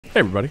Hey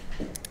everybody,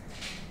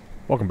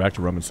 welcome back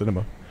to Rum and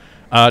Cinema.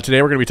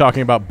 Today we're going to be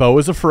talking about Beau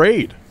is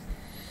Afraid,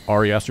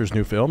 Ari Aster's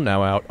new film,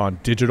 now out on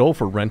digital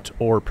for rent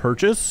or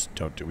purchase.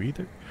 Don't do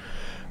either.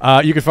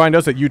 You can find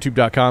us at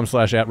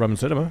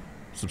youtube.com/@rumandcinema.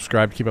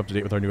 Subscribe to keep up to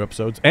date with our new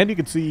episodes, and you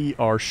can see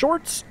our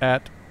shorts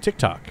at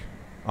TikTok,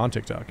 on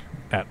TikTok,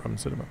 at Rum and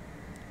Cinema.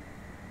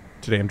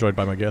 Today I'm joined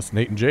by my guests,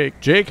 Nate and Jake.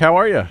 Jake, how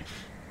are you?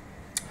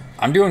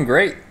 I'm doing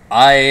great.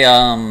 I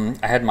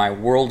had my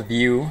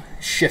worldview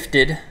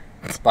shifted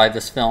by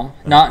this film.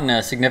 Not in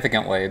a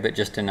significant way, but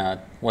just in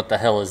a, what the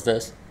hell is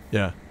this?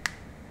 Yeah.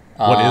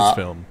 What is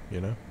film, you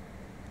know?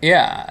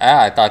 Yeah,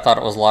 I thought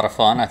it was a lot of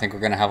fun. I think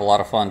we're going to have a lot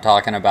of fun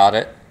talking about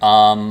it.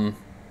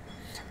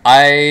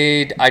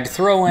 I'd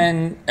throw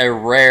in a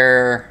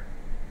rare...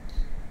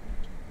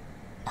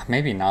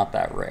 Maybe not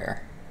that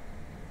rare.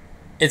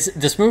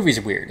 This movie's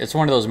weird. It's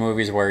one of those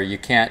movies where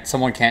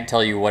someone can't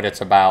tell you what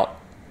it's about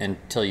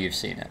until you've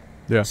seen it.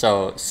 Yeah.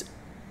 So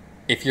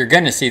if you're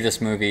going to see this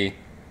movie,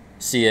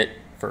 see it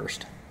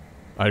first.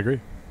 I agree.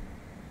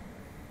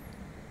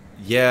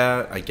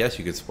 Yeah, I guess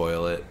you could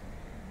spoil it.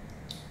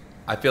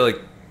 I feel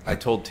like I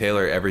told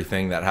Taylor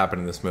everything that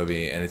happened in this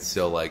movie, and it's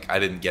still like I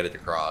didn't get it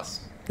across.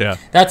 Yeah.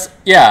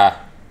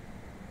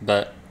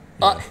 But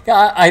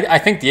I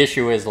think the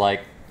issue is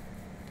like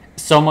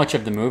so much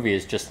of the movie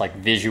is just like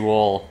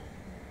visual.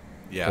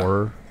 Yeah.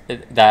 Horror.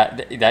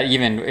 That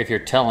even if you're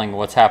telling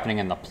what's happening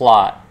in the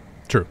plot.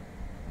 True.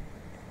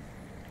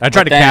 I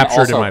tried to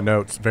capture it in also, my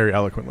notes very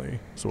eloquently,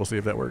 so we'll see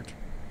if that worked.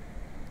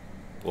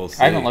 We'll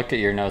see. I haven't looked at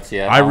your notes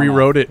yet. I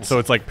rewrote it so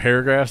it's like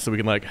paragraphs, so we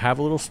can like have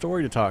a little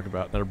story to talk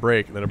about. Then a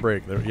break, then a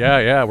break.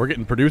 Yeah, we're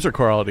getting producer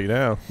quality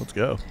now. Let's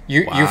go.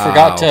 You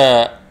forgot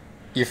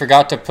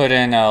to put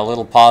in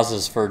little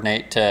pauses for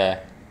Nate to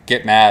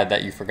get mad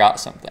that you forgot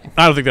something.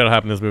 I don't think that'll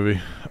happen in this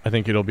movie. I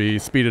think it'll be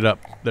speeded up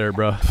there,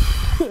 bro.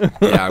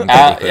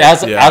 Yeah,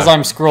 as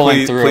I'm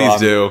scrolling through, please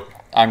do.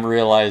 I'm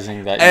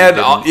realizing that.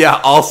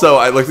 Also,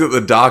 I looked at the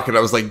doc and I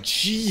was like,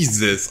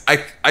 Jesus, I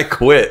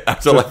quit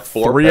after like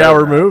 4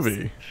 3-hour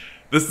movie.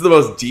 This is the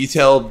most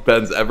detailed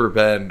Ben's ever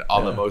been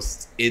on the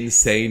most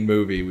insane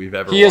movie we've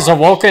ever watched. He is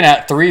awoken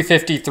at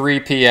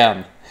 3:53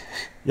 p.m.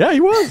 Yeah,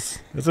 he was.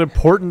 It's an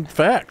important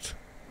fact.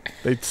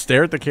 They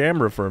stare at the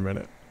camera for a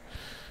minute.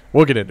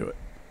 We'll get into it.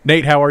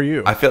 Nate, how are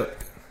you?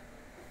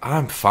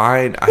 I'm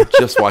fine. I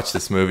just watched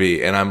this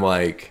movie and I'm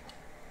like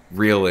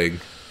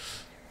reeling.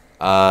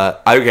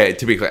 Okay,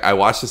 to be clear, I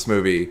watched this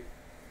movie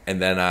and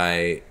then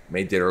I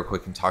made dinner real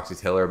quick and talked to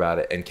Taylor about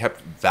it and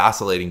kept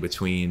vacillating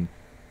between,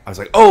 I was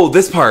like, oh,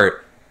 this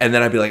part, and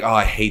then I'd be like, oh,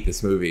 I hate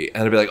this movie,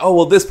 and I'd be like, oh,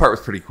 well, this part was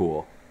pretty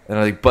cool, and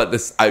I'm like, but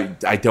this, I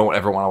don't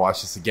ever want to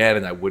watch this again,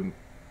 and I wouldn't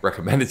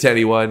recommend it to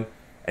anyone.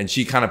 And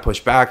she kind of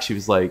pushed back.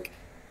 She's like,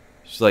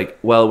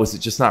 well, was it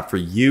just not for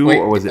you,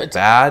 or was it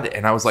bad?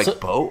 And I was like,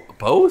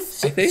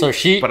 both, I think. So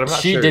she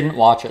sure. didn't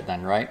watch it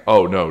then, right?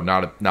 Oh no,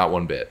 not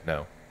one bit.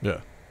 No.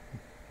 Yeah.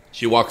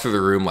 She walked through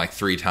the room like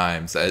 3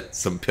 times at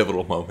some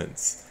pivotal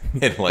moments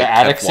and like the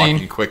attic kept walking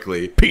scene?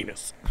 quickly.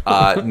 Penis.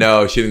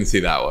 No, she didn't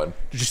see that one.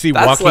 Did you see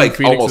That's Joaquin like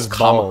Phoenix's almost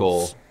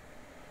comical.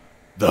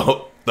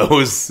 balls?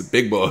 Those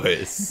big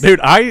boys,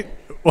 dude.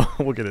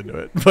 We'll get into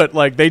it, but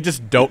like they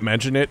just don't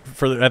mention it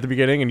at the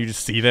beginning, and you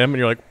just see them, and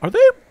you're like, are they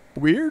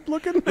weird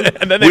looking?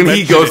 And then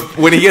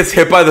when he gets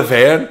hit by the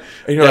van,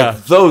 and you're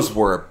like, those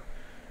were.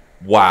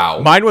 Wow.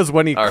 Mine was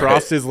when he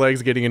crossed his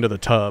legs getting into the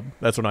tub.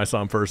 That's when I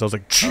saw him first. I was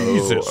like,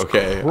 Jesus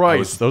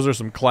Christ. Those are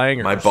some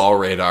clangers. My ball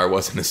radar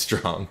wasn't as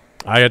strong.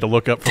 I had to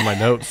look up for my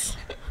notes.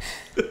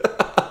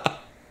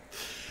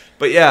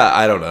 But yeah,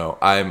 I don't know.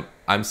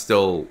 I'm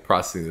still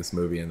processing this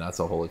movie, and that's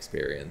a whole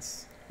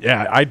experience.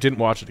 Yeah, I didn't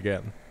watch it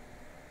again.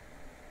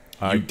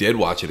 You did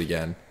watch it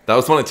again. That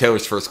was one of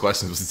Taylor's first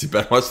questions. Was, did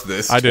Ben watch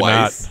this I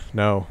twice? did not.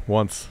 No,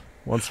 once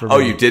for me. Oh,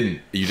 you didn't?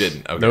 You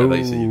didn't. Okay, no, I thought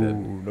you said you did.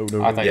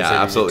 No. I thought you yeah, said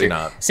absolutely you did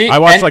not. See, I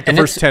watched like the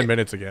first 10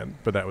 minutes again,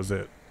 but that was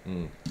it.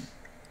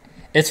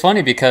 It's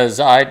funny because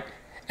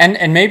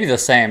and maybe the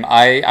same.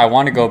 I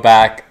want to go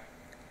back.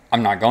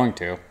 I'm not going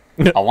to.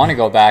 I want to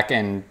go back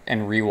and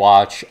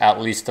rewatch at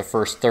least the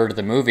first third of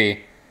the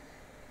movie.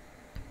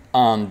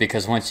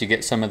 Because once you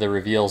get some of the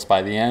reveals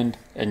by the end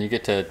and you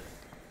get to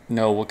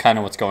know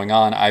what's going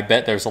on, I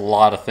bet there's a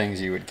lot of things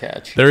you would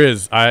catch. There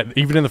is.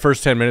 Even in the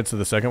first 10 minutes of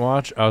the second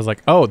watch, I was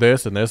like, oh,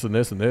 this and this and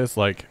this and this.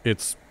 Like,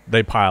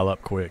 they pile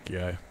up quick.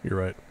 Yeah, you're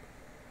right.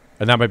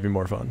 And that might be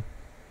more fun.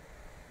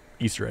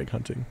 Easter egg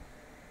hunting.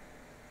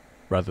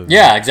 Rather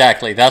than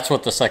Exactly. That's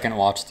what the second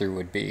watch through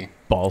would be.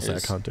 Ball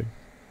sack hunting.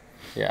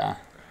 Yeah.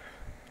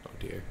 Oh,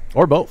 dear.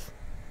 Or both.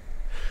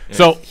 Yeah,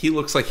 so he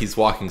looks like he's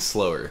walking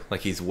slower,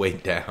 like he's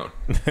weighed down.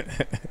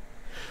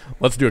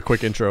 Let's do a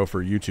quick intro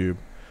for YouTube.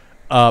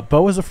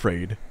 Beau is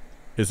Afraid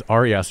is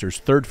Ari Aster's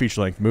third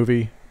feature-length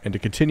movie and a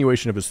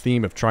continuation of his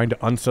theme of trying to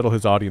unsettle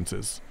his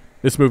audiences.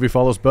 This movie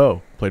follows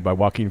Beau, played by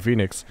Joaquin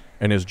Phoenix,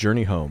 and his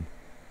journey home.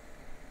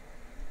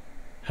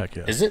 Heck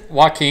yeah. Is it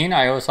Joaquin?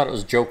 I always thought it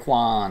was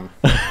Joaquin.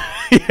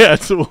 Yeah,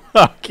 it's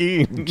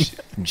Joaquin.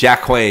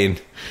 Jacqueline.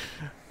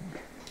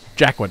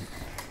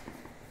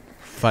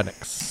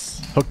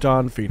 Phoenix. Hooked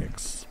on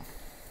Phoenix.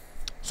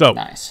 So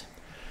Nice.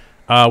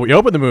 we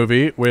opened the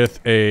movie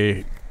with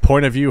a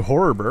point of view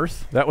horror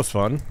birth. That was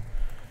fun.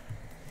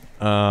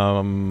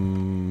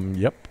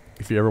 Yep.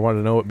 If you ever wanted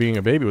to know what being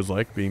a baby was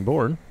like, being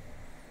born,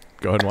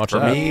 go ahead and watch For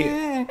that.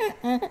 me,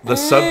 the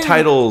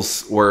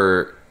subtitles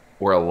were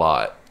a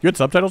lot You had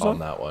subtitles on on?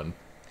 that one.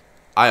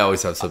 I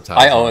always have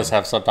subtitles. I always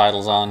have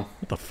subtitles on.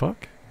 What the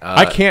fuck?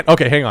 I can't.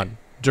 Okay, hang on.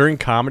 During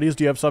comedies,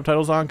 do you have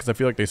subtitles on? Because I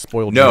feel like they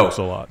spoil jokes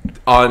a lot.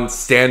 On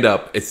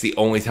stand-up, it's the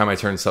only time I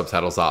turn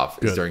subtitles off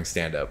is Good. during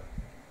stand-up.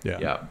 Yeah.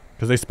 Yeah.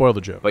 Because they spoil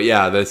the joke. But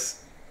yeah,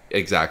 this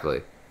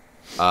exactly.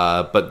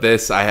 But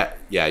this,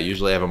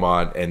 usually have them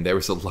on, and there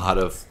was a lot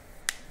of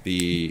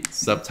the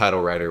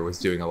subtitle writer was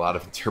doing a lot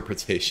of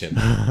interpretation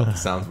of the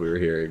sounds we were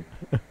hearing.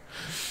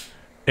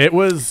 It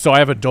was so I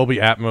have a Dolby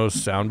Atmos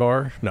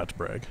soundbar, not to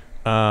brag,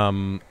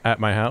 at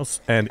my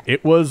house, and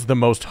it was the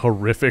most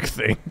horrific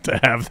thing to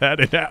have that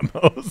in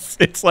Atmos.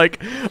 It's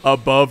like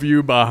above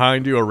you,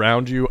 behind you,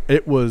 around you.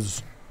 It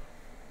was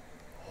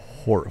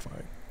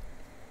horrifying.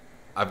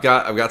 I've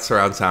got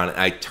surround sound, and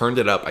I turned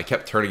it up. I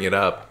kept turning it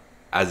up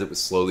as it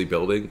was slowly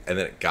building, and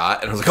then it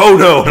got, and I was like, "Oh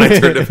no!" And I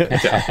turned it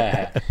back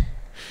down.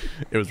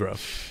 It was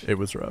rough. It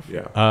was rough.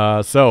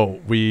 Yeah. So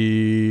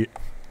we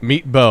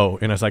meet Beau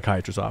in a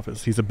psychiatrist's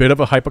office. He's a bit of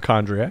a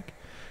hypochondriac.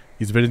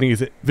 He's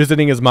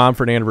visiting his mom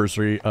for an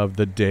anniversary of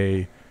the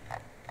day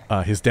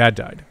his dad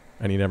died,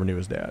 and he never knew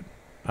his dad.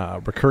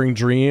 Recurring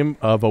dream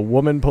of a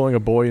woman pulling a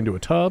boy into a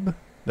tub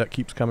that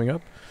keeps coming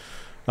up.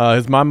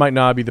 His mom might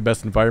not be the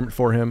best environment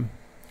for him.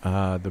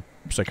 The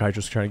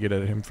psychiatrist trying to get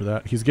at him for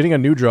that. He's getting a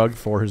new drug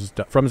from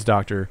his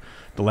doctor.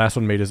 The last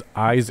one made his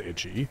eyes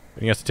itchy,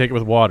 and he has to take it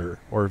with water,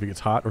 or if he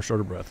gets hot or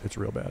short of breath, it's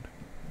real bad.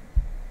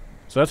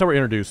 So that's how we're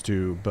introduced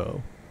to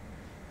Beau.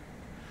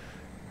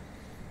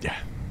 Yeah,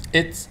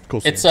 It's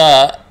cool scene. it's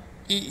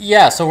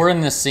yeah. So we're in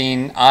this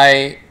scene.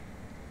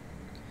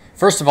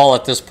 First of all,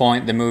 at this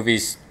point, the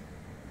movie's,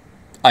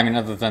 I mean,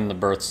 other than the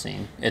birth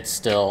scene, it's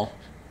still,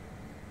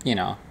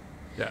 Yeah.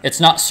 it's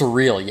not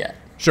surreal yet.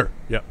 Sure.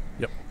 Yep.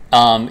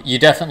 You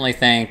definitely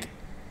think,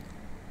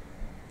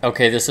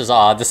 okay, this is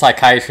odd. The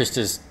psychiatrist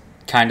is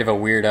kind of a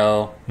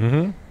weirdo.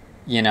 Mm-hmm.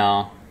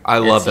 I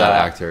love It's, that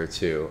actor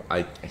too.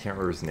 I can't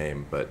remember his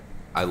name, but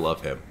I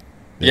love him.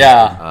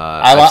 Yeah,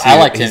 I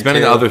liked him He's been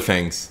too. in other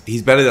things.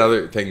 He's been in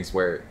other things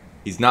where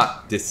he's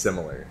not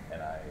dissimilar.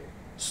 And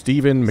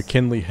Stephen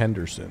McKinley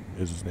Henderson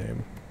is his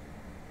name.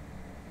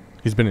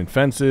 He's been in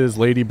Fences,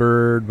 Lady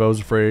Bird,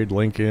 Beau's Afraid,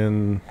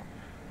 Lincoln.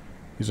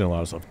 He's in a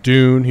lot of stuff.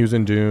 Dune. He was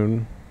in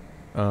Dune.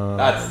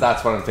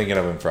 that's what I'm thinking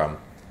of him from,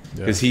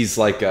 because he's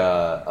like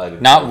a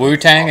Not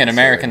Wu-Tang and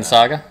American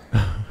Saga.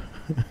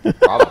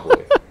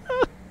 Probably.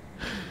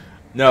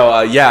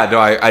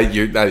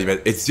 You're not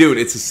even. It's Dune.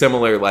 It's a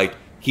similar, like,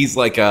 he's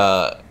like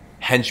a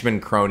henchman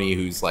crony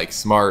who's like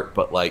smart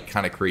but like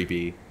kind of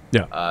creepy.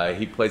 Yeah.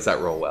 He plays that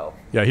role well.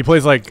 Yeah, he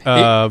plays like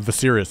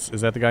Viserys.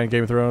 Is that the guy in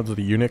Game of Thrones,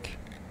 the eunuch?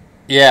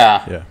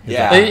 Yeah.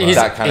 Yeah.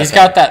 Yeah. He's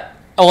got that.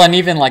 Oh, and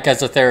even like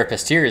as a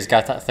therapist here, he's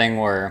got that thing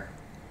where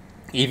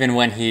even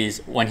when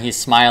he's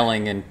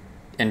smiling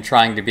and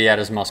trying to be at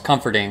his most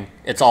comforting,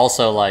 it's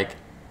also like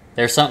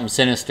there's something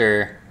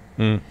sinister.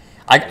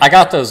 I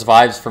got those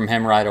vibes from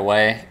him right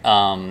away.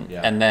 And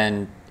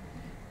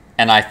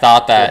I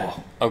thought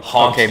that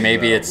okay,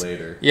 maybe it's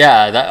later.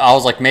 I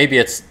was like, maybe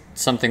it's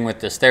something with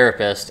this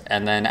therapist.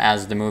 And then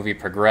as the movie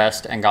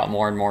progressed and got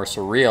more and more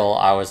surreal,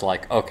 I was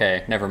like,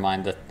 okay, never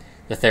mind.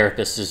 The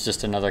therapist is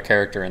just another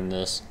character in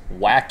this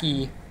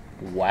wacky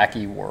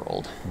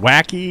world.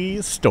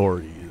 Wacky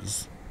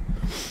stories.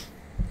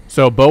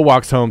 So Beau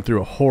walks home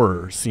through a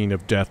horror scene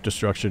of death,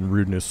 destruction,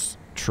 rudeness,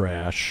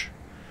 trash.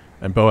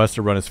 And Beau has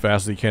to run as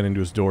fast as he can into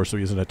his door so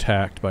he isn't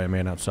attacked by a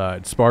man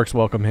outside. Sparks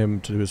welcome him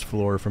to his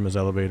floor from his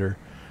elevator.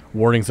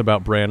 Warnings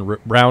about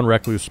brown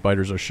recluse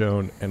spiders are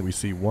shown, and we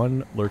see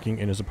one lurking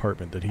in his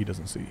apartment that he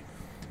doesn't see.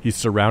 He's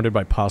surrounded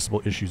by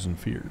possible issues and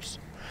fears.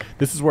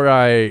 This is where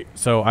I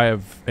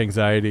have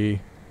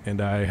anxiety,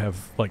 and I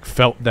have like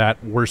felt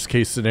that worst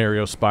case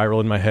scenario spiral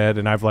in my head,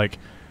 and I've like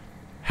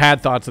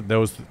had thoughts that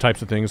those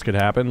types of things could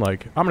happen.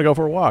 Like, I'm gonna go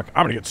for a walk.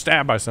 I'm gonna get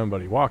stabbed by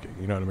somebody walking.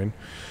 You know what I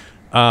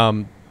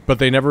mean? But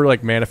they never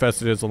like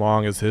manifested as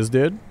long as his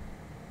did,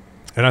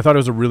 and I thought it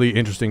was a really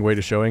interesting way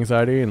to show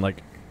anxiety, and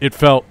like it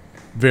felt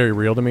very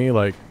real to me.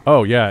 Like,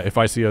 oh yeah, if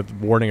I see a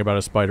warning about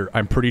a spider,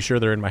 I'm pretty sure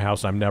they're in my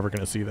house. I'm never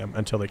gonna see them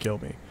until they kill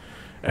me.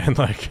 And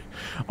like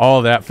all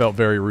of that felt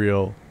very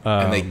real.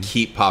 And they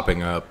keep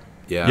popping up.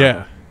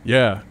 Yeah.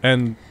 Yeah.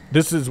 And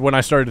this is when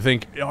I started to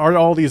think, are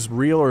all these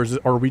real, or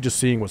are we just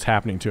seeing what's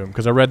happening to him?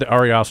 Because I read that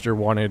Ari Aster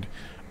wanted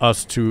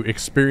us to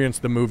experience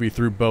the movie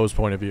through Beau's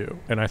point of view,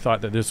 and I thought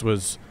that this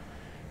was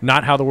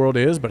not how the world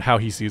is, but how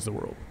he sees the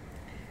world.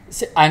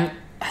 See, I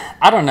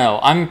don't know.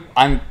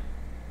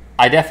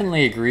 I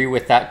definitely agree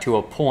with that to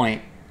a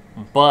point,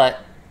 but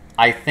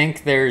I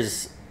think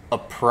there's a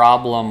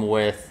problem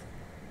with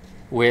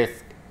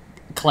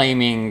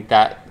claiming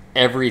that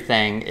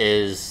everything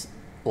is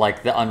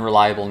like the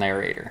unreliable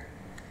narrator.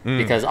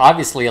 Because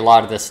obviously a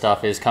lot of this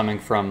stuff is coming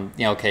from,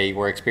 okay,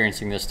 we're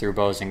experiencing this through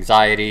Beau's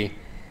anxiety,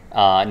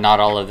 Not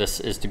all of this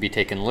is to be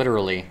taken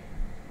literally,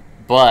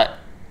 but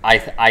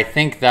I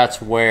think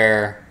that's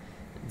where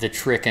the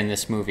trick in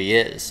this movie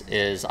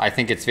is I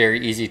think it's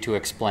very easy to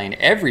explain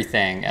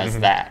everything as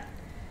that,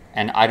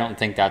 and I don't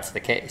think that's the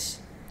case.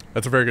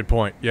 That's a very good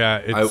point. Yeah,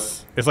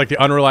 it's like the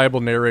unreliable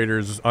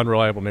narrator's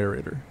unreliable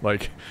narrator.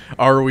 Like,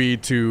 are we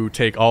to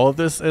take all of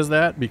this as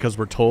that because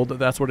we're told that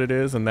that's what it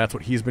is and that's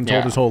what he's been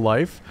told his whole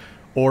life?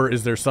 Or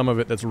is there some of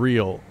it that's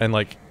real? And,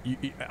 like,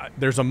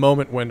 there's a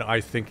moment when I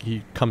think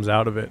he comes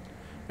out of it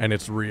and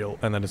it's real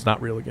and then it's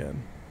not real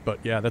again. But,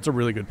 yeah, that's a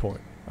really good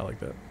point. I like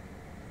that.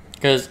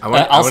 Because I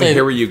want to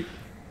hear where you...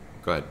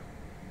 Go ahead.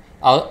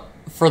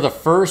 For the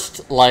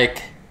first,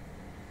 like...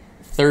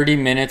 30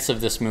 minutes of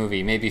this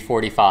movie, maybe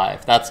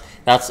 45. That's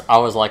I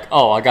was like,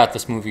 oh, I got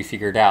this movie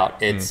figured out.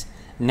 It's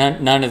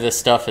none of this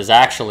stuff is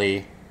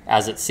actually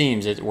as it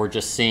seems. We're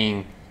just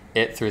seeing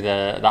it through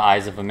the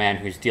eyes of a man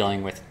who's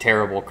dealing with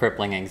terrible,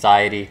 crippling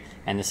anxiety,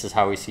 and this is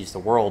how he sees the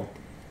world.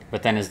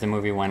 But then as the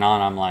movie went on,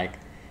 I'm like,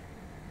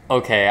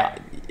 okay,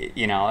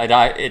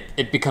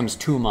 it becomes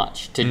too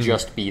much to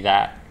just be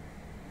that.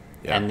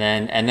 Yeah. And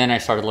then I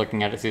started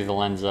looking at it through the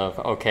lens of,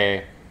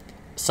 okay,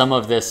 some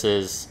of this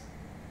is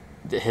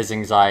his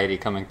anxiety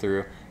coming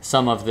through.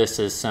 Some of this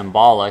is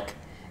symbolic,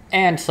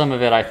 and some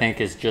of it I think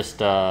is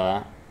just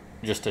a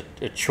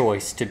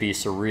choice to be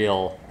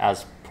surreal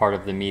as part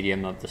of the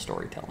medium of the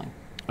storytelling.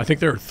 I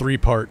think there are 3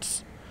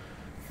 parts.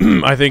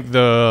 I think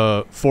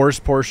the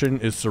forest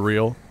portion is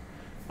surreal.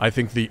 I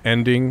think the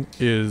ending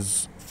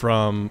is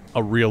from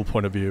a real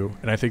point of view,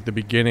 and I think the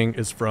beginning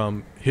is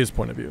from his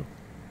point of view.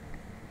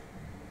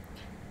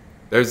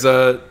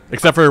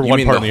 Except for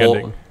one part in the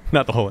ending.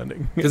 Not the whole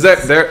ending. Because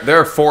there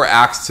are 4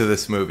 acts to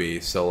this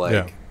movie. So,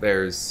 like,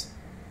 there's...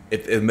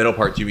 In the middle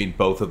part, do you mean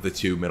both of the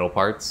 2 middle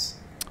parts?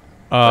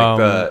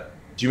 Do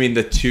you mean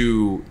the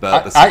 2...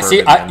 The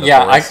suburban and the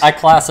forest? I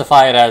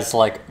classify it as,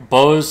 like,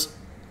 Beau's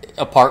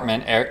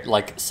apartment,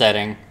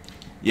 setting.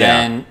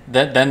 Yeah.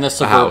 Then the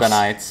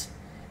suburbanites.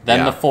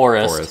 Then the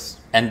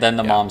forest. And then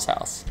the mom's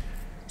house.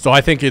 So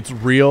I think it's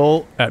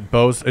real at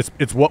Beau's...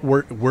 It's what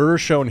we're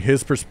shown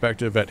his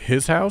perspective at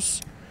his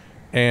house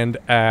and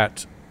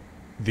at...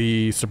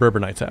 the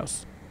suburbanites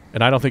house,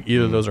 and I don't think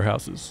either of those are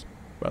houses,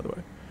 by the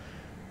way.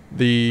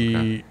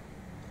 The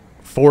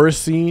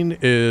forest scene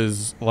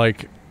is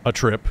like a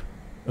trip,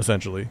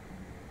 essentially.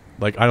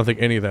 Like, I don't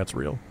think any of that's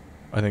real.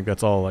 I think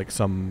that's all like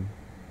some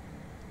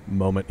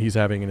moment he's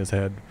having in his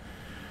head.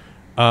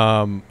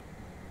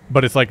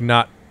 But it's like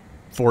not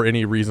for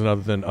any reason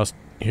other than us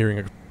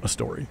hearing a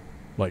story.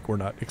 Like, we're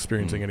not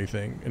experiencing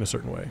anything in a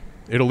certain way.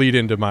 It'll lead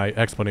into my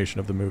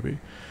explanation of the movie.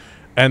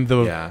 And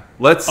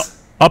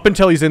up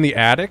until he's in the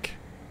attic,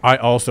 I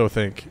also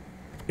think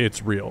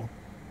it's real.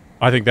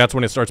 I think that's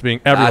when it starts being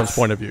everyone's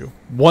point of view.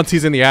 Once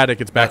he's in the attic,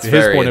 it's back to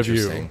his point of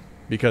view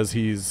because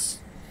he's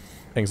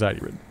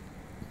anxiety-ridden.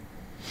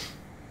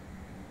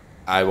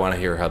 I want to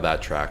hear how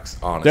that tracks,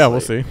 honestly. Yeah,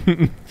 we'll see.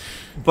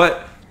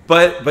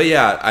 But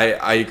yeah,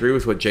 I agree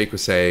with what Jake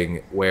was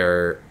saying,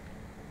 where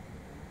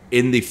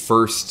in the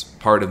first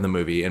part of the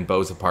movie, in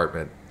Beau's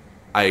apartment,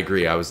 I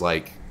agree. I was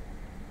like,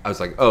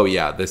 oh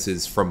yeah, this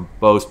is from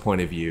Beau's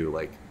point of view,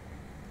 like,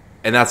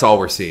 and that's all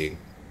we're seeing.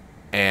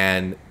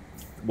 And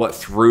what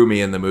threw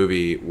me in the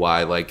movie,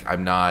 why, like,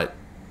 I'm not...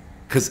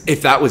 Because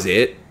if that was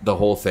it, the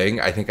whole thing,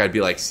 I think I'd be,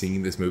 like,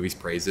 singing this movie's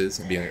praises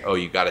and being like, oh,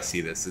 you got to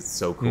see this. It's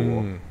so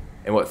cool.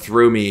 And what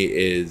threw me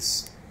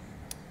is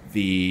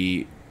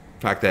the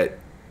fact that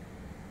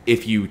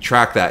if you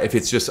track that, if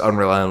it's just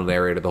unreliable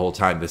narrator the whole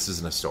time, this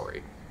isn't a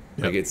story.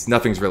 Yep. Like,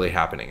 nothing's really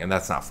happening, and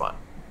that's not fun.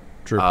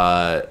 True.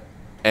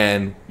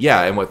 And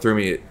what threw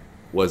me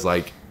was,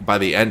 like, by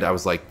the end, I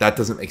was like, that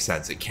doesn't make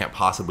sense. It can't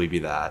possibly be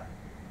that.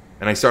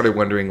 And I started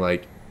wondering,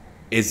 like,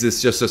 is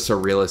this just a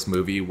surrealist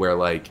movie where,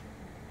 like,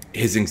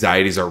 his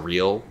anxieties are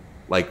real?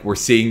 Like, we're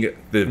seeing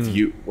the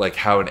view, like,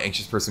 how an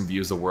anxious person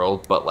views the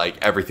world, but,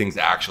 like, everything's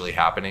actually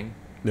happening.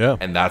 Yeah.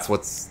 And that's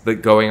what's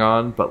going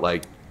on. But,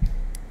 like,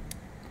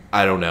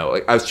 I don't know.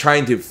 Like, I was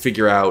trying to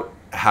figure out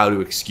how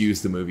to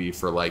excuse the movie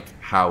for, like,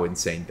 how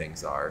insane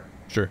things are.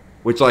 Sure.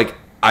 Which, like,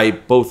 I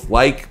both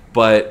like,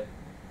 but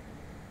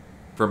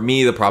for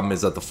me, the problem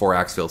is that the 4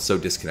 acts feel so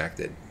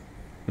disconnected.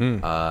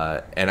 And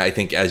I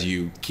think as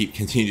you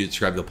continue to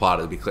describe the plot,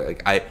 it'll be clear.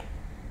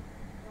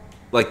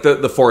 Like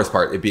the forest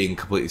part, it being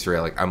completely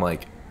surreal. Like, I'm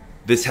like,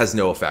 this has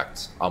no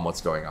effect on what's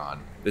going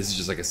on. This is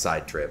just like a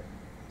side trip,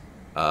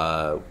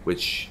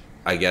 which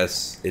I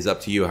guess is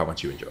up to you how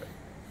much you enjoy.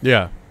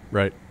 Yeah,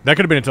 right. That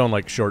could have been its own,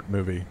 like, short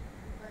movie.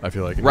 I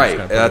feel like. Right,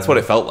 and that's what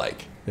it felt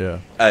like. Yeah,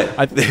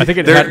 I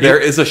think there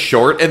is a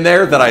short in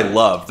there that I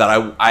love that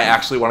I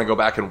actually want to go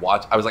back and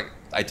watch.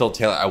 I told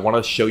Taylor I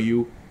want to show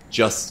you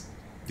just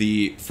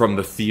from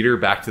the theater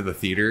back to the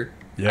theater.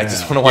 Yeah. I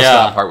just want to watch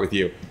that part with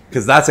you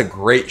because that's a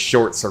great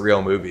short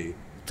surreal movie.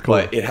 It's cool.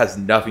 But it has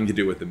nothing to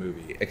do with the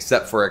movie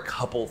except for a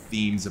couple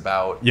themes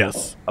about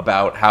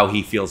how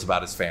he feels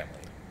about his family.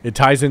 It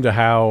ties into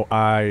how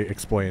I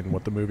explain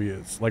what the movie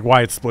is, like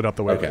why it's split up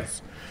the way it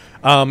is.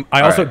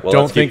 I also right, well,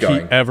 don't let's keep think he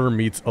going. ever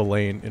meets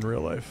Elaine in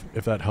real life,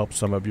 if that helps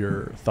some of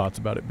your thoughts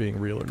about it being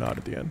real or not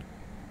at the end.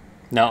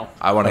 No.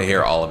 I want to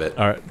hear all of it.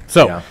 All right.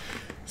 So, Yeah.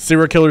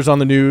 serial killers on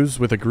the news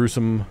with a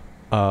gruesome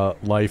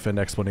life and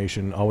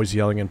explanation, always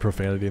yelling in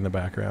profanity in the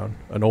background.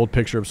 An old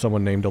picture of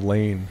someone named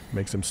Elaine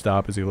makes him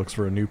stop as he looks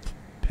for a new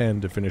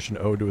pen to finish an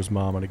ode to his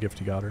mom on a gift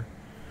he got her.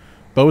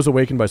 Beau is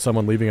awakened by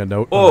someone leaving a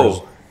note.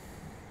 Oh,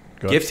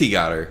 Go ahead. gift he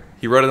got her.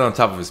 He wrote it on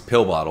top of his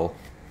pill bottle.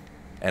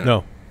 And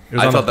No. It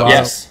was I on thought the that bottom.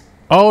 was- Yes.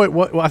 Oh,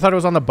 well, I thought it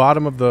was on the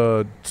bottom of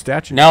the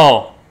statue.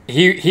 No.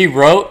 He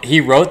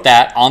wrote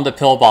that on the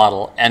pill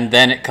bottle, and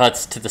then it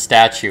cuts to the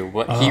statue.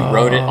 But he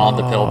wrote it on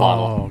the pill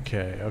bottle. Oh,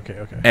 okay.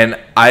 And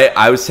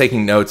I was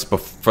taking notes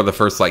for the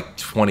first like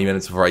 20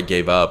 minutes before I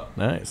gave up.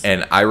 Nice.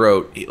 And I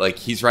wrote like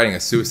he's writing a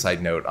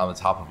suicide note on the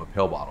top of a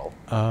pill bottle,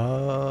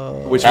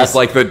 Oh, which That's- was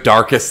like the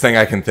darkest thing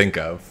I can think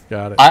of.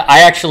 got it.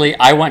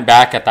 I went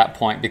back at that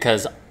point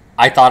because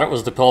I thought it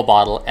was the pill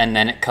bottle, and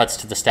then it cuts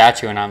to the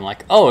statue, and I'm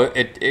like, oh,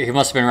 he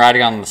must have been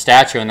writing on the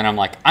statue, and then I'm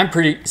like,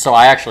 so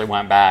I actually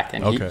went back,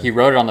 and Okay. he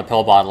wrote it on the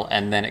pill bottle,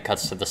 and then it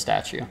cuts to the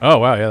statue. Oh,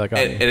 wow. Yeah, that got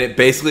And me. it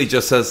basically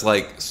just says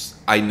like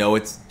I know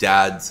it's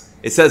dad's.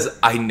 It says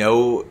I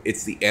know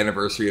it's the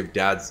anniversary of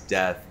dad's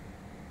death.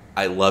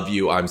 I love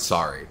you. I'm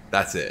sorry.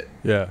 That's it.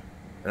 Yeah.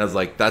 And I was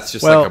like, that's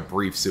just Well- like a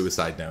brief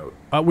suicide note.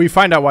 We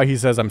find out why he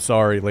says I'm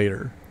sorry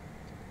later.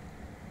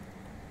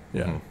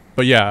 Yeah. Mhm.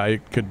 But yeah,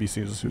 it could be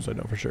seen as a suicide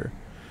note for sure.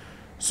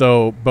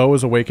 So Beau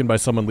is awakened by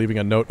someone leaving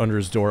a note under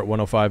his door at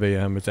 1:05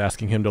 a.m. It's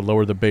asking him to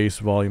lower the bass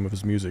volume of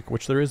his music,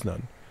 which there is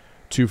none.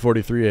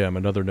 2:43 a.m.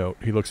 Another note.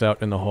 He looks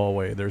out in the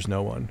hallway. There's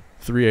no one.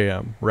 3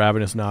 a.m.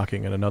 Ravenous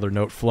knocking and another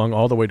note flung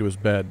all the way to his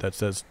bed that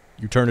says,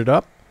 "You turn it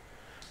up?"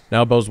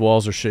 Now Beau's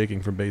walls are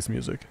shaking from bass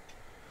music.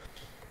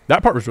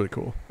 That part was really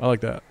cool. I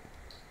like that.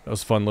 That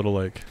was fun little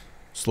like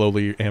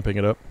slowly amping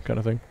it up kind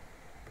of thing.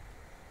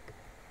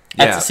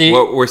 Yeah. See,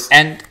 we're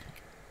and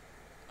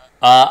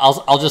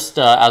I'll just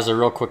as a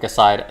real quick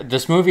aside,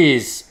 this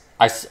movie's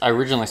I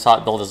originally saw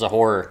it billed as a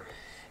horror.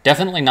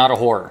 Definitely not a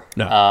horror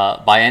No.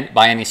 by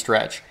any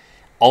stretch.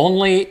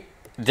 Only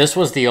this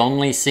was the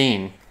only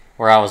scene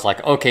where I was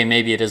like, okay,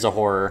 maybe it is a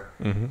horror.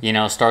 Mm-hmm. You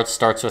know,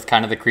 starts with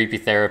kind of the creepy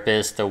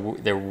therapist, the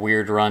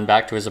weird run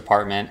back to his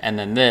apartment, and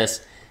then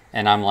this,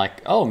 and I'm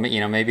like, oh,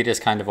 maybe it is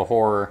kind of a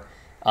horror.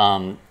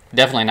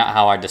 Definitely not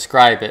how I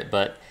describe it,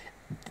 but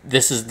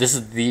this is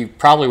the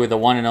probably the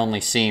one and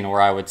only scene where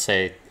I would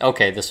say,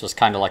 okay, this was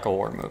kind of like a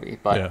horror movie,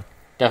 but Yeah.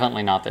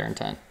 definitely not their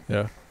intent.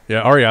 Yeah.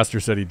 Yeah, Ari Aster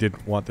said he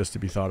didn't want this to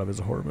be thought of as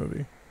a horror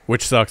movie,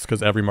 which sucks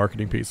because every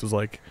marketing piece was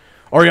like,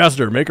 Ari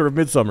Aster, maker of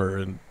Midsummer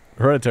and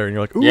Hereditary, and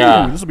you're like, ooh,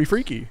 Yeah. this will be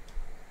freaky.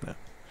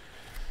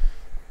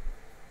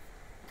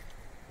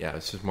 yeah,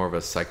 it's just more of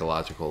a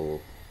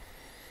psychological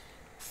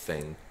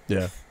thing.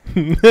 Yeah.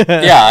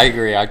 Yeah, I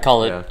agree. I'd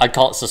call it Yeah. I'd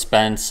call it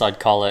suspense. I'd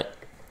call it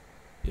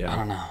Yeah. I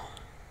don't know.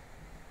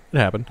 It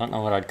happened. I don't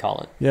know what I'd call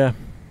it. Yeah.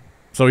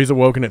 So he's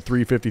awoken at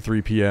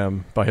 3:53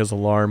 p.m. by his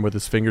alarm with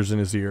his fingers in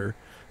his ear.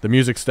 The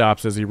music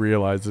stops as he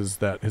realizes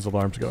that his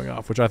alarm's going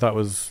off, which I thought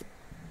was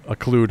a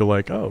clue to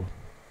like, oh,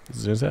 this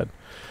is in his head.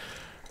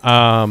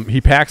 He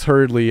packs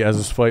hurriedly as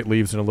his flight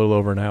leaves in a little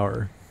over an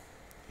hour.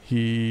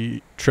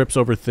 He trips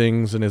over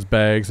things in his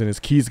bags and his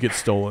keys get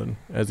stolen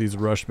as he's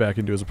rushed back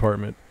into his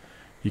apartment.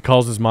 He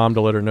calls his mom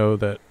to let her know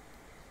that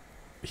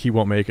he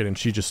won't make it, and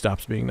she just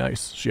stops being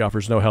nice. She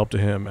offers no help to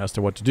him as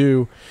to what to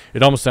do.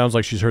 It almost sounds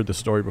like she's heard this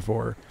story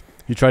before.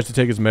 He tries to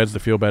take his meds to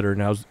feel better and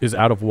now is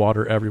out of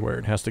water everywhere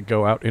and has to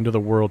go out into the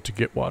world to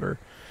get water.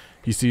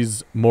 He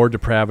sees more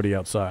depravity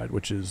outside,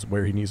 which is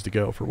where he needs to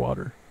go for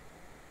water.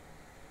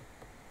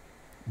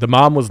 The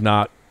mom was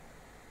not,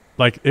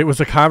 like, it was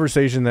a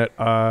conversation that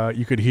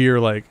you could hear,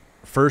 like,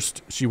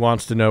 first she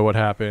wants to know what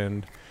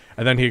happened,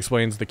 and then he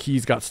explains the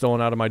keys got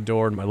stolen out of my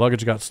door and my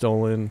luggage got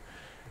stolen,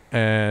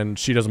 and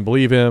she doesn't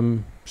believe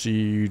him.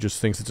 She just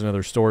thinks it's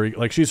another story.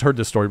 Like, she's heard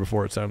this story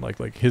before, it sounded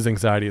like his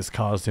anxiety has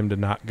caused him to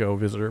not go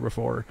visit her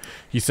before.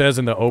 He says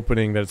in the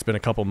opening that it's been a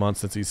couple months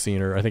since he's seen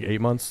her. I think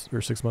 8 months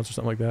or 6 months or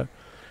something like that.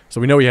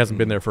 So we know he hasn't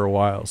been there for a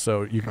while.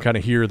 So you can kind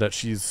of hear that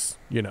she's,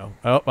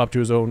 up to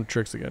his own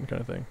tricks again, kind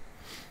of thing.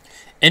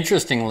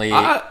 Interestingly,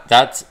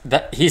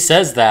 he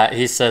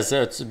says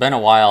it's been a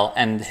while,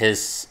 and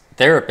his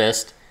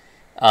therapist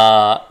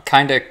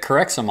kind of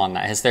corrects him on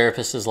that. His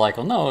therapist is like,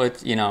 well, no,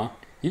 it's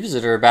you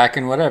visited her back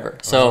in whatever.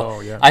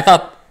 So yeah. I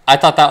thought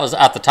that was,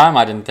 at the time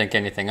I didn't think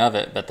anything of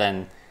it, but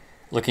then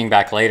looking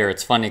back later,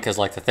 it's funny because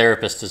like the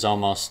therapist is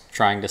almost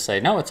trying to say,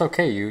 no, it's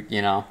okay.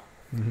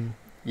 Mm-hmm.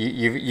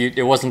 You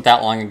it wasn't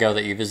that long ago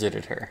that you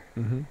visited her.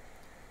 Mm-hmm.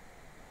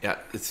 Yeah,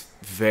 it's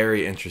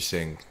very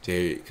interesting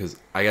because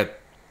I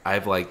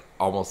have like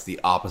almost the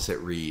opposite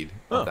read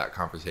of that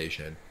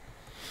conversation.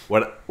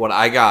 What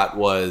I got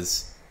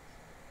was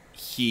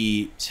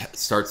he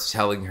starts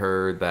telling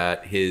her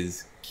that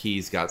his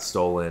keys got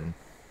stolen.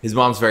 His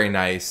mom's very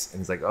nice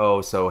and he's like,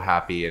 oh, so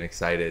happy and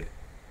excited,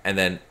 and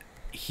then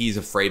he's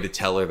afraid to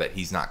tell her that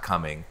he's not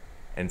coming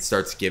and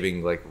starts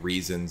giving like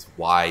reasons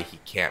why he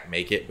can't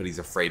make it, but he's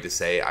afraid to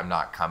say I'm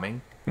not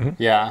coming.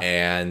 Yeah.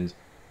 And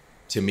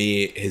to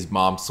me, his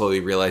mom slowly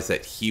realized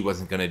that he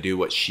wasn't going to do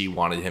what she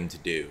wanted him to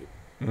do.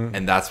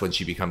 And that's when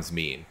she becomes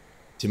mean.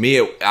 To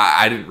me,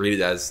 I didn't read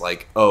it as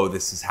like, oh,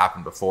 this has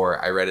happened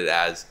before. I read it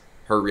as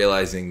her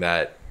realizing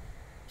that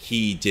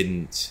he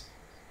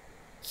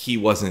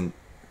wasn't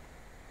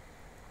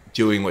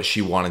doing what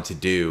she wanted to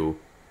do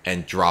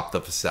and dropped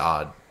the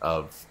facade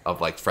of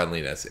like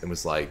friendliness and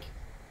was like,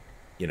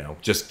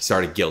 just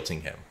started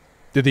guilting him.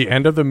 Did the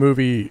end of the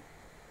movie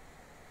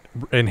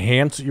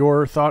enhance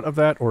your thought of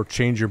that or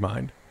change your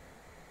mind?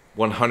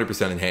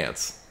 100%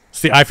 enhance.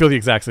 See, I feel the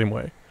exact same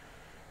way.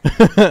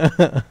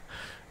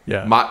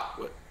 Yeah.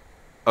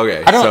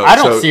 Okay. I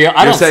don't see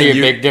a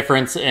you, big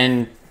difference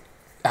in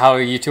how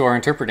you two are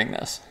interpreting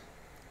this.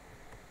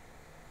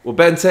 Well,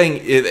 Ben's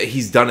saying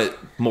he's done it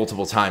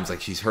multiple times.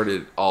 Like she's heard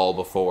it all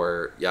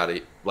before.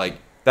 Yada. Like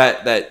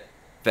that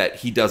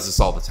he does this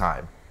all the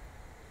time.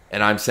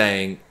 And I'm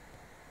saying,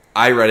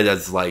 I read it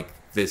as like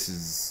this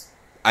is.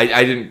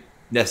 I didn't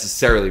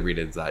necessarily read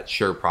it as that.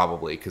 Sure,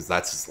 probably because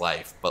that's his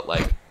life. But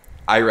like,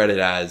 I read it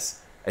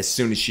as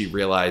soon as she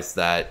realized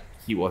that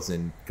he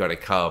wasn't gonna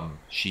come,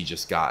 she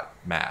just got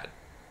mad.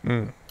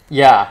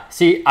 Yeah.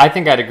 See, I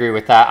think I'd agree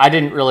with that. I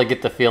didn't really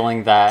get the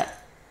feeling that.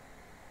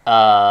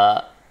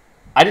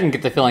 I didn't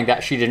get the feeling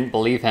that she didn't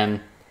believe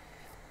him,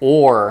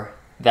 or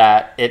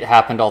that it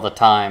happened all the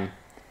time,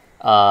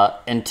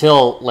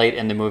 until late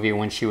in the movie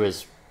when she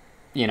was,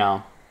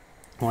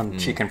 when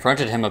she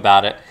confronted him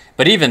about it.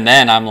 But even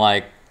then, I'm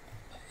like,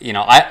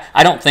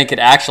 I don't think it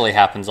actually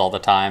happens all the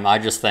time. I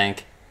just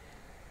think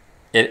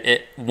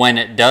it when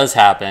it does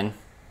happen,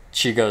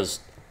 she goes,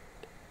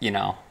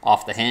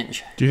 off the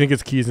hinge. Do you think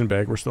his keys and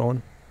bag were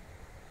stolen?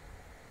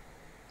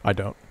 I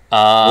don't.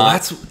 Well,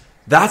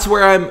 that's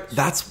where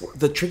that's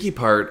the tricky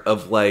part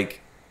of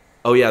like,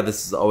 oh yeah,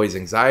 this is always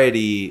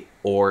anxiety,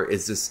 or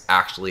is this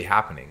actually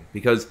happening?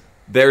 Because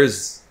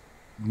there's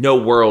no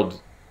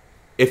world.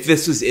 If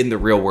this was in the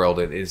real world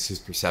and it is his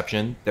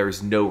perception, there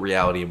is no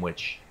reality in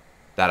which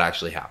that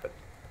actually happened.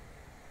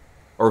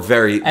 Or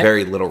very,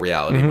 very little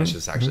reality in which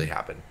this actually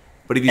happened.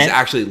 But if he's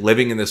actually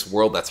living in this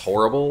world that's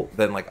horrible,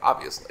 then like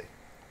obviously.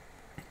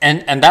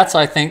 And that's,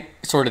 I think,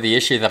 sort of the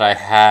issue that I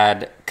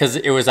had, because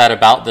it was at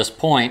about this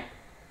point,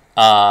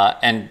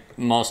 and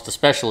most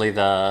especially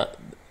the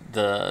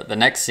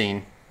next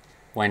scene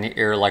when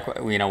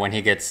when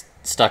he gets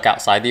stuck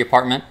outside the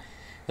apartment,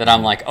 that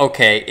I'm like,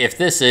 okay, if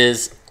this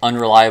is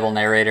unreliable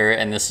narrator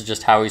and this is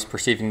just how he's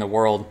perceiving the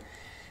world,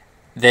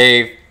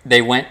 they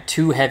went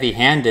too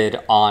heavy-handed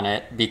on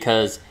it,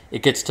 because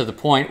it gets to the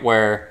point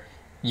where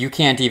you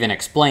can't even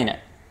explain it.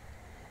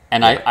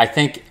 And yeah. I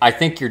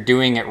think you're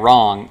doing it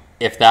wrong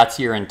if that's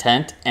your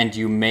intent and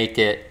you make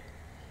it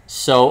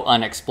so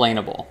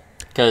unexplainable.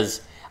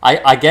 Because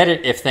I get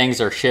it if things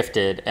are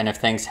shifted and if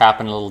things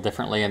happen a little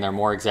differently and they're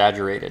more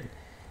exaggerated.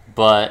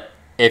 But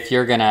if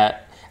you're going to...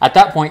 At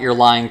that point, you're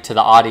lying to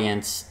the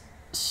audience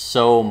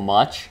so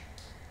much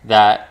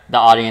that the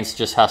audience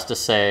just has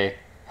to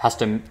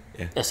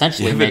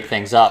essentially make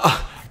things up.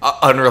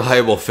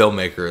 Unreliable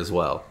filmmaker as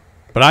well.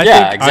 But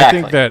I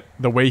think that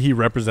the way he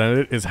represented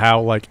it is how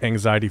like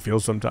anxiety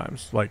feels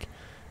sometimes. Like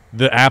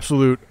the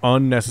absolute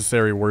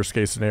unnecessary worst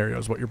case scenario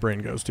is what your brain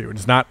goes to. And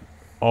it's not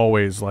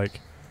always like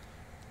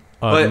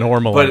a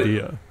normal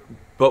idea.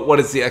 But what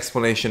is the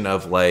explanation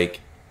of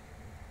like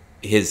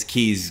his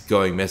keys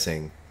going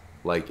missing?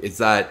 Like, is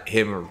that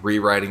him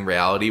rewriting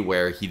reality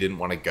where he didn't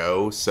want to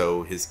go,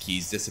 so his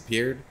keys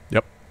disappeared?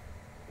 Yep.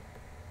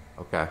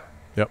 Okay.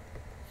 Yep.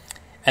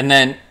 And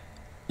then,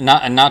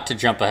 not to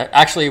jump ahead.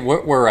 Actually,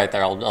 we're right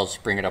there. I'll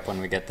just bring it up when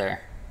we get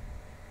there.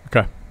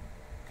 Okay.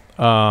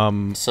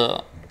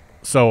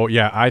 So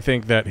yeah, I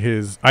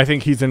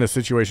think he's in a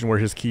situation where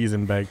his keys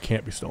and bag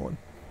can't be stolen,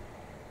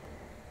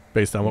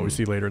 based on what we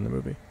see later in the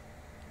movie.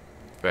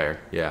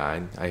 Fair.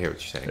 Yeah, I hear what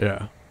you're saying.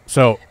 Yeah.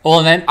 So well,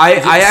 and then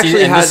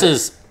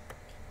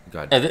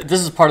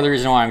this is part of the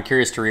reason why I'm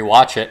curious to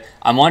rewatch it.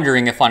 I'm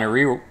wondering if on a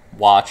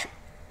rewatch,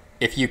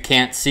 if you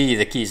can't see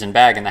the keys and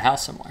bag in the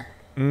house somewhere.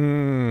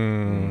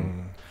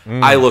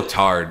 I looked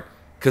hard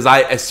because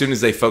as soon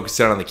as they focused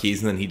in on the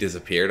keys and then he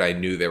disappeared, I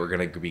knew they were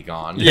going to be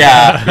gone.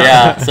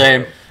 Yeah,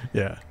 same.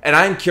 Yeah. And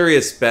I'm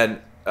curious,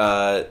 Ben,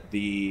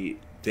 the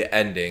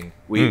ending.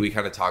 We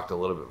kind of talked a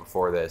little bit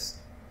before this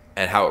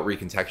and how it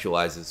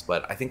recontextualizes,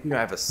 but I think we might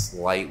have a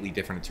slightly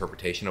different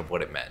interpretation of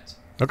what it meant.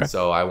 Okay.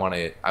 So I want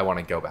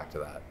to go back to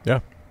that.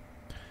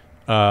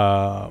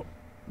 Yeah.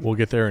 We'll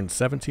get there in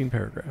 17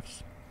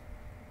 paragraphs.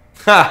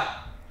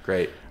 Ha!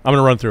 Great. I'm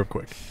going to run through it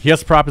quick. He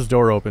has to prop his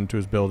door open to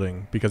his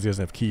building because he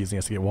doesn't have keys and he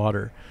has to get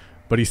water.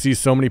 But he sees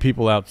so many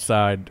people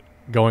outside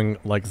going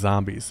like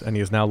zombies, and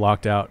he is now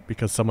locked out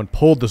because someone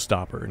pulled the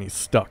stopper and he's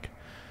stuck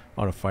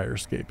on a fire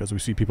escape as we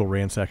see people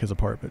ransack his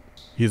apartment.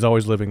 He's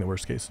always living the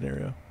worst case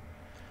scenario.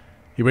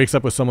 He wakes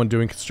up with someone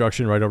doing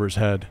construction right over his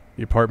head.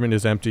 The apartment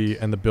is empty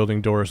and the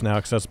building door is now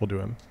accessible to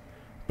him.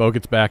 Beau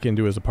gets back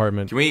into his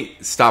apartment. Can we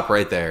stop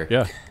right there?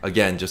 Yeah.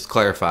 Again, just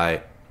clarify,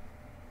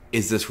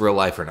 is this real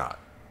life or not?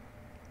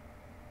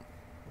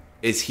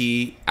 Is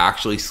he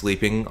actually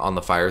sleeping on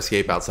the fire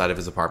escape outside of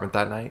his apartment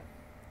that night?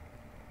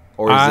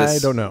 or is I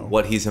this don't know.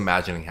 what he's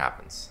imagining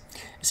happens?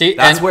 See,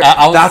 That's and where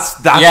that's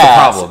the yeah,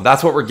 problem.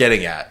 That's what we're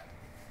getting at.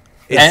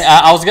 And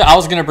I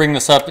was going to bring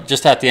this up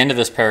just at the end of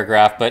this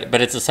paragraph,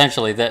 but it's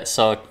essentially this.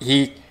 So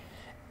he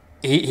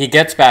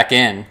gets back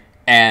in,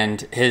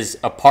 and his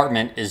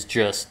apartment is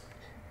just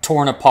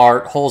torn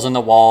apart, holes in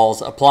the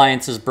walls,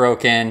 appliances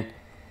broken,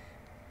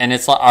 and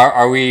it's like,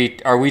 are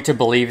we to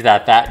believe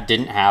that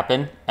didn't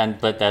happen?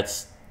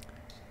 But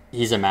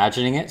he's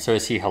imagining it. So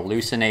is he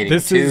hallucinating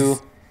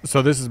too?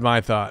 So this is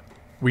my thought.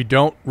 We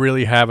don't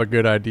really have a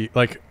good idea.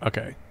 Like,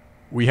 okay,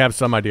 we have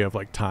some idea of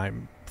like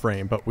time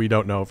frame, but we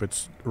don't know if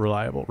it's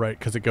reliable, right?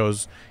 Because it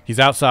goes, he's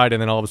outside,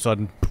 and then all of a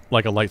sudden,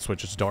 like a light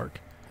switch, it's dark.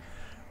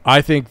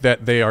 I think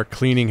that they are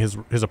cleaning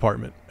his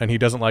apartment, and he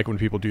doesn't like when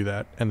people do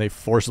that, and they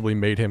forcibly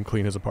made him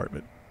clean his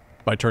apartment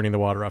by turning the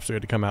water off, so he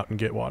had to come out and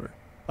get water.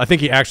 I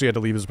think he actually had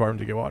to leave his apartment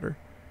to get water.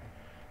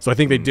 So I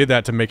think they did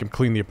that to make him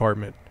clean the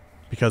apartment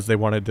because they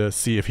wanted to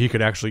see if he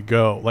could actually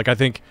go. Like, I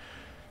think,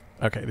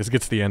 okay, this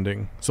gets to the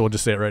ending, so we'll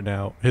just say it right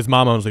now. His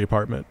mom owns the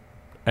apartment,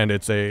 and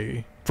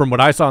from what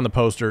I saw in the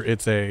poster,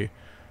 it's a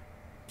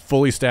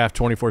fully staffed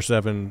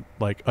 24/7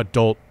 like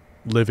adult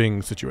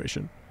living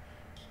situation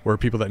where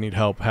people that need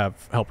help have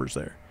helpers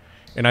there.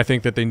 And I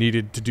think that they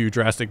needed to do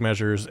drastic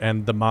measures,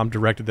 and the mom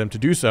directed them to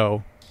do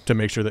so to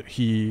make sure that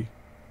he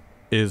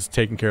is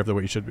taken care of the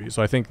way he should be.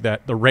 So I think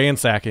that the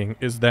ransacking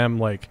is them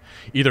like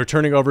either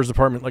turning over his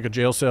apartment like a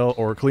jail cell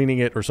or cleaning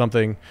it or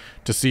something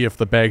to see if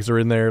the bags are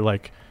in there,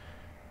 like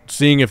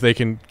seeing if they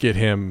can get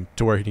him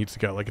to where he needs to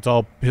go. Like, it's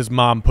all his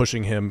mom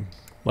pushing him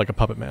like a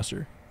puppet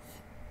master.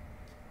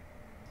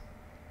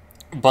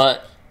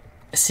 But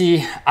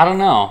see, I don't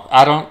know.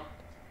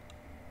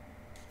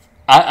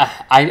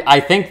 I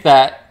think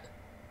that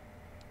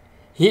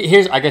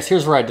here's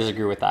where I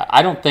disagree with that.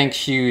 I don't think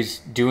she's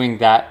doing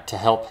that to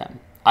help him.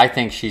 I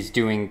think she's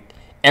doing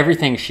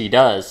everything she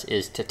does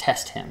is to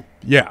test him.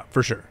 Yeah,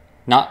 for sure.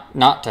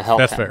 Not to help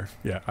him. That's fair.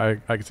 Yeah, I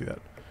can see that.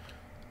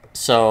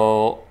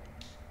 So,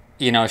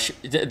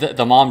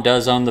 the mom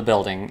does own the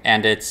building,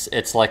 and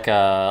it's like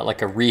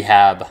a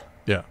rehab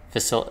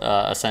facility,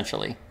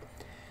 essentially.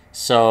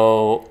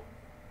 So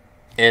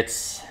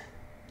it's,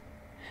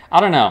 I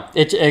don't know.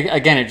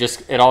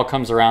 It all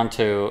comes around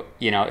to,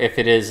 if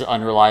it is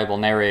unreliable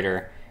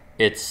narrator,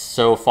 it's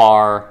so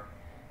far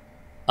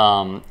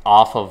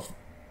off of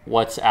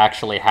what's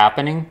actually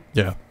happening.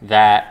 Yeah.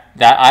 That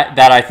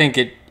I think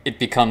it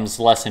becomes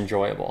less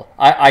enjoyable.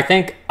 I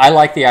think I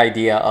like the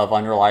idea of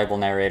unreliable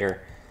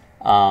narrator.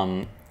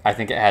 I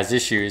think it has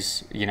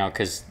issues,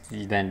 because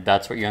then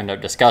that's what you end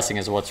up discussing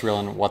is what's real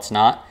and what's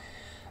not.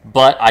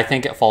 But I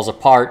think it falls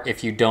apart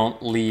if you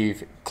don't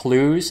leave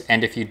clues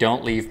and if you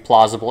don't leave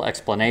plausible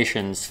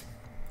explanations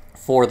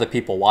for the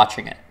people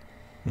watching it.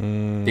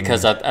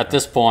 Because at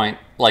this point,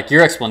 like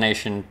your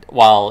explanation,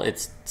 while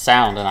it's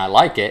sound and I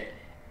like it,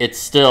 it's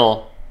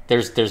still,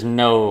 there's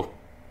no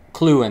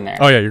clue in there.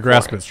 Oh yeah, you're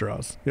grasping at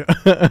straws. Yeah.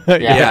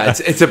 Yeah,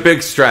 it's a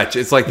big stretch.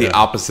 It's like the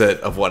opposite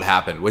of what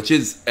happened, which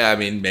is, I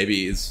mean,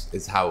 maybe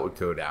is how it would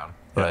go down.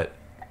 But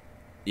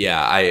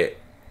yeah,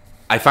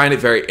 I find it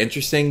very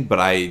interesting, but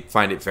I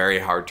find it very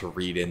hard to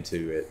read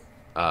into it.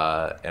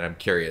 And I'm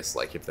curious,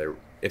 like if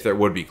there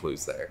would be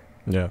clues there.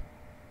 Yeah.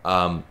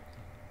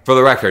 For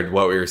the record,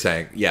 what we were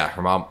saying, yeah,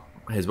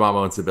 his mom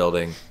owns the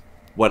building.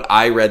 What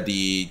I read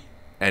the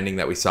ending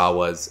that we saw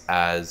was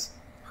as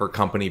her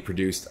company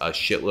produced a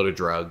shitload of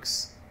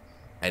drugs,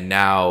 and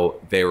now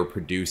they were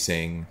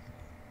producing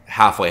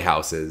halfway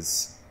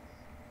houses.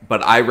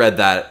 But I read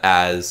that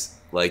as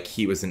like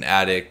he was an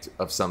addict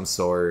of some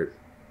sort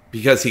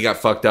because he got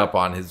fucked up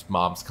on his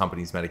mom's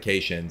company's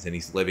medications and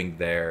he's living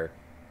there,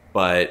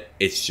 but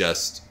it's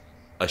just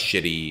a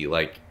shitty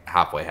like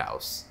halfway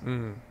house.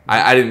 Mm-hmm.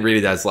 I didn't read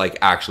it as like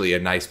actually a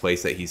nice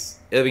place that he's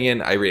living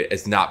in. I read it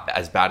as not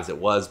as bad as it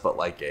was, but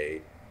like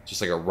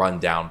just like a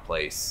rundown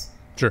place.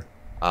 Sure.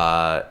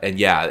 And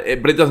yeah,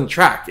 but it doesn't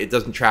track. It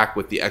doesn't track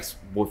with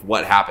with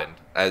what happened,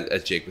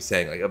 as Jake was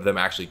saying, like of them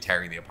actually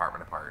tearing the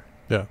apartment apart.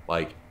 Yeah.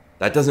 Like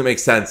that doesn't make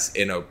sense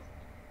in a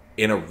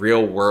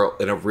real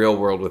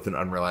world with an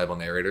unreliable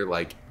narrator.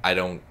 Like I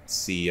don't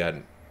see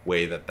a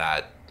way that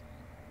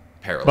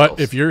parallels. But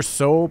if you're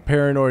so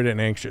paranoid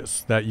and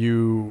anxious that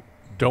you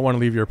don't want to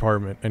leave your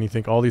apartment and you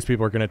think all these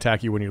people are going to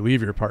attack you when you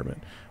leave your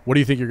apartment, what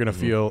do you think you're going to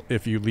feel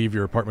if you leave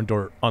your apartment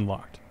door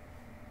unlocked?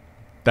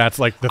 That's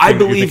like the thing I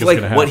believe that like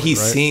happen, what he's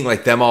right? seeing,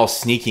 like them all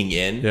sneaking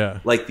in.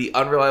 Yeah. Like the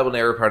unreliable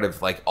narrator part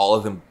of like all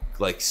of them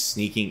like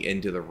sneaking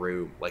into the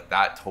room, like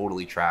that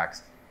totally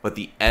tracks. But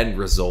the end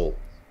result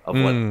of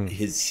what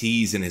he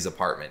sees in his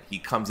apartment, he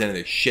comes in and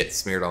there's shit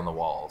smeared on the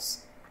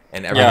walls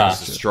and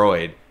everything's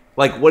destroyed.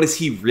 Like, what is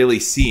he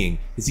really seeing?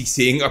 Is he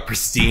seeing a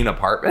pristine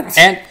apartment?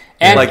 And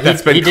like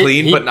that's been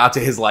clean, but not to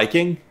his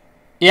liking?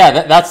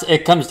 Yeah, that's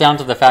it. Comes down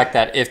to the fact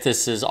that if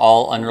this is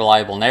all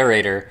unreliable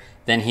narrator,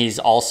 then he's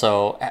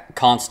also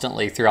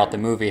constantly throughout the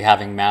movie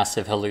having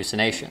massive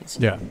hallucinations.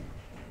 Yeah,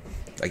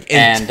 like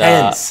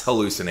intense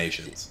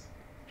hallucinations.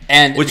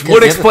 And which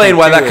would explain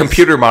why that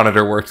computer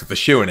monitor worked with the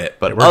shoe in it.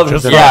 But other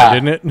than that,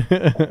 didn't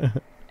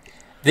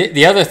it?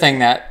 The other thing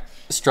that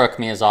struck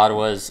me as odd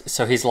was,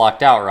 so he's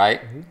locked out,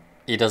 right?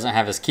 He doesn't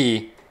have his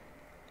key.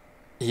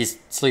 He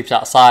sleeps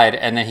outside,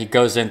 and then he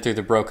goes in through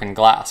the broken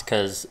glass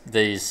because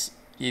these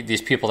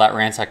people that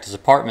ransacked his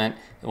apartment,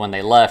 when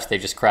they left, they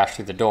just crashed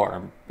through the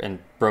door and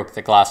broke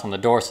the glass on the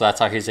door. So that's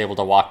how he's able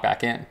to walk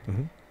back in.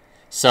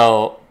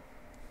 So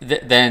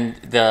then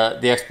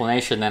the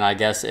explanation, then I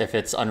guess, if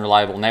it's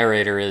unreliable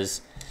narrator,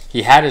 is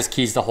he had his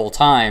keys the whole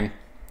time,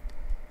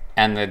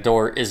 and the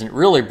door isn't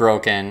really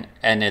broken,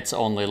 and it's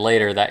only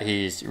later that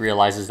he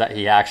realizes that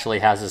he actually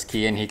has his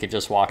key and he could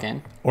just walk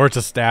in. Or it's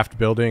a staffed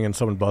building and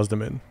someone buzzed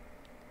him in.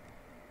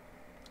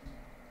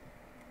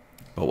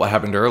 But what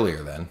happened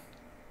earlier then?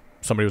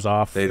 Somebody was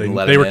off. They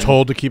They were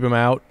told to keep him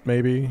out,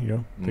 maybe,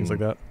 things like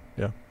that.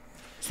 Yeah.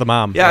 It's the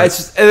mom. Yeah, right? it's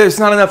just there's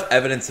not enough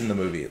evidence in the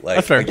movie. Like,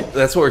 That's fair.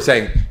 That's what we're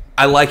saying.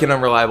 I like an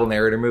unreliable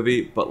narrator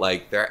movie, but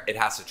like it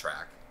has to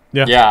track.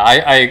 Yeah. Yeah,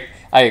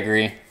 I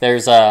agree.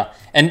 There's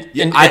and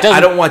I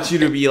don't want you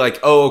to be like,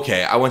 oh,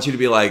 okay. I want you to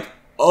be like,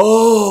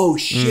 oh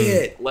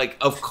shit. Like,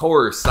 of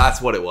course,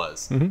 that's what it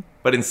was.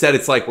 But instead,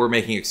 it's like we're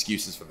making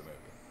excuses for the movie.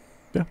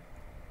 Yeah.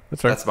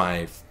 That's fair. That's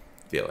my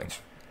feeling.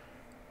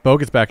 Beau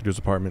gets back into his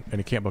apartment and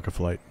he can't book a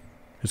flight.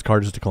 His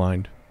card is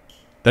declined.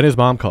 Then his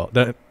mom called.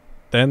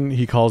 Then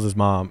he calls his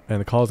mom,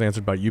 and the call is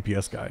answered by a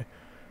UPS guy.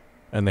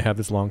 And they have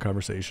this long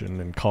conversation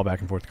and call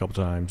back and forth a couple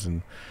times.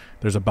 And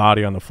there's a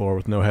body on the floor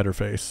with no head or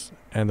face.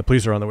 And the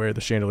police are on the way.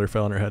 The chandelier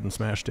fell on her head and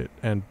smashed it.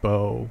 And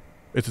Beau,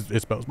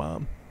 it's Beau's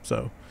mom.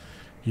 So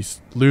he's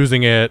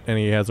losing it, and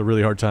he has a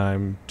really hard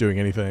time doing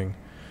anything.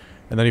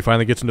 And then he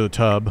finally gets into the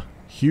tub,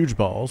 huge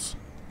balls,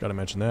 got to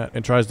mention that,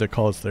 and tries to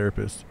call his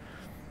therapist.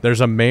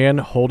 There's a man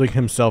holding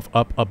himself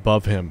up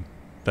above him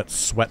that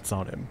sweats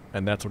on him,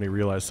 and that's when he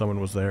realized someone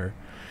was there.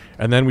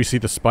 And then we see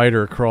the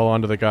spider crawl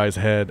onto the guy's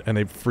head, and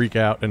they freak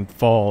out and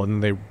fall,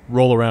 and they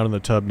roll around in the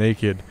tub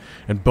naked.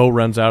 And Beau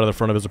runs out of the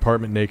front of his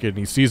apartment naked, and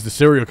he sees the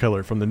serial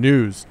killer from the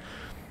news.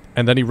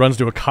 And then he runs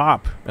to a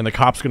cop, and the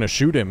cop's going to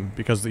shoot him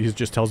because he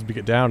just tells him to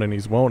get down, and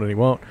he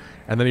won't.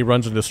 And then he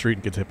runs into the street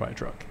and gets hit by a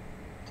truck.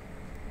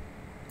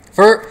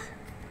 For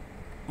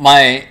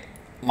my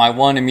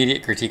one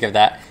immediate critique of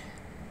that,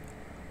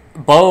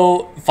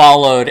 Beau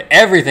followed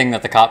everything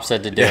that the cop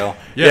said to do.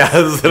 Yeah,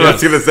 that's what I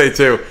was going to say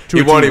too.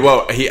 He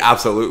won't. He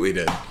absolutely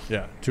did.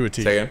 Yeah, to a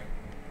T. Say again?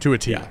 To a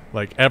T. Yeah.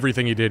 Like,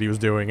 everything he did, he was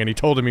doing, and he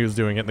told him he was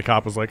doing it, and the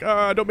cop was like,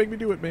 don't make me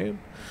do it, man.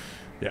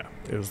 Yeah,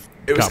 it was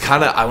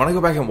kind of, I want to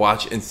go back and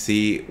watch and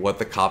see what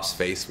the cop's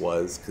face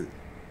was. 'Cause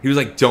he was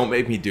like, don't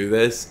make me do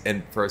this.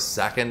 And for a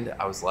second,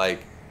 I was like,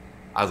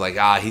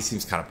 he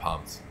seems kind of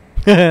pumped.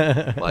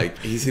 Like,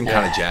 he seemed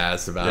kind of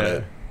jazzed about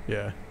it.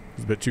 Yeah, he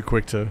was a bit too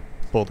quick to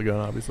pull the gun,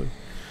 obviously.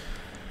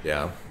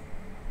 Yeah.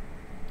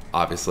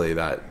 Obviously,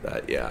 that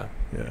yeah.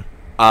 Yeah.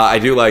 I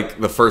do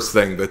like the first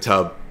thing, the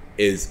tub,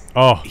 is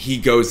he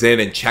goes in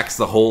and checks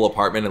the whole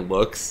apartment and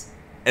looks.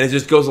 And it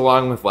just goes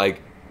along with,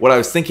 like, what I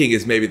was thinking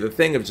is maybe the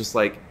thing of just,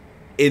 like,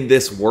 in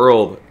this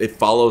world, it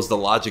follows the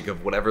logic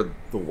of whatever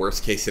the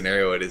worst case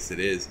scenario it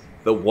is.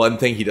 The one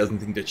thing he doesn't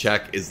think to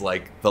check is,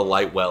 like, the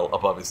light well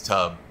above his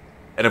tub.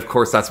 And, of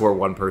course, that's where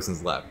one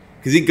person's left.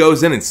 Because he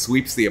goes in and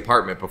sweeps the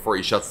apartment before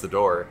he shuts the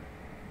door.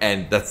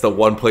 And that's the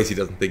one place he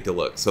doesn't think to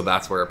look. So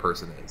that's where a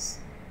person is.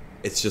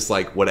 It's just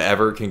like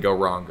whatever can go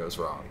wrong goes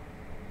wrong.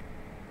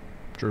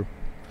 True.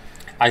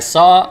 I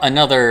saw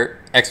another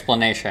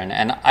explanation,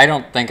 and I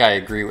don't think I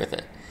agree with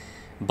it.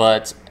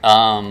 But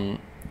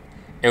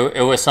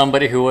it was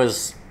somebody who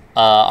was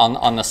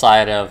on the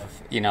side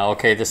of,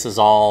 okay, this is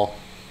all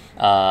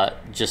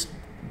just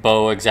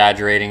Beau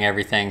exaggerating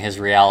everything, his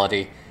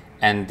reality.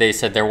 And they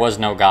said there was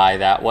no guy,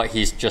 that what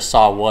he just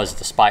saw was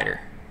the spider.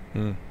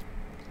 And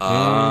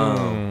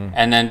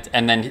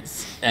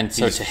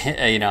so to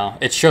him,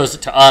 it shows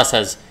it to us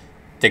as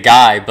the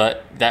guy,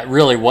 but that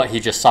really what he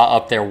just saw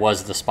up there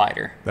was the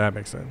spider. That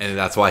makes sense. And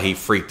that's why he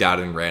freaked out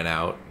and ran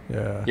out.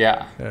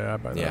 Yeah, I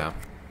buy that. Yeah.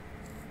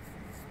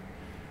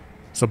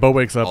 So Beau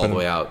wakes up all the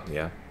way out.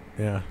 Yeah.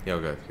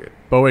 Good.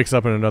 Beau wakes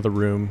up in another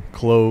room,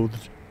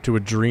 clothed, to a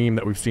dream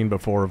that we've seen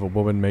before of a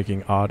woman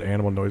making odd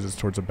animal noises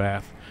towards a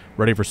bath,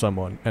 ready for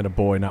someone, and a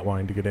boy not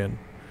wanting to get in.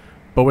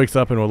 Beau wakes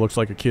up in what looks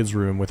like a kid's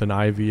room with an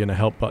IV and a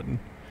help button.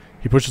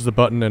 He pushes the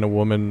button, and a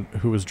woman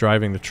who was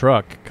driving the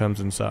truck comes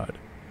inside.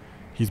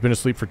 He's been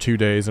asleep for 2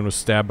 days and was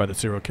stabbed by the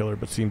serial killer,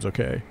 but seems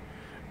okay.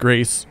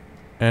 Grace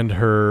and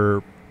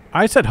her...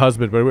 I said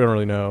husband, but we don't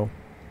really know.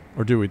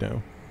 Or do we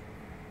know?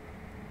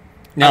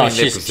 No,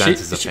 they present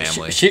as a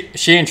family.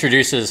 She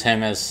introduces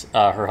him as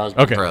her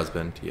husband. Okay. Her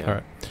husband, yeah. All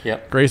right.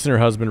 Yep. Grace and her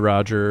husband,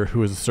 Roger,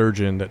 who is a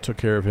surgeon that took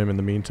care of him in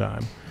the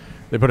meantime.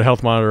 They put a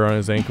health monitor on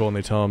his ankle, and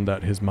they tell him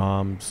that his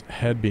mom's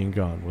head being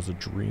gone was a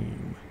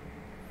dream.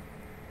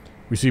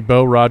 We see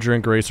Beau, Roger,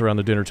 and Grace around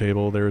the dinner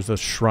table. There's a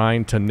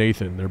shrine to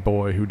Nathan, their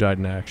boy, who died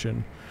in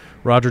action.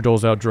 Roger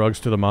doles out drugs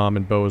to the mom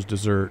and Beau as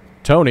dessert.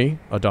 Tony,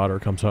 a daughter,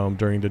 comes home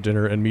during the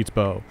dinner and meets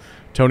Beau.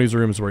 Tony's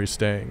room is where he's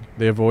staying.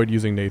 They avoid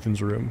using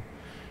Nathan's room.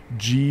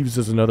 Jeeves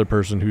is another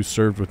person who's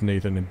served with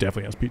Nathan and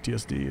definitely has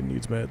PTSD and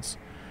needs meds.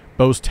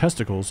 Beau's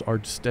testicles are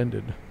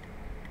distended.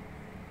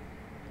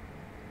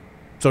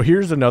 So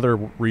here's another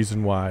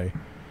reason why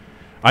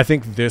I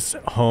think this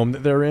home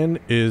that they're in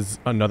is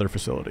another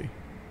facility.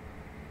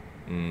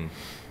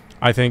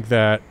 I think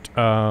that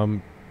Roger's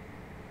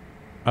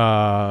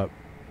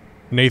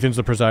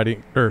the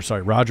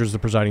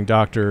presiding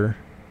doctor.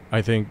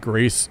 I think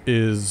Grace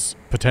is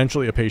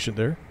potentially a patient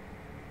there.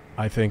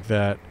 I think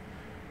that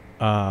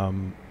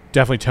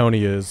definitely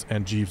Tony is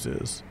and Jeeves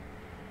is.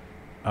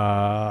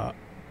 And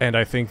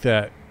I think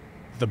that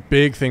the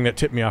big thing that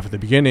tipped me off at the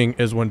beginning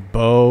is when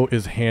Beau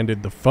is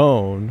handed the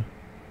phone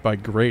by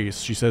Grace.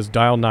 She says,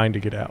 "Dial 9 to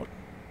get out,"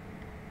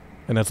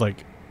 and that's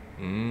like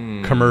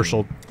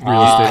commercial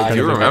real estate. I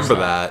do remember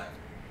that.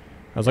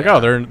 I was like, "Oh,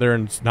 they're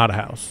in not a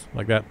house."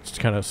 Like that's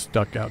kind of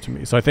stuck out to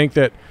me. So I think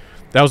that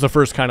was the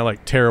first kind of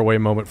like tearaway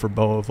moment for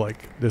Beau of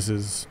like, this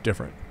is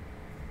different.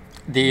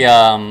 The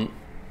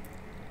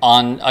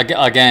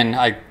again,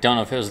 I don't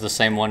know if it was the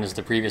same one as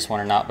the previous one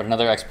or not, but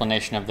another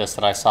explanation of this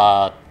that I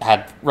saw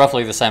had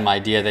roughly the same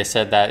idea. They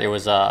said that it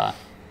was a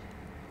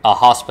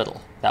hospital,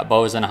 that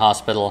Beau was in a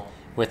hospital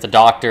with the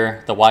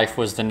doctor, the wife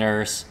was the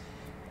nurse,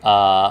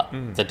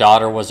 the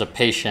daughter was a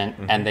patient,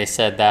 and they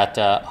said that,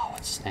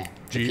 what's his name?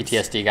 Jeeves. The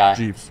PTSD guy.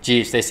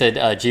 Jeeves. They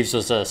said Jeeves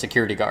was a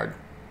security guard.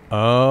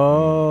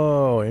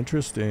 Oh,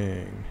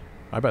 interesting.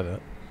 I buy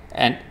that.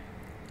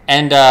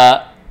 And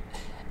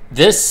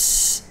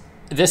this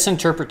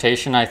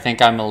interpretation, I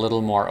think I'm a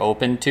little more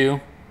open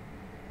to.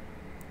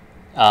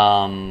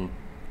 A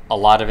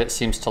lot of it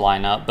seems to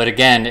line up, but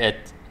again,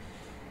 it's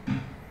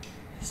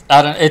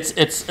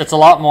a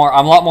lot more.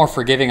 I'm a lot more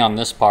forgiving on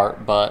this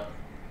part, but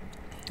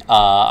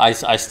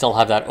I still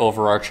have that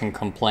overarching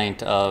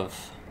complaint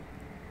of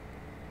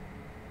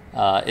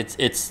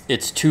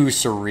it's too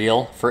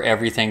surreal for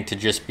everything to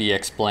just be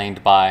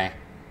explained by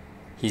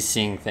he's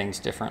seeing things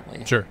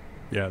differently. Sure.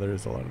 Yeah, there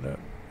is a lot of that.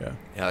 Yeah.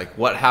 Yeah, like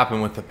what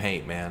happened with the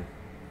paint, man?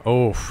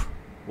 Oh.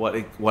 What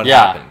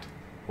happened?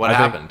 What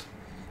happened?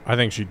 I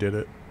think she did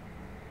it.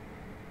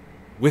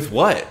 With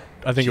what?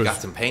 I think she it was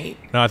got some paint.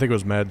 No, I think it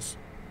was meds.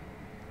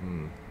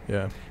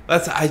 Yeah.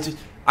 I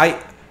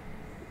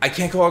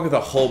can't go on with a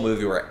whole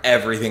movie where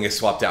everything is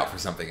swapped out for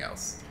something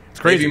else.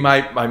 It's crazy.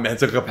 Maybe my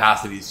mental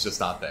capacity is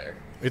just not there.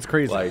 It's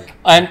crazy. Like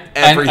and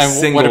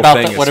single what about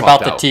thing the, is what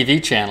about swapped the out.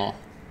 TV channel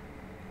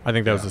I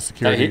think that was a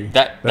security.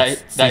 that he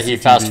CCTV.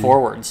 fast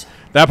forwards?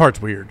 That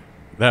part's weird.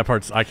 That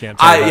part's I can't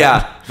tell.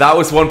 That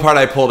was one part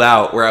I pulled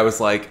out where I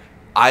was like,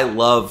 I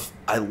love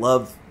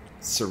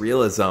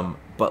surrealism,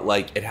 but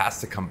like it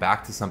has to come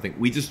back to something.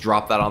 We just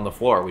dropped that on the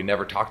floor. We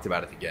never talked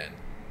about it again.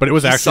 But it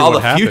was He actually saw what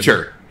the happened.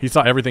 future. He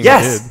saw everything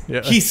Yes, he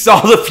did. Yeah. he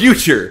saw the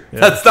future. Yeah.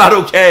 That's not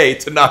okay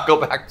to not go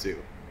back to.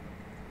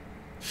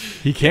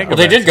 He can't go Well,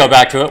 they back did go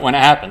back to it when it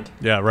happened.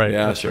 Yeah, right.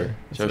 Yeah, That's sure.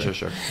 fair.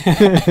 Sure.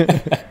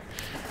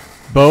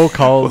 Beau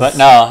calls. But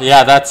no,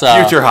 yeah, that's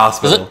Future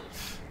hospital.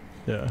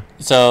 Yeah.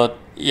 So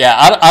yeah,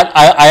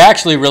 I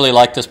actually really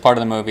like this part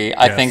of the movie.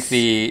 I think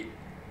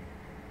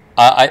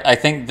I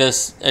think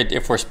this,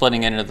 if we're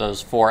splitting it into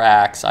those 4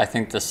 acts, I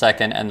think the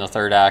second and the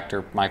third act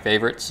are my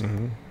favorites.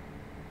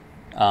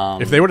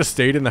 If they would have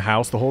stayed in the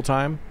house the whole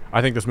time,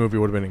 I think this movie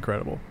would have been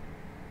incredible.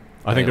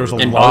 I think there was a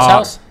in lot. Beau's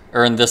house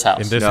or in this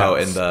house. In this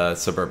house. In the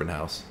suburban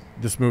house.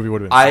 This movie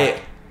would have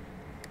been.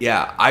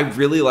 I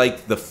really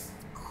like the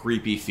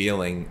creepy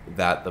feeling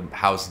that the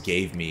house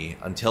gave me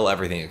until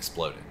everything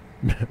exploded.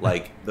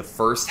 Like the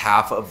first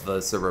half of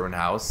the suburban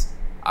house,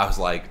 I was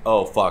like,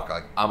 "Oh fuck!"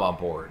 Like I'm on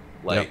board.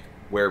 Like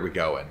where are we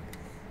going?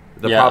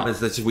 The problem is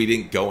that we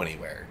didn't go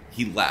anywhere.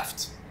 He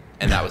left,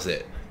 and that was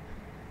it.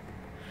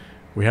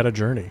 We had a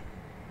journey.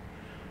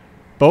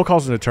 Beau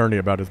calls an attorney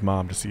about his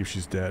mom to see if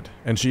she's dead,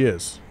 and she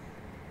is.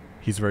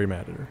 He's very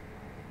mad at her.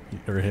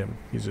 Or him.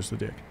 He's just a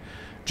dick.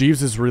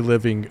 Jeeves is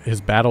reliving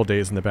his battle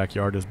days in the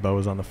backyard as Beau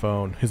is on the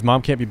phone. His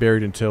mom can't be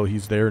buried until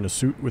he's there in a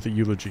suit with a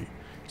eulogy.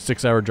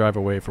 6-hour drive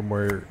away from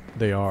where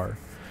they are.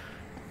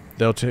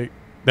 That'll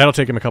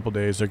take him a couple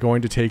days. They're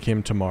going to take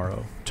him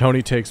tomorrow.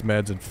 Tony takes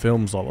meds and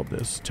films all of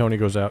this. Tony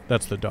goes out.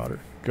 That's the daughter.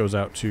 Goes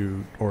out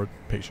to, or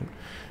patient,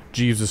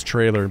 Jeeves'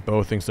 trailer, and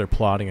Beau thinks they're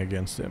plotting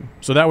against him.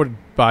 So that would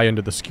buy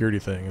into the security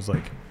thing. Is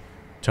like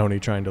Tony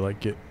trying to like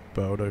get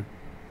Beau to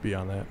be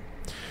on that.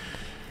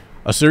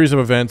 A series of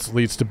events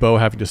leads to Beau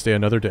having to stay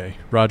another day.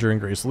 Roger and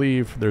Grace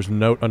leave. There's a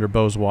note under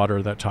Beau's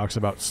water that talks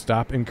about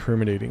stop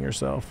incriminating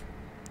yourself.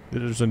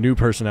 There's a new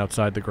person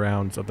outside the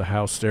grounds of the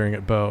house staring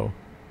at Beau.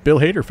 Bill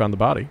Hader found the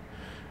body.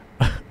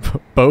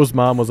 Beau's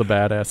mom was a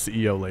badass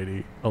CEO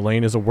lady.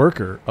 Elaine is a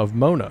worker of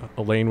Mona.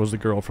 Elaine was the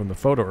girl from the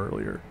photo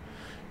earlier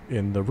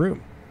in the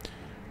room.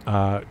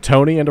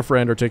 Tony and a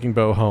friend are taking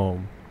Beau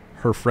home.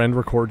 Her friend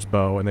records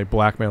Beau, and they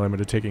blackmail him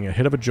into taking a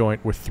hit of a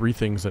joint with 3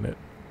 things in it.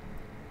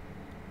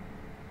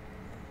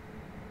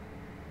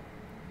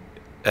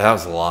 That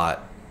was a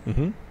lot.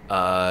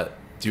 Mm-hmm.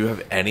 Do you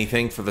have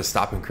anything for the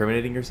stop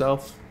incriminating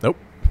yourself? Nope.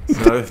 It's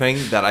another thing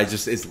that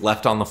is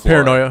left on the floor.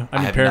 Paranoia.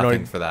 I have paranoid.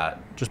 nothing for that.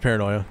 Just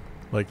paranoia.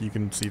 Like, you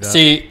can see that.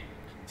 See,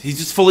 he's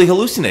just fully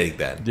hallucinating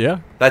then.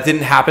 Yeah. That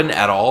didn't happen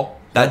at all.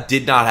 That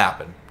did not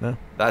happen. No.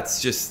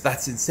 That's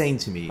insane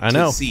to me. I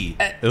know. To see.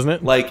 Isn't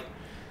it? Like,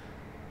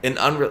 an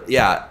unreal.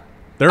 Yeah.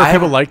 There are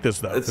people like this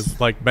though. It's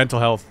like mental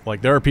health.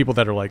 Like there are people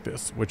that are like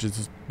this, which is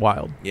just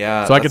wild.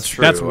 Yeah, so that's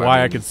true. That's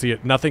why I could see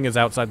it. Nothing is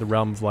outside the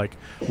realm of like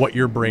what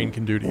your brain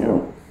can do to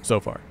you so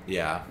far.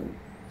 Yeah.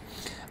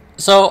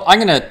 So I'm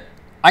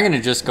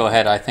gonna just go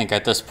ahead, I think,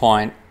 at this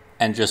point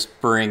and just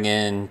bring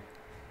in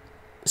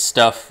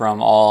stuff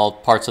from all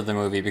parts of the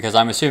movie, because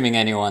I'm assuming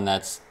anyone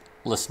that's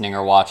listening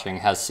or watching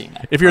has seen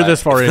it. If you're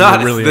this far in,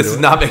 you're really this is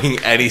not making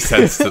any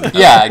sense to them.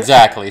 Yeah,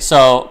 exactly.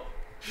 So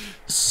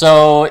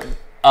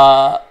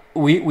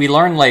we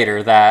learn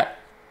later that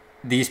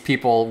these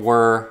people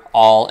were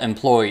all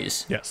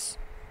employees. Yes.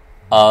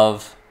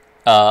 Of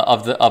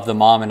the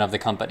mom and of the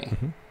company.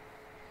 Mm-hmm.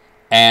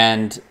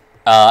 And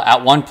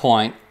at one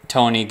point,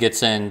 Tony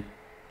gets in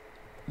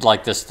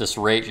like this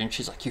rage, and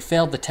she's like, "You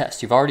failed the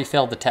test. You've already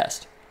failed the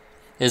test.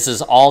 This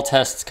is all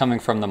tests coming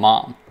from the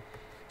mom."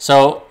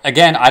 So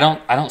again, I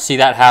don't see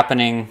that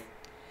happening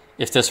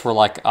if this were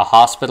like a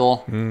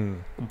hospital.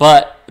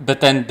 But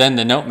then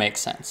the note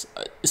makes sense.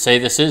 Say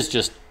this is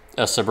just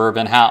a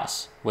suburban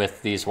house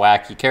with these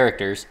wacky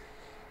characters,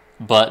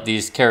 but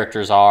these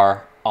characters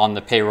are on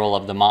the payroll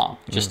of the mom.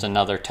 Just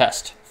another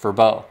test for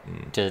Beau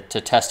to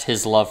test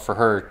his love for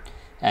her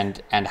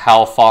and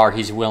how far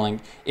is he willing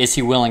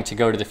to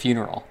go to the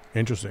funeral.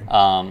 Interesting.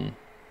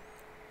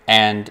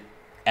 And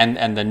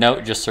the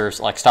note just serves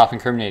like, stop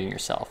incriminating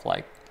yourself,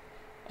 like.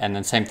 And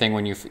then same thing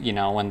when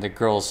when the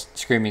girl's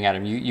screaming at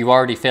him, you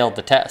already failed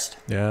the test.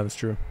 Yeah, that's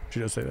true. She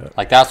does say that.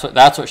 Like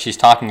that's what she's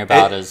talking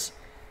about. Is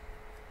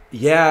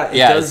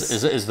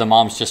the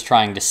mom's just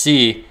trying to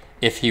see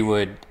if he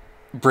would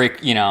break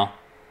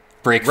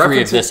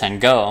free of this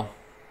and go.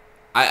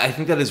 I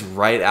think that is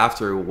right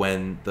after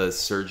when the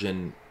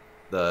surgeon,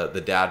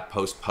 the dad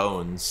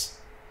postpones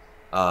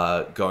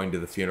going to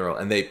the funeral,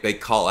 and they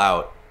call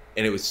out,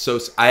 and it was so.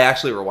 I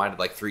actually rewinded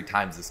like 3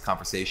 times this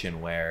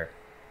conversation where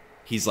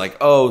he's like,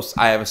 "Oh,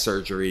 I have a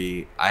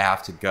surgery. I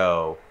have to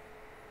go."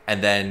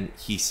 And then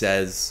he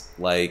says,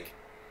 like,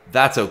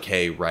 "That's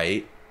okay,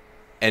 right?"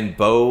 And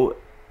Beau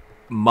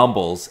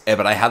mumbles,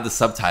 but I have the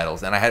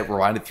subtitles, and I had it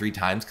rewinded 3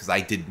 times because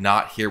I did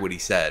not hear what he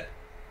said.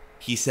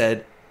 He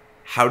said,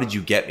 "How did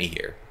you get me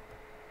here?"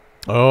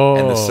 Oh.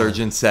 And the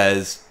surgeon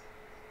says,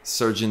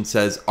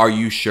 "Are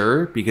you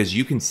sure? Because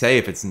you can say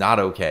if it's not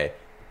okay."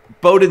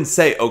 Beau didn't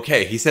say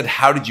okay. He said,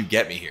 "How did you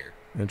get me here?"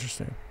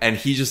 Interesting. And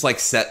he just like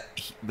set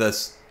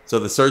this. So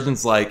the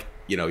surgeon's like,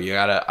 it'll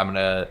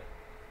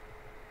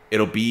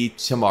be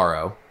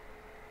tomorrow.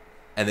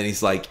 And then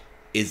he's like,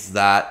 "Is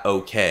that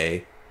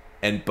okay?"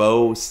 And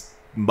Beau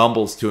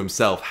mumbles to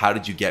himself, "How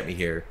did you get me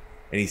here?"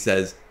 And he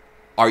says,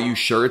 "Are you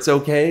sure it's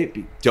okay?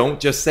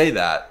 Don't just say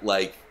that.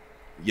 Like,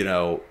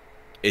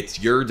 it's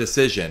your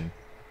decision."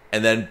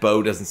 And then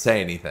Beau doesn't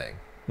say anything.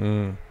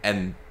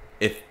 And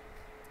if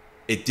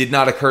it did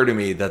not occur to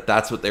me that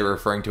that's what they were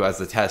referring to as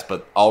the test,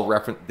 but I'll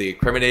reference the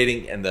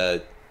incriminating and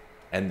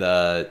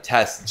the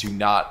test do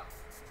not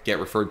get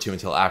referred to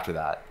until after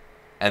that.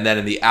 And then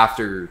in the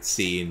after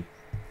scene,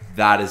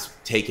 that is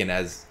taken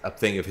as a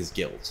thing of his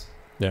guilt.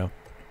 Yeah.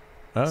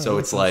 So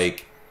it's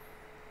like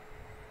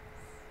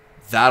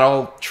that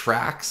all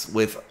tracks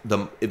with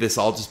this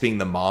all just being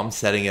the mom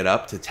setting it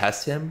up to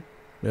test him.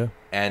 Yeah.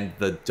 And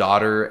the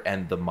daughter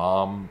and the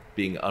mom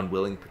being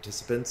unwilling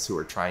participants who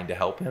are trying to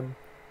help him.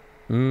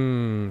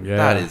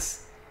 Yeah.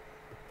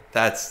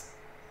 That's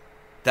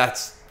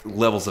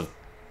levels of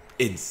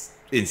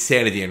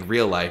insanity in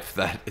real life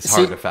that is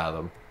hard to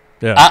fathom.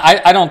 Yeah.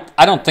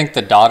 I don't think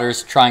the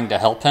daughter's trying to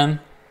help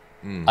him.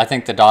 I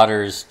think the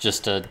daughter's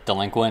just a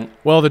delinquent.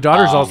 Well, the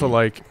daughter's also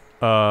like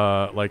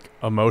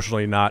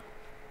emotionally not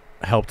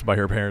helped by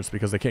her parents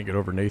because they can't get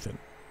over Nathan.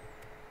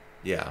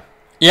 Yeah.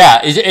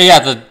 Yeah.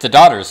 The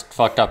daughter's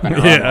fucked up in her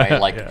own way.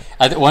 Like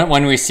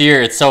when we see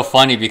her, it's so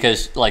funny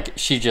because like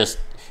she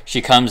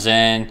comes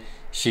in,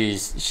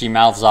 she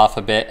mouths off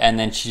a bit, and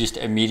then she just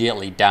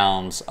immediately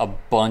downs a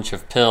bunch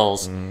of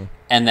pills,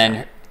 and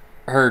then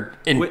her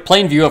in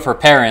plain view of her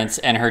parents,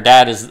 and her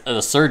dad is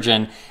the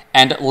surgeon.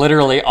 And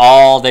literally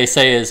all they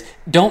say is,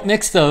 "Don't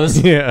mix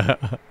those." Yeah.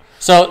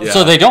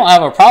 So they don't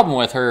have a problem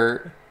with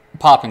her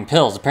popping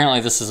pills.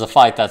 Apparently this is a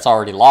fight that's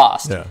already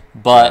lost. Yeah.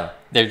 But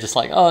they're just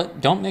like, "Oh,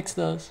 don't mix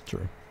those."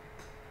 True.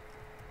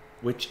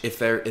 Which, if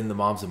they're in the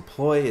mom's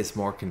employ, is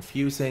more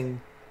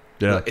confusing.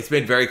 Yeah. It's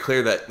made very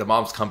clear that the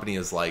mom's company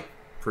is like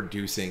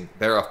producing.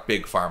 They're a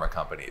big pharma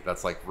company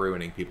that's like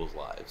ruining people's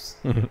lives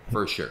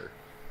for sure.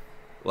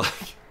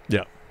 Like.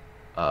 Yeah.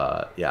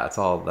 It's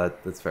all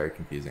that's very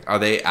confusing. Are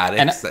they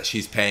addicts that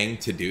she's paying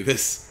to do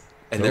this?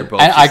 And they're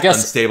both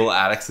unstable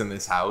addicts in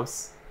this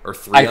house? Or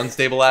 3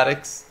 unstable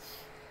addicts?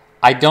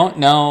 I don't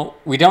know.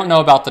 We don't know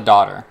about the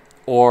daughter,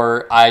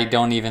 or I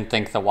don't even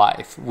think the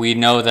wife. We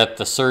know that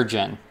the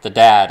surgeon, the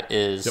dad,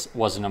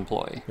 was an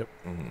employee. Yep.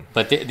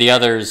 But the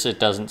others, it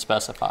doesn't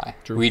specify.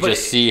 True. We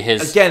just see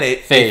his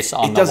face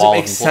on the wall. It doesn't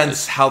make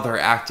sense how they're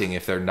acting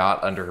if they're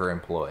not under her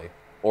employ,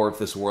 or if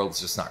this world's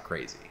just not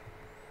crazy.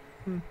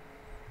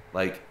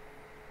 Like,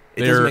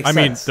 it doesn't make sense.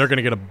 I mean, they're going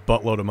to get a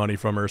buttload of money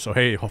from her, so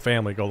hey, whole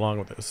family, go along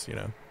with this,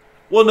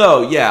 Well,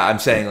 no, yeah, I'm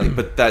saying like,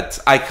 but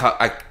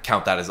I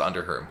count that as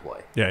under her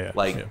employ. Yeah.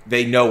 Like yeah.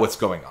 they know what's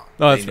going on.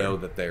 Oh, They know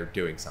that they're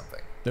doing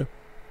something. Yeah.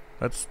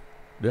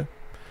 Yeah.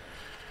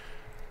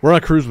 We're on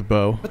a cruise with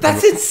Beau. But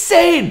that's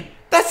insane.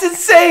 That's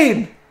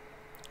insane.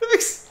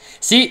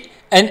 See,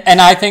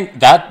 and I think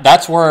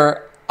that's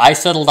where I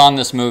settled on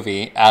this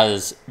movie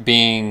as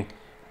being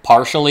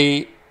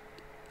partially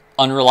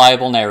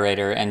unreliable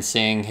narrator and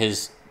seeing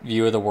his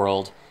view of the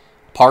world,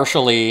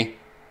 partially,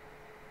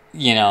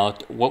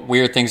 what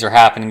weird things are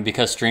happening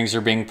because strings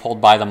are being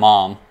pulled by the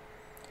mom,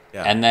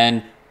 and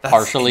then that's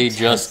partially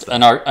just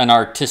an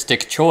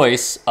artistic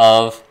choice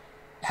of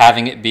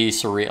having it be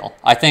surreal.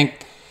 I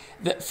think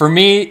for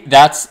me,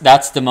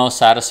 that's the most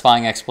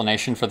satisfying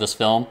explanation for this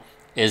film,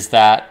 is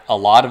that a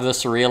lot of the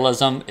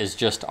surrealism is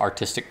just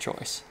artistic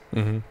choice.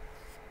 Mm-hmm.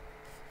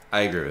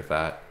 I agree with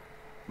that.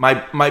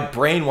 My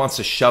brain wants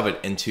to shove it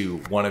into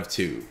one of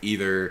two.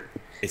 Either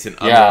it's an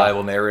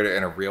unreliable narrator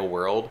in a real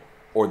world,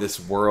 or this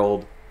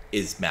world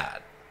is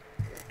mad.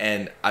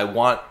 And I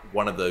want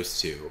one of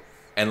those two.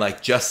 And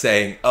like just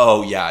saying,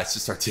 oh yeah, it's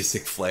just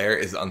artistic flair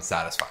is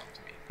unsatisfying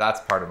to me. That's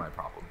part of my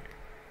problem here.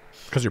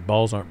 Because your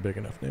balls aren't big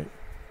enough, Nate.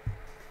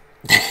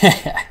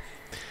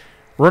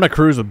 We're on a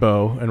cruise with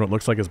Beau and what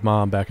looks like his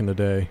mom back in the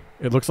day.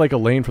 It looks like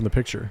Elaine from the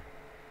picture.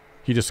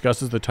 He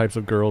discusses the types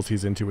of girls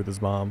he's into with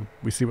his mom.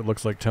 We see what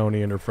looks like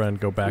Tony and her friend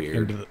go back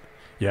into the...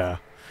 Yeah.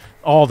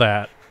 All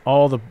that.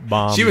 All the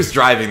bombs. She was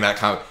driving that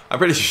comment. I'm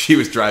pretty sure she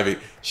was driving.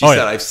 She said,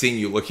 I've seen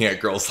you looking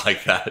at girls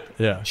like that.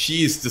 Yeah.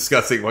 She's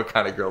discussing what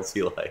kind of girls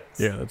he likes.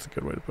 Yeah, that's a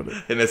good way to put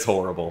it. And it's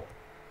horrible.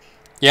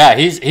 Yeah,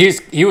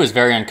 he was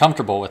very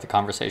uncomfortable with the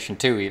conversation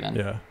too, even.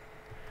 Yeah.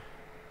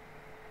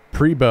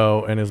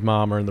 Pre-Beau and his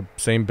mom are in the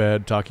same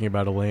bed talking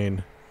about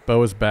Elaine.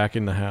 Beau is back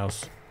in the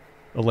house.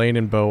 Elaine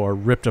and Beau are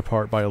ripped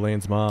apart by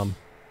Elaine's mom.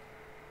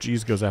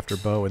 Jeez goes after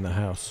Beau in the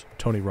house.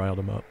 Tony riled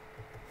him up.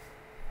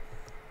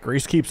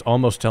 Grace keeps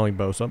almost telling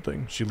Beau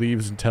something. She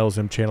leaves and tells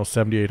him channel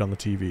 78 on the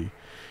TV.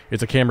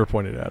 It's a camera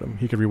pointed at him.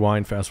 He could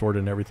rewind, fast forward,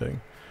 and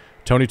everything.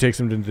 Tony takes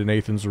him into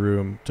Nathan's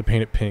room to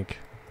paint it pink.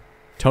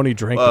 Tony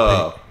drank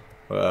the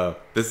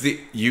paint.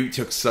 You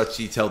took such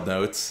detailed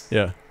notes.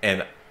 Yeah.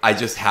 And I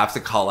just have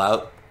to call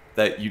out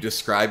that you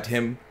described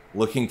him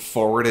looking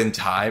forward in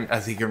time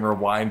as he can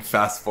rewind,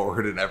 fast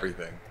forward, and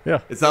everything. Yeah.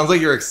 It sounds like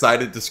you're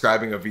excited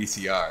describing a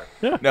VCR.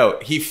 Yeah. No,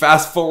 he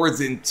fast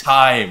forwards in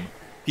time.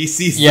 He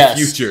sees the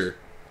future.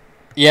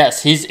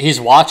 Yes, he's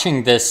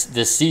watching this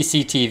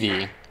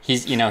CCTV.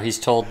 He's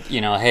told,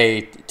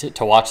 hey,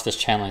 to watch this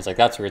channel. He's like,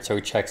 that's weird. So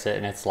he checks it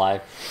and it's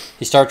live.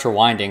 He starts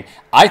rewinding.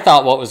 I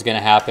thought what was going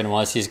to happen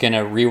was he's going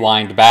to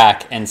rewind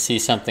back and see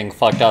something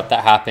fucked up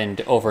that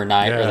happened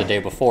overnight or the day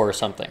before or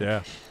something.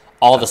 Yeah.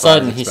 All of a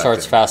sudden he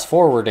starts fast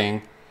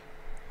forwarding,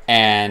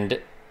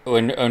 and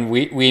when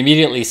we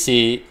immediately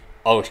see,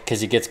 because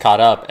he gets caught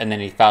up, and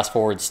then he fast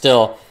forwards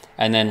still,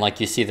 and then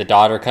like you see the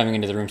daughter coming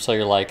into the room, so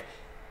you're like,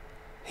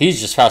 he's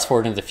just fast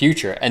forwarding into the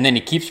future, and then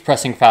he keeps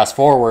pressing fast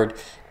forward,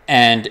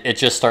 and it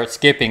just starts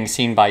skipping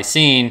scene by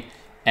scene,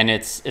 and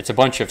it's a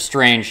bunch of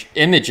strange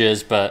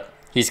images, but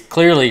he's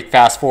clearly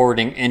fast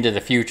forwarding into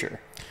the future.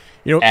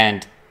 You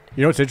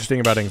know what's interesting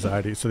about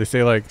anxiety? So they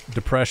say like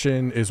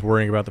depression is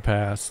worrying about the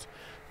past.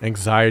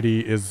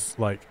 Anxiety is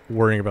like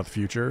worrying about the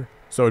future.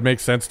 So it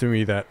makes sense to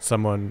me that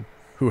someone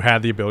who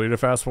had the ability to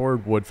fast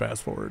forward would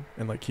fast forward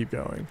and like keep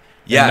going.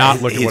 Yeah, and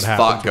not look at what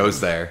happened. His thought goes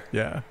there.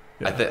 Yeah.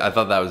 I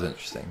thought that was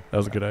interesting. That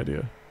was a good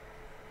idea.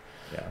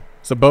 Yeah.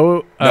 So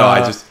Beau, no,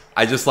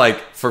 I just like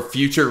for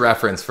future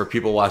reference for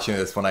people watching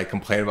this when I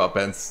complain about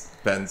Ben's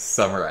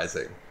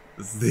summarizing.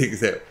 This is the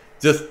example.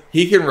 Just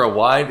he can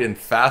rewind and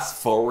fast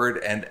forward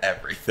and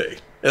everything.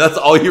 And that's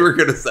all you were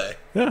gonna say.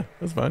 Yeah,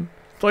 that's fine.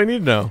 That's all you need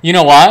to know. You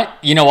know why?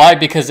 You know why?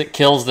 Because it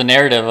kills the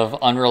narrative of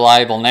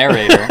unreliable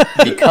narrator.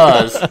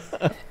 Because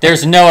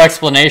there's no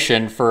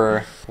explanation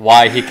for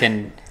why he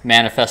can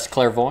manifest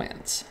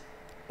clairvoyance.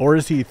 Or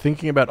is he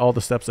thinking about all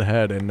the steps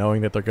ahead and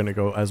knowing that they're going to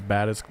go as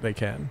bad as they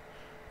can?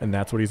 And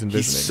that's what he's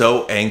envisioning. He's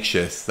so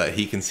anxious that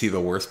he can see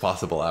the worst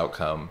possible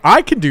outcome.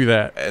 I can do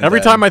that.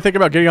 Every time I think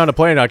about getting on a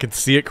plane, I can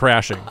see it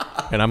crashing.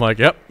 And I'm like,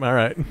 yep, all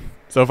right.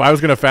 So if I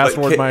was going to fast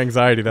forward my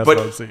anxiety, that's what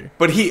I would see.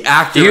 But he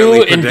accurately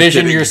you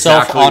envision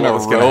yourself exactly on a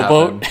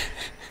rowboat?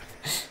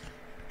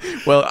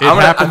 Well, I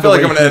feel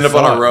like I'm going to end up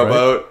on a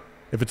rowboat. Right?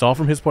 If it's all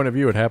from his point of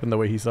view, it happened the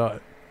way he saw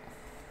it.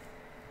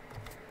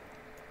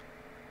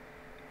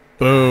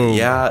 Boom.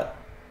 Yeah.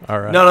 All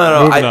right.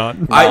 No. Moving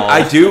on.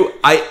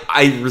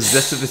 I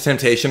resisted the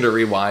temptation to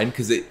rewind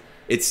because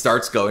it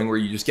starts going where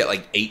you just get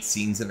like 8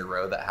 scenes in a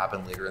row that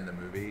happen later in the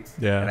movie.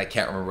 Yeah. And I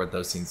can't remember what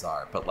those scenes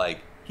are. But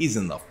like he's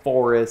in the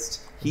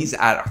forest. He's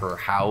at her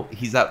house.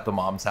 He's at the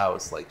mom's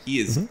house. Like he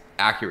is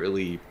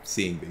accurately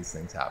seeing these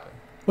things happen.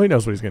 Well, he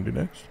knows what he's going to do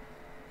next.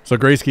 So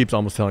Grace keeps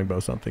almost telling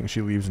Beau something.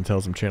 She leaves and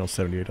tells him channel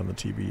 78 on the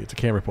TV. It's a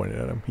camera pointed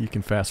at him. He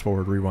can fast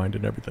forward, rewind,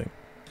 and everything.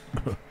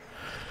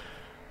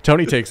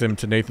 Tony takes him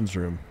to Nathan's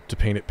room to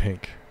paint it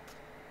pink.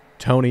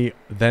 Tony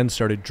then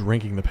started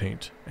drinking the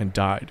paint and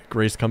died.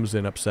 Grace comes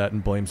in upset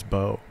and blames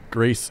Beau.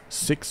 Grace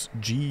 6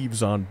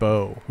 Jeeves on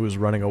Beau, who is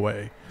running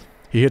away.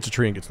 He hits a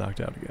tree and gets knocked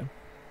out again.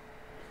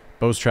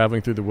 Beau's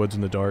traveling through the woods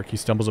in the dark. He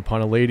stumbles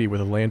upon a lady with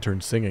a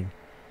lantern singing.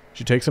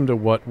 She takes him to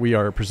what we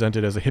are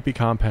presented as a hippie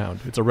compound.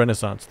 It's a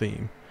Renaissance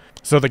theme.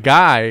 So the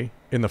guy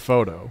in the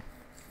photo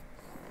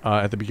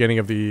at the beginning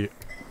of the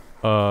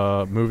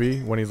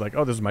movie, when he's like,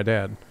 oh, this is my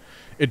dad,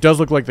 it does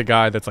look like the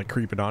guy that's like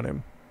creeping on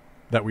him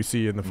that we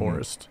see in the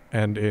forest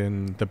and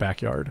in the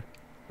backyard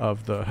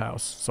of the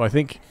house. So I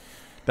think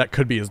that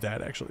could be his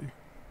dad, actually.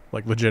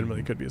 Like,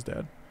 legitimately could be his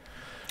dad.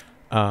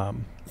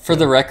 For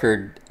the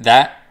record,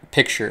 that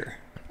picture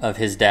of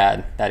his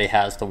dad that he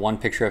has, the one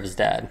picture of his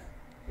dad,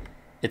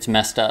 it's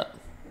messed up.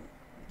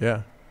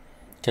 Yeah.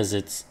 Because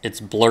it's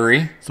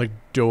blurry. It's like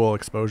dual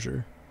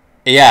exposure.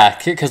 Yeah,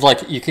 because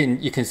like you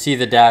can see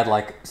the dad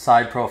like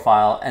side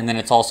profile, and then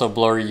it's also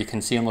blurry. You can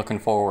see him looking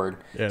forward.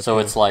 Yeah, so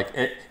it's like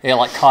it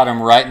like caught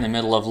him right in the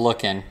middle of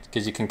looking,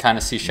 because you can kind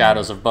of see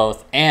shadows of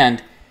both.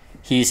 And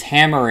he's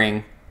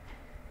hammering,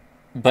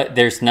 but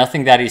there's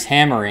nothing that he's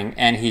hammering,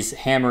 and he's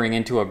hammering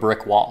into a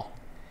brick wall.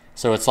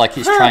 So it's like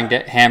he's trying to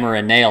hammer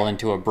a nail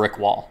into a brick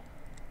wall.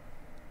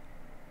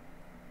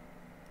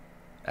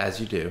 As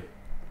you do.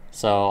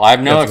 So I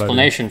have no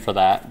explanation for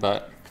that,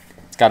 but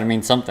it's got to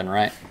mean something,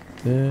 right?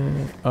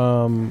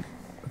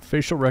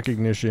 Facial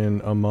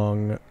recognition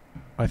among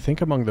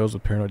those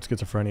with paranoid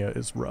schizophrenia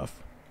is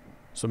rough.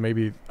 So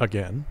maybe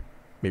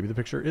the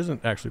picture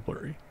isn't actually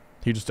blurry.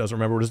 He just doesn't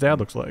remember what his dad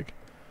looks like.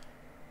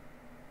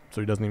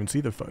 So he doesn't even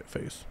see the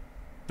face.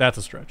 That's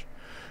a stretch.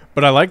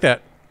 But I like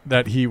that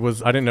he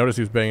was, I didn't notice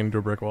he was banging into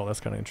a brick wall.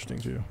 That's kind of interesting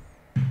too.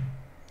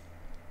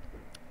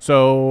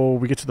 So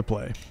we get to the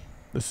play.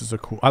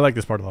 I like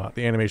this part a lot.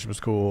 The animation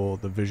was cool.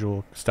 The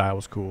visual style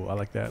was cool. I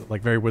like that.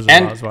 Like very Wizard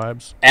of Oz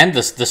vibes. And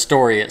the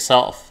story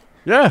itself.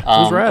 Yeah, it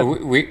was rad.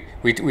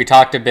 We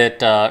talked a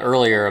bit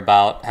earlier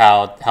about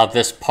how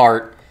this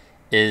part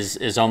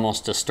is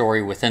almost a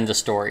story within the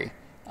story.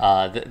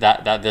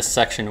 That this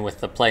section with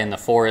the play in the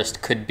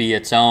forest could be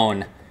its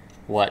own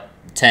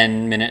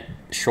 10-minute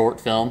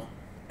short film.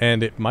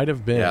 And it might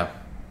have been,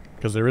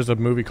 because there is a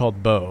movie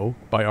called Beau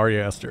by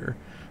Ari Aster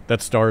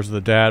that stars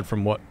the dad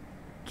from What's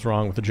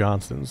Wrong with the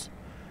Johnsons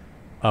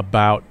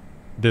about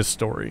this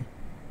story.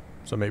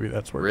 So maybe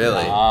that's where.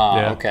 Really?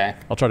 Yeah. Okay.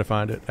 I'll try to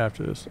find it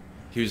after this.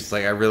 He was just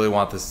like, I really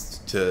want this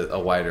to a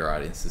wider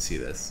audience to see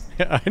this.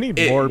 Yeah, I need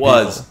more. It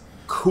was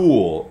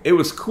cool. It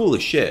was cool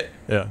as shit.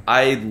 Yeah.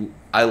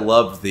 I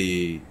loved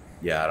the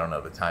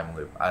time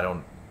loop. I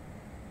don't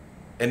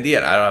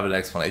have an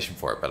explanation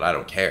for it, but I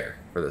don't care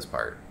for this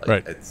part. Like,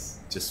 right. It's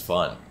just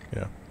fun.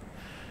 Yeah.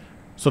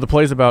 So the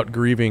play's about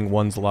grieving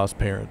one's lost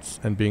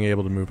parents and being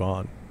able to move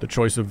on. The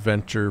choice of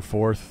venture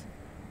forth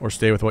or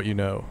stay with what you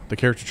know. The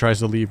character tries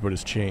to leave but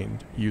is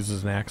chained. He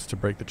uses an axe to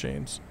break the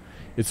chains.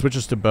 It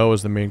switches to Beau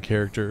as the main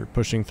character,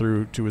 pushing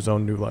through to his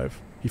own new life.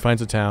 He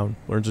finds a town,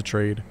 learns a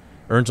trade,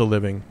 earns a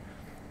living,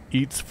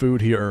 eats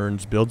food he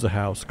earns, builds a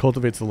house,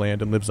 cultivates the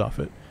land and lives off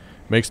it,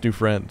 makes new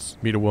friends,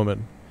 meet a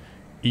woman,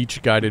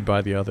 each guided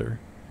by the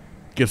other.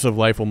 Gifts of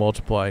life will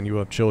multiply and you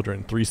will have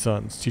children, 3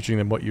 sons, teaching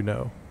them what you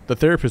know. The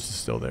therapist is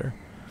still there.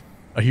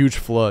 A huge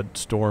flood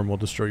storm will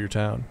destroy your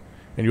town,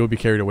 and you will be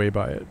carried away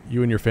by it.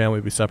 You and your family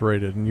will be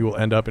separated, and you will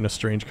end up in a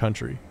strange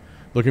country,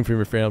 looking for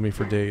your family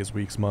for days,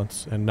 weeks,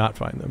 months, and not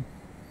find them.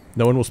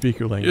 No one will speak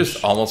your language. You're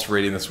just almost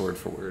reading this word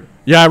for word.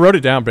 Yeah, I wrote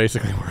it down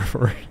basically word for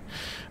word.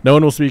 No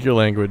one will speak your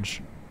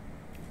language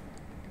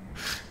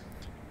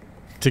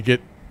to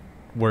get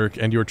work,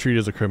 and you are treated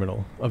as a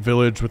criminal. A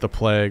village with a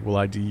plague will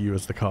ID you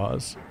as the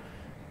cause.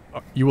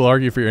 You will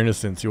argue for your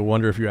innocence. You will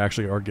wonder if you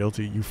actually are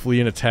guilty. You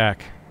flee an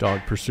attack.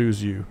 Dog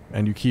pursues you,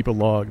 and you keep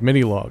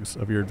many logs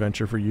of your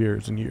adventure for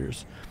years and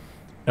years.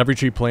 Every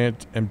tree,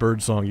 plant, and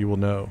bird song you will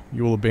know.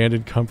 You will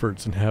abandon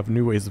comforts and have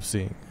new ways of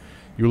seeing.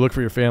 You will look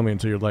for your family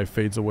until your life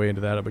fades away into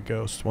that of a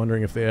ghost,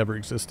 wondering if they ever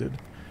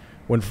existed.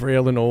 When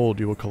frail and old,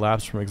 you will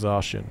collapse from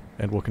exhaustion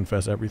and will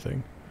confess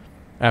everything,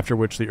 after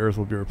which the earth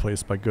will be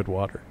replaced by good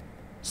water.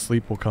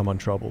 Sleep will come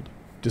untroubled.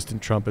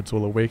 Distant trumpets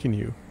will awaken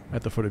you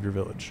at the foot of your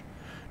village.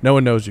 No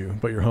one knows you,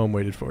 but your home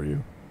waited for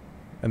you.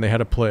 And they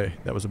had a play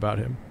that was about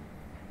him.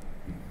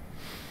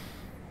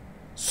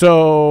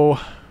 So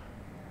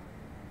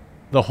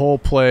the whole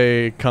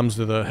play comes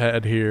to the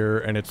head here,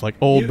 and it's like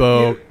old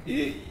Beau.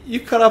 You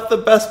cut off the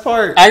best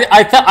part.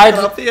 I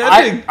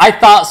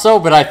thought so,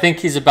 but I think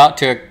he's about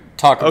to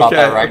talk about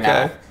that right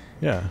now.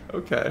 Yeah.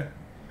 Okay.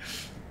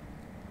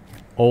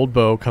 Old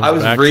Beau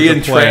comes back to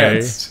the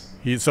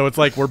play. So it's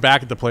like we're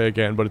back at the play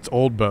again, but it's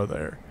old Beau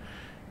there.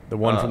 The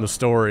one from the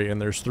story,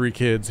 and there's 3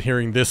 kids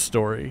hearing this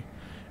story,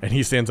 and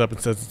he stands up and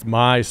says, it's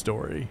my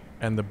story,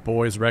 and the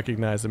boys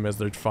recognize him as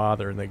their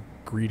father, and they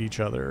greet each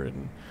other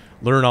and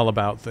learn all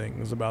about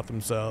things about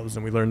themselves,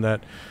 and we learn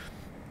that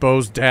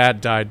Beau's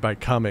dad died by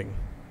coming.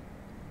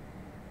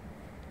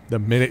 The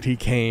minute he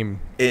came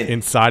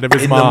inside of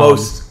his mom. In the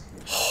most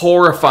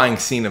horrifying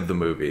scene of the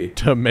movie.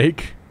 To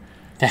make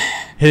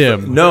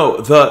him.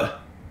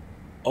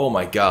 Oh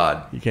my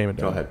God. He came and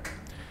died. Go ahead.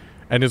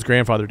 And his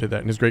grandfather did that,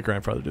 and his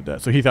great-grandfather did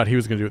that. So he thought he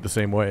was going to do it the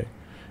same way.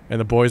 And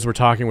the boys were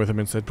talking with him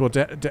and said, well,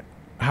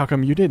 how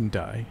come you didn't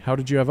die? How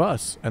did you have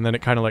us? And then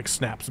it kind of like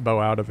snaps Beau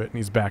out of it, and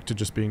he's back to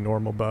just being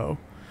normal Beau.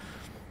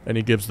 And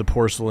he gives the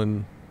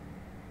porcelain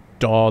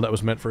doll that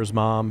was meant for his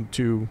mom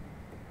to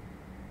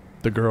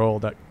the girl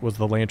that was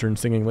the lantern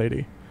singing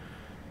lady.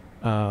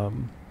 So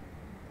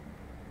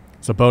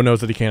Beau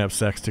knows that he can't have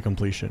sex to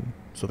completion,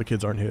 so the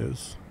kids aren't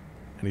his,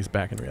 and he's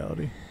back in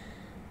reality.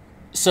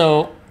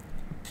 So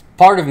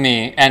part of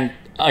me, and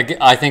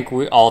I think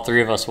all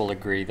three of us will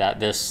agree that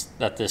this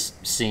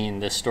scene,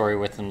 this story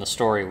within the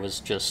story, was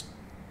just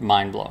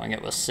mind blowing.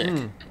 It was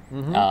sick.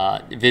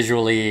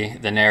 Visually,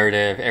 the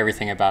narrative,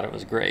 everything about it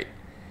was great.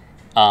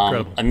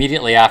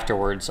 Immediately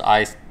afterwards,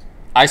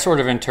 I sort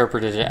of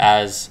interpreted it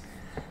as,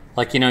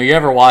 like, you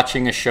ever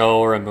watching a show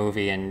or a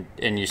movie and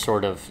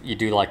you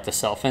do like the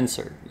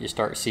self-insert. You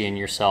start seeing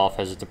yourself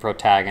as the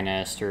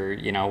protagonist or,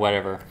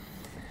 whatever.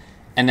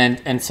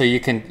 And so you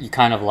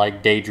kind of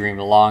like daydream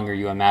along, or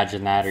you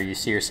imagine that, or you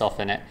see yourself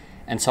in it.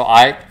 And so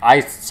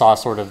I saw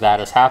sort of that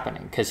as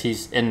happening, because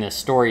he's in this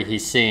story,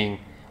 he's seeing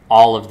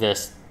all of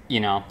this,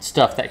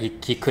 stuff that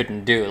he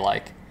couldn't do,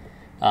 like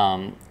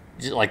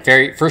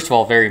first of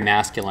all, very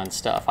masculine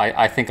stuff.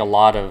 I think a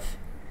lot of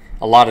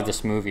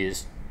this movie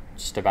is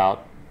just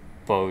about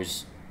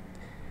Beau's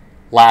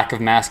lack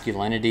of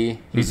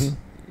masculinity. He's,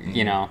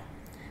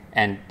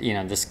 and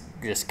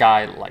this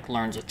guy like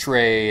learns a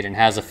trade and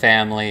has a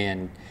family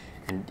and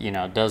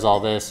does all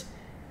this,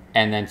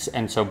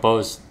 and so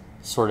Beau's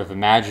sort of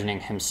imagining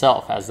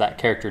himself as that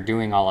character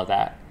doing all of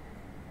that,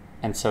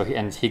 and so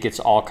he gets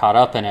all caught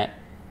up in it.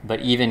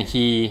 But even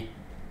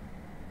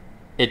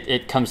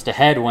it comes to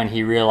head when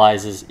he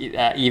realizes,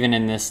 even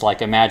in this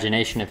like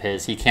imagination of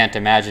his, he can't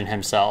imagine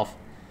himself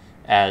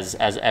as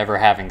ever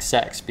having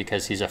sex,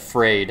 because he's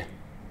afraid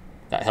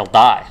that he'll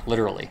die,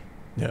 literally.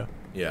 Yeah.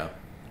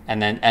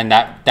 And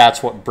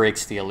that's what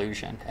breaks the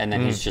illusion. And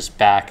then he's just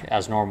back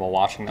as normal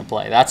watching the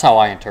play. That's how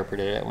I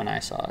interpreted it when I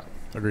saw it.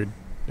 Agreed.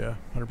 Yeah,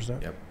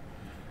 100%. Yep.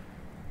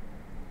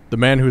 The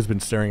man who's been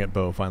staring at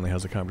Beau finally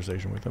has a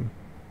conversation with him.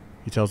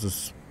 He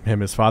tells him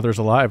his father's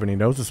alive, and he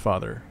knows his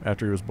father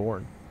after he was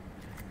born.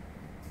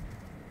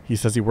 He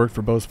says he worked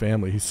for Beau's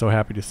family. He's so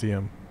happy to see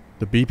him.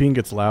 The beeping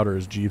gets louder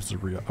as Jeeves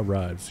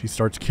arrives. He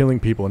starts killing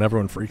people, and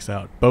everyone freaks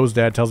out. Beau's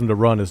dad tells him to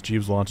run as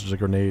Jeeves launches a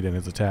grenade in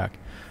his attack.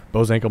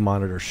 Beau's ankle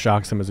monitor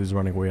shocks him as he's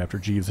running away after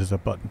Jeeves hits a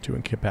button to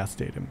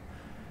incapacitate him.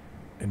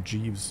 And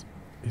Jeeves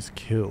is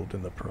killed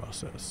in the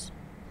process.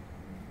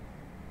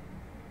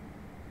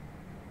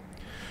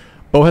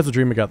 Beau has a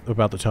dream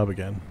about the tub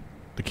again.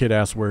 The kid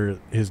asks where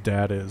his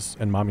dad is,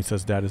 and Mommy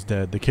says Dad is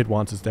dead. The kid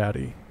wants his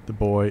daddy. The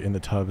boy in the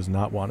tub is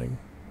not wanting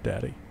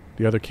Daddy.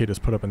 The other kid is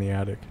put up in the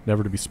attic,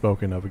 never to be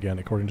spoken of again,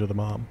 according to the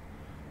mom.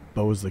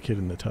 Beau is the kid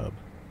in the tub.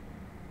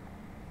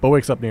 Beau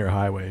wakes up near a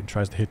highway and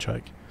tries to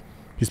hitchhike.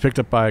 He's picked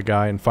up by a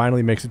guy and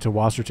finally makes it to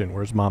Wasserton,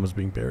 where his mom is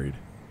being buried.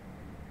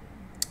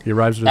 He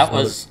arrives at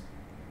his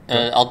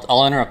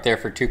I'll interrupt there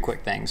for two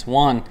quick things.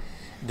 One,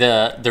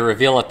 the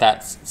reveal at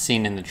that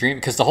scene in the dream,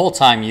 because the whole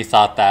time you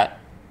thought that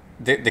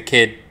the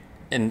kid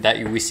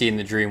that we see in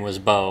the dream was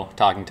Beau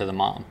talking to the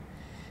mom.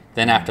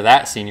 Then after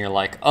that scene, you're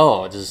like,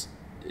 oh,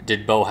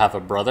 did Beau have a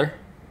brother?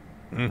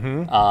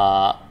 Is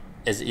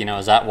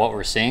that what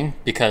we're seeing?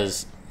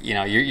 Because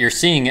you're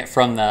seeing it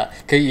from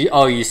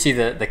you see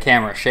the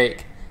camera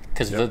shake,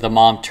 because the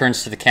mom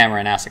turns to the camera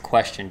and asks a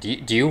question.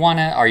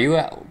 Are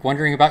you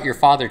wondering about your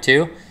father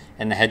too?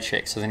 And the head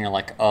shakes. So then you're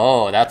like,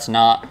 oh, that's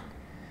not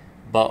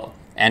Beau.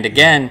 And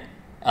again,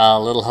 a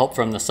little help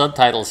from the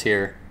subtitles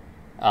here,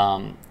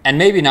 and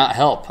maybe not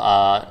help.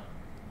 I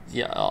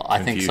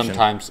think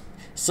sometimes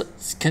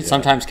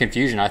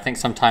confusion. I think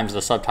sometimes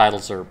the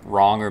subtitles are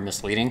wrong or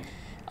misleading.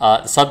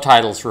 The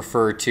subtitles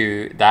refer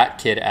to that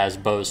kid as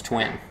Beau's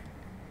twin.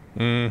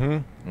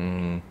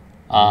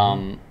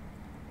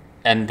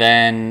 And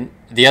then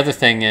the other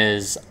thing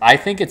is, I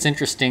think it's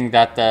interesting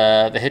that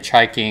the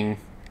hitchhiking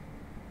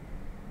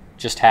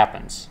just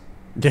happens.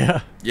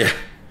 Yeah.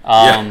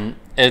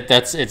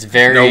 It's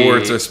very, no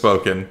words are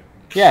spoken.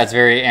 Yeah, it's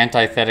very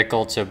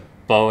antithetical to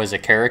Beau as a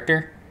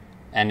character,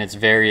 and it's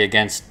very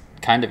against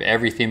kind of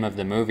every theme of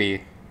the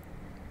movie.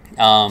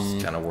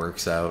 Kind of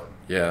works out.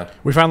 Yeah.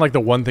 We found like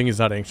the one thing he's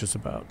not anxious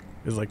about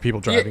is like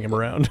people driving him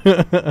around.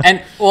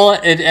 And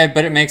but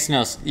it makes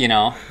no,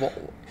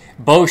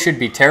 Beau should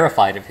be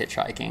terrified of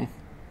hitchhiking.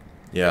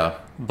 Yeah.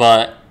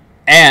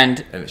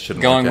 And it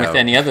shouldn't going work with out.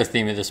 any other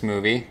theme of this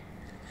movie,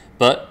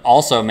 but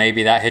also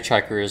maybe that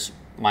hitchhiker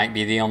might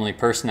be the only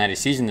person that he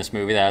sees in this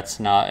movie that's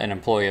not an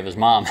employee of his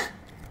mom.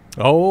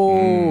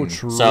 Oh,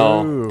 true.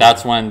 So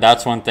that's when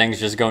things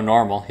just go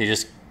normal. He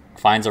just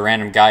finds a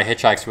random guy,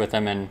 hitchhikes with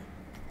him, and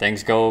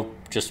things go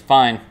just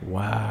fine.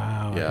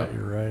 Wow. Yeah. I bet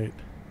you're right.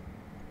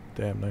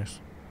 Damn nice.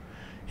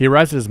 He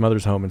arrives at his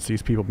mother's home and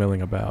sees people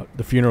milling about.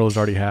 The funeral has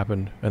already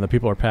happened, and the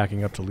people are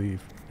packing up to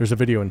leave. There's a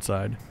video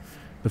inside.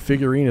 The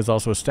figurine is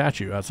also a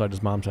statue outside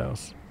his mom's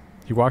house.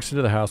 He walks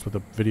into the house with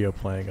a video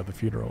playing of the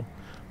funeral.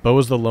 Beau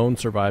is the lone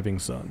surviving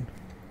son.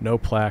 No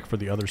plaque for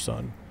the other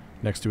son,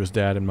 next to his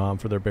dad and mom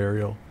for their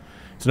burial.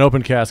 It's an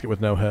open casket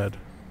with no head.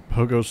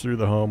 Beau goes through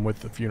the home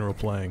with the funeral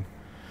playing.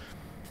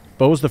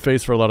 Beau was the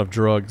face for a lot of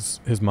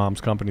drugs his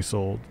mom's company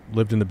sold,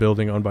 lived in the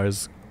building owned by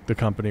the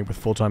company with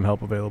full-time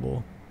help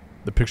available.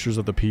 The pictures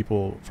of the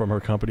people from her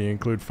company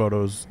include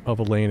photos of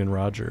Elaine and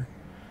Roger.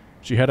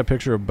 She had a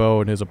picture of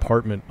Beau in his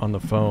apartment on the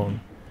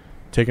phone,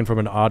 taken from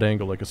an odd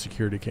angle like a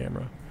security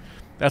camera.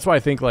 That's why I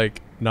think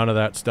like none of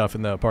that stuff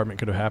in the apartment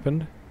could have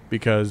happened,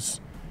 because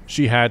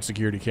she had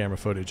security camera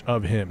footage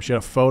of him. She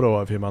had a photo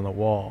of him on the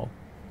wall,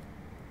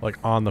 like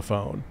on the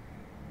phone,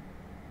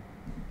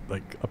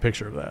 like a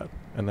picture of that.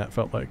 And that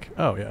felt like,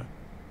 oh yeah,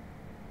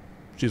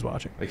 she's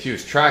watching. Like she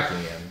was tracking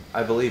him.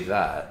 I believe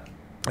that.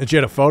 And she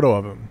had a photo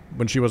of him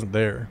when she wasn't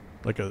there.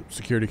 Like a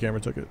security camera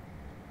took it.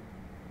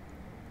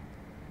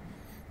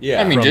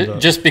 Yeah. I mean,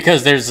 just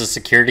because there's a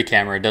security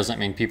camera doesn't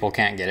mean people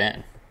can't get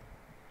in.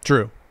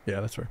 True. Yeah,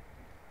 that's fair.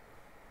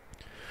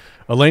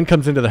 Elaine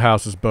comes into the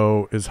house as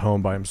Beau is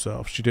home by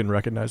himself. She didn't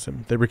recognize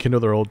him. They rekindle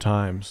their old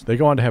times. They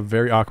go on to have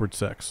very awkward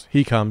sex.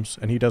 He comes,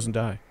 and he doesn't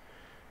die.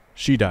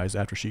 She dies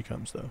after she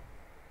comes, though.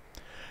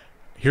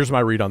 Here's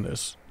my read on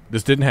this.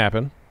 This didn't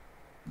happen,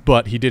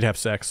 but he did have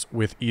sex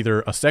with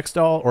either a sex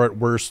doll or at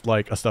worst,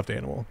 like a stuffed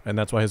animal. And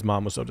that's why his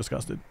mom was so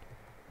disgusted.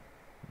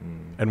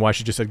 And why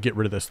she just said, get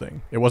rid of this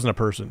thing. It wasn't a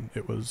person.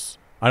 It was...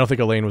 I don't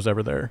think Elaine was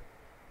ever there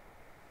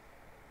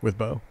with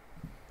Beau.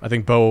 I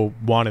think Beau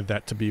wanted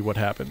that to be what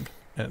happened.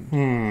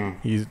 And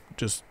he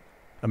just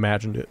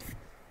imagined it.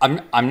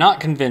 I'm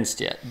not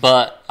convinced yet,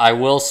 but I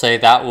will say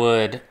that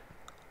would...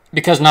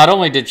 Because not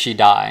only did she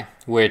die,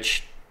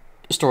 which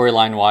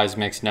storyline-wise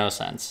makes no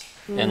sense,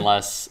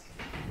 unless...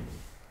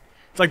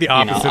 It's like the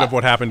opposite of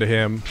what happened to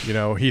him. You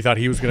know, he thought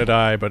he was going to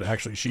die, but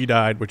actually she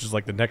died, which is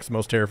like the next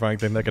most terrifying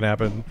thing that can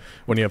happen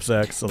when you have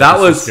sex. So that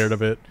was... so scared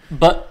of it.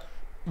 But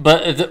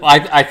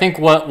I think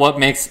what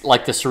makes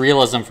like the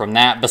surrealism from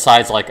that,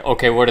 besides like,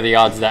 okay, what are the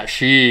odds that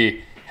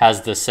she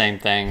has the same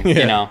thing, Yeah.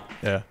 you know?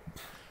 Yeah.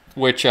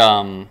 Which,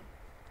 I mean,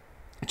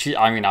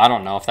 I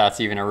don't know if that's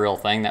even a real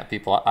thing that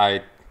people,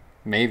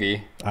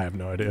 maybe. I have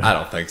no idea. I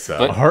don't think so.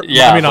 But- A heart,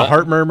 Yeah, a but-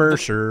 heart murmur,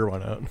 sure, why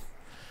not?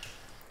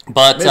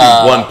 But Maybe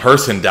one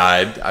person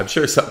died. I'm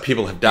sure some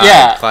people have died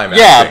yeah, climaxing.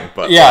 yeah,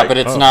 but yeah, like, but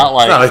it's not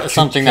like not like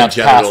something that's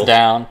congenital. passed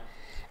down.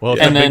 Well,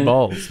 it's And got big then-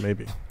 balls,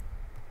 maybe.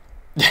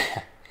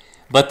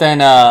 But then,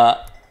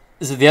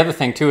 so the other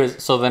thing too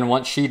is, so then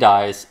once she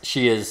dies,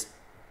 she is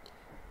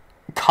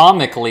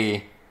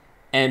comically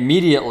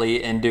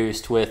immediately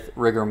induced with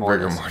rigor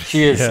mortis. Rigor mortis.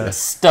 She is Yeah.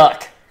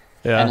 stuck,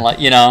 Yeah, and like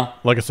you know,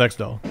 like a sex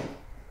doll.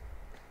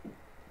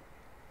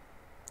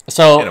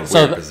 so in a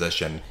so weird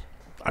position.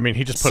 I mean,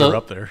 he just put So- her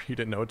up there. He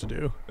didn't know what to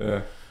do.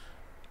 Yeah.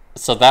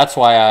 So that's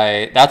why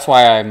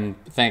I'm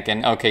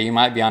thinking, okay, you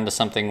might be onto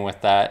something with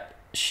that.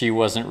 She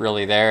wasn't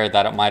really there,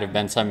 that it might have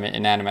been some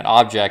inanimate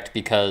object,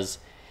 because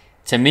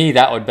to me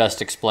that would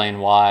best explain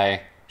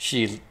why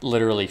she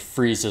literally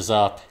freezes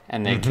up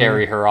and they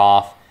carry her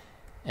off,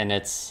 and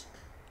it's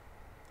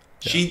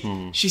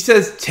She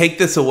says, "Take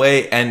this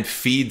away and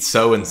feed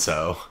so and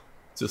so."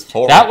 Just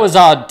horrible. that was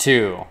odd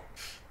too.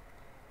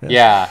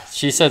 Yeah,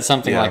 she said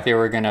something Yeah. like they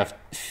were gonna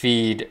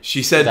feed.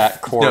 She said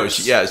that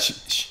corpse. No,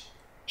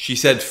 she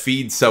said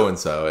feed so and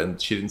so,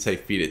 and she didn't say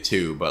feed it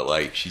to, but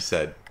like she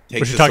said, take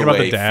Was she this talking about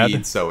away, the dad?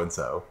 feed so and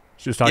so.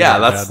 She was talking Yeah,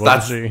 about that's dad,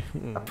 wasn't she?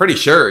 I'm pretty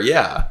sure.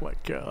 Yeah, Oh my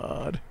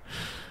God.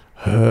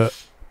 I'm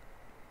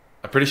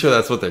pretty sure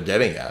that's what they're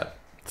getting at.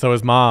 So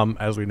his mom,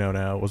 as we know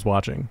now, was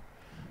watching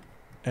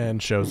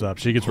and shows up.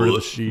 She gets rid of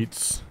the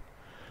sheets.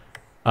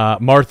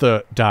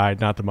 Martha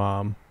died, not the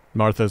mom.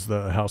 Martha's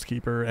the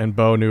housekeeper, and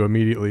Beau knew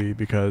immediately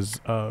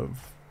because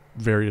of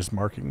various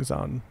markings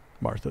on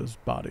Martha's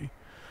body.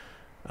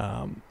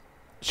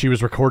 She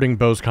was recording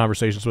Beau's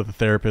conversations with the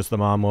therapist, the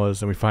mom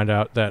was, and we find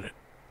out that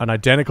an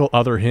identical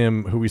other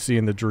him who we see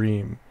in the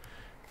dream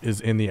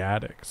is in the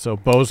attic. So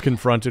Beau's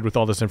confronted with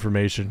all this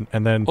information,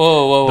 and then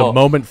the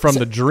moment from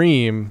the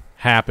dream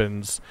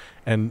happens,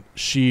 and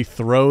she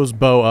throws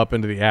Beau up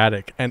into the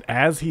attic. And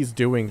as she's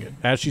doing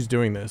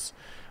this,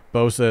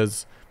 Beau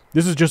says,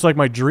 "This is just like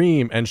my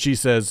dream," and she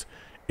says,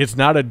 "It's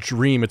not a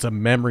dream, it's a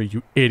memory,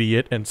 you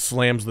idiot," and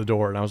slams the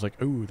door. And I was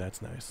like, "Ooh,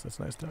 that's nice. That's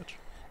a nice touch."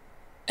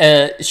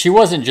 She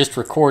wasn't just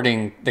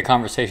recording the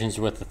conversations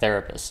with the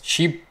therapist.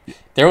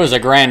 There was a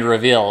grand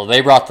reveal. They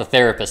brought the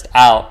therapist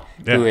out,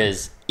 who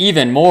is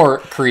even more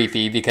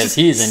creepy because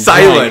he's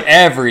enjoying silent.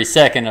 every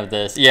second of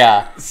this.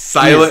 Yeah,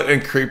 Silent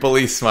and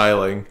creepily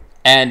smiling.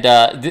 and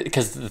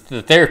because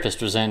the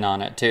therapist was in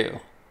on it too.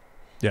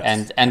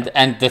 Yes.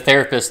 And the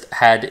therapist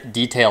had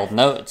detailed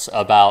notes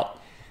about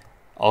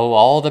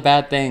all the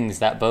bad things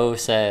that Beau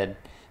said.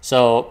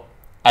 So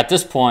at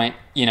this point,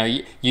 you know,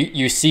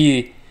 you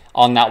see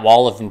on that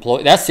wall of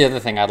employees. That's the other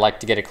thing I'd like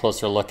to get a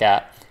closer look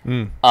at.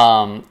 You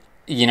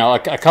know,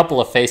 a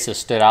couple of faces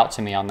stood out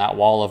to me on that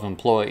wall of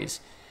employees,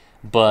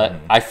 but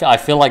I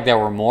feel like there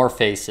were more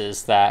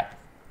faces that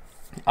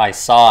I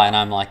saw, and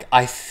I'm like,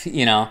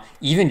 you know,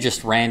 even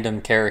just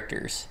random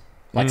characters,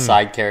 like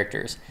side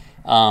characters.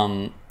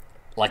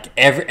 Like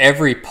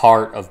every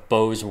part of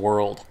Beau's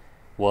world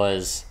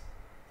was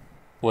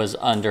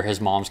under his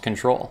mom's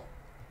control.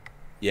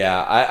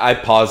 Yeah, I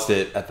paused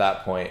it at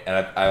that point,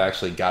 and I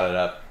actually got it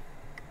up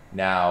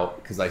now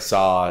because I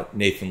saw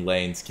Nathan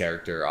Lane's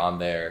character on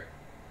there.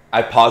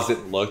 I paused it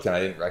and looked, and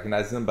I didn't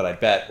recognize them, but I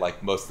bet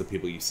like most of the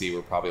people you see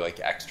were probably like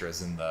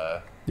extras in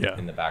the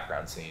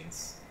background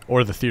scenes.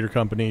 Or the theater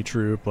company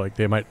troupe, like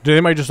they might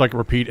just like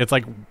repeat. It's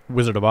like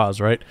Wizard of Oz,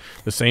 right?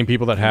 The same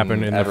people that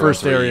happened in the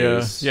first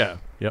area. Yeah.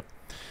 Yep.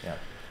 Yeah.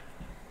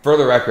 For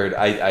the record,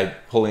 I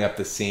pulling up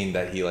the scene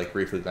that he like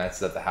briefly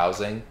glances at the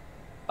housing.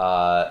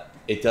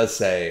 It does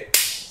say,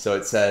 so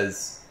it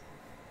says,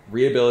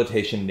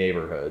 rehabilitation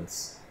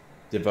neighborhoods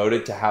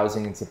devoted to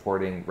housing and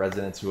supporting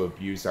residents who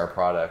abused our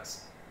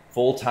products.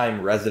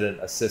 Full-time resident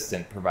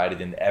assistant provided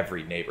in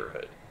every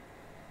neighborhood.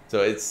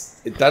 So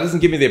that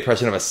doesn't give me the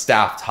impression of a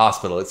staffed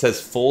hospital. It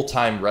says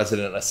full-time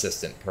resident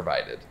assistant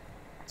provided.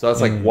 So that's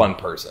like one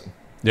person.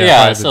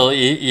 Yeah, so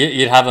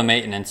you'd have a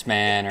maintenance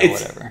man or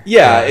whatever.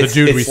 Yeah,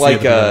 it's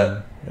like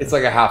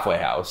a halfway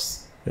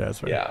house. Yeah,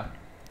 that's right. Yeah.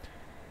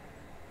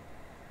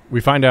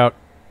 We find out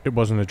it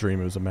wasn't a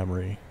dream; it was a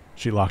memory.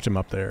 She locked him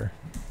up there,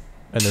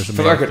 and there's a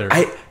For man the up record, there.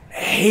 I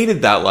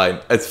hated that line.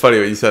 It's funny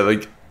what you said.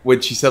 Like when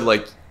she said,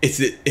 like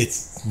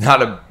it's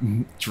not a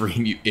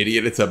dream, you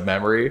idiot. It's a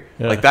memory.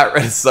 Yeah. Like that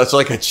read such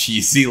like a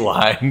cheesy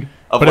line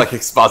of like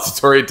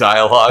expository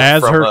dialogue.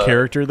 As from her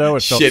character, though,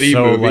 it felt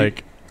so movie.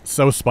 like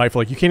so spiteful.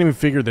 Like you can't even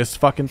figure this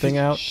fucking thing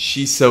out.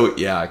 She's so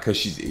because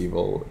she's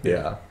evil.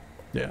 Yeah.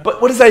 Yeah.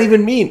 But what does that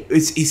even mean?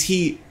 Is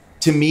he?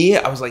 To me,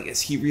 I was like, is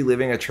he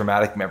reliving a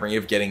traumatic memory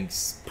of getting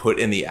put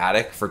in the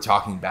attic for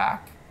talking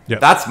back? Yeah.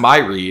 That's my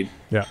read.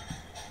 Yeah.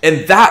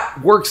 And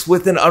that works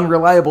with an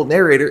unreliable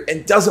narrator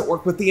and doesn't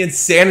work with the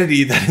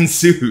insanity that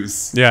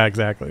ensues. Yeah,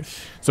 exactly.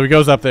 So he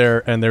goes up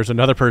there, and there's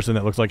another person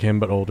that looks like him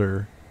but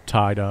older,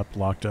 tied up,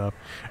 locked up.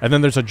 And then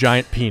there's a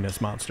giant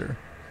penis monster.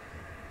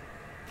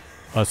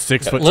 A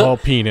 6-foot-tall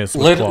penis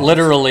with claws.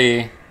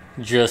 Literally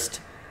just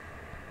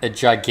a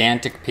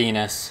gigantic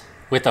penis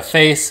with a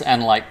face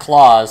and like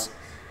claws.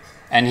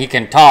 And he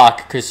can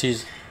talk because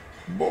he's...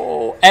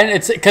 Whoa. And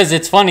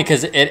it's funny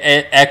because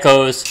it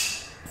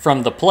echoes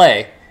from the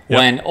play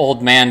when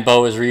old man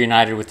Beau is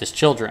reunited with his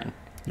children.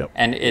 Yep.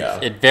 And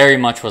it very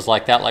much was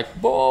like that.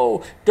 Like,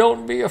 Beau,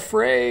 don't be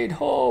afraid.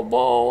 Oh,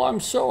 Beau, I'm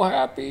so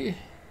happy.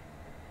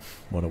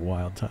 What a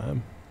wild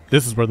time.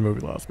 This is where the movie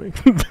lost me.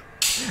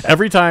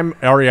 Every time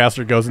Ari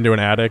Aster goes into an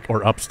attic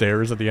or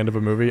upstairs at the end of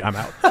a movie, I'm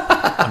out.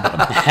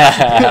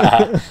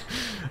 I'm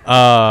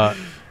done.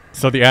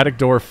 So the attic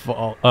door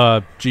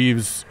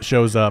Jeeves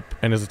shows up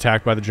and is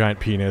attacked by the giant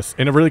penis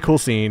in a really cool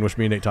scene, which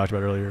me and Nate talked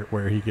about earlier,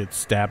 where he gets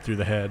stabbed through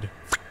the head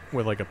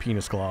with like a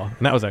penis claw.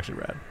 And that was actually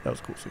rad. That was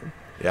a cool scene.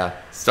 Yeah.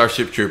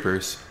 Starship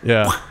Troopers.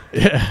 Yeah.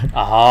 Yeah.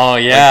 Oh,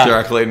 yeah. Like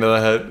directly into the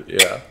head.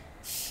 Yeah.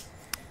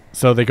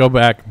 So they go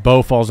back.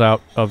 Beau falls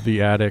out of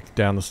the attic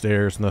down the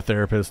stairs, and the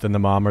therapist and the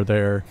mom are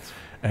there.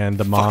 And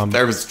the mom... The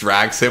therapist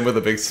drags him with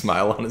a big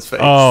smile on his face.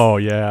 Oh,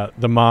 yeah.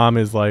 The mom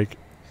is like,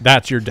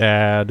 that's your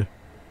dad.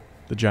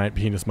 The giant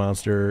penis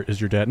monster is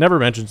your dad. Never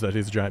mentions that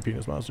he's a giant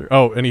penis monster.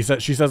 Oh, and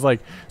she says like,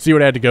 see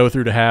what I had to go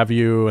through to have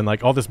you, and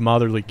like all this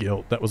motherly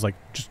guilt that was like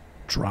just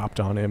dropped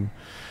on him.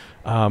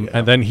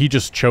 And then he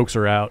just chokes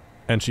her out,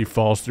 and she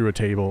falls through a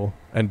table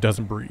and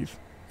doesn't breathe,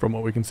 from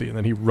what we can see. And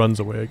then he runs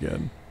away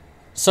again.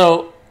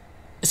 So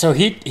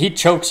he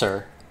chokes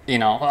her,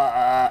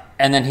 and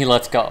then he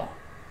lets go,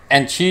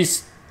 and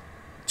she's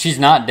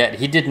not dead.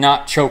 He did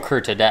not choke her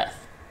to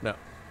death. No.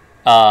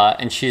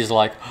 And she's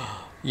like.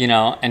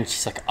 And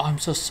she's like, oh, I'm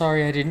so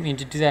sorry. I didn't mean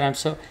to do that. I'm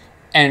so...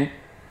 And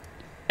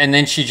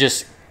then she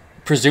just,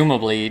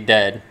 presumably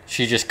dead,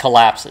 she just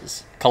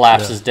collapses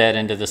dead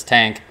into this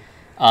tank.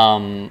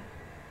 One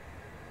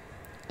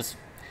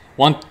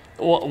of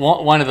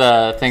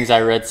the things I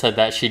read said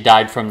that she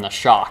died from the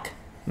shock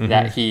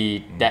that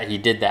he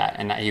did that,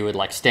 and that he would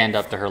like stand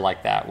up to her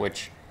like that,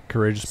 which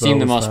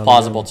seemed the most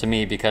plausible to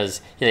me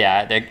because,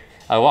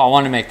 I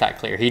want to make that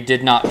clear. He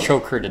did not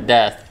choke her to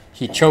death.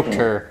 He choked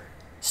her,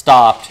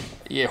 stopped,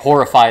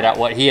 horrified at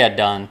what he had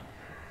done,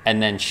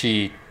 and then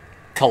she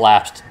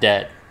collapsed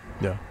dead.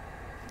 Yeah.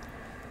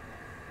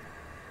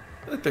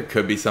 I think there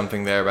could be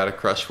something there about a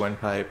crushed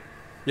windpipe.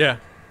 Yeah.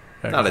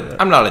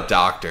 I'm not a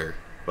doctor,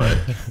 but...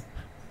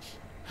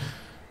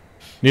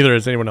 Neither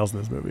is anyone else in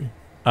this movie.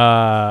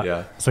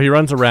 So he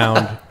runs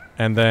around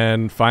and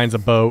then finds a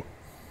boat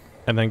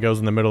and then goes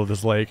in the middle of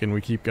this lake, and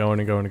we keep going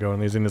and going and going.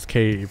 And he's in this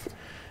cave,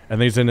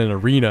 and he's in an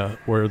arena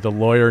where the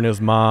lawyer and his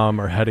mom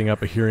are heading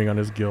up a hearing on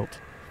his guilt.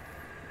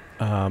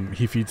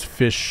 He feeds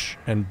fish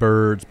and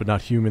birds, but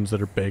not humans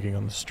that are begging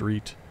on the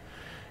street.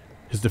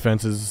 His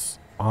defense is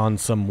on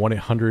some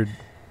 1-800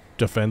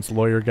 defense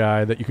lawyer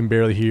guy that you can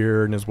barely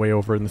hear and is way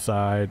over in the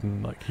side,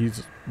 and like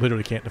he's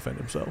literally can't defend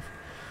himself.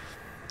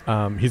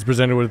 He's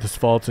presented with his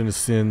faults and his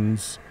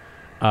sins,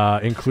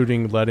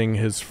 including letting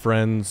his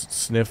friends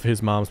sniff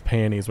his mom's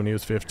panties when he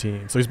was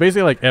 15. So he's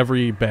basically like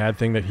every bad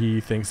thing that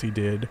he thinks he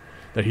did,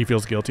 that he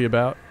feels guilty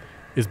about,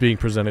 is being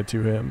presented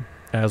to him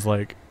as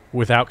like,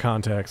 without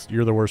context,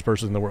 you're the worst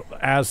person in the world.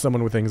 As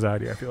someone with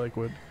anxiety, I feel like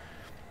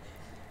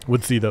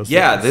would see those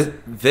things.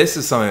 This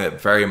is something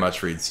that very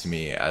much reads to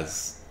me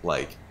as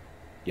like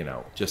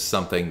just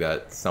something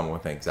that someone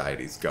with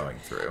anxiety is going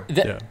through.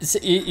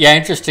 Yeah,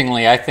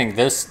 interestingly, I think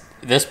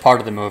this part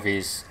of the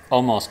movie's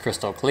almost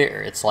crystal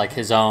clear. It's like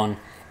his own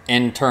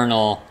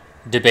internal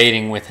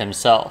debating with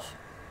himself.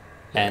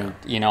 And,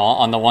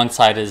 on the one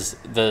side is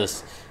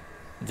this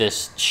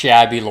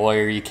shabby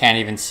lawyer. You can't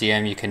even see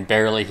him. You can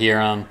barely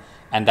hear him.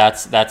 And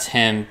that's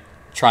him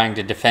trying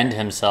to defend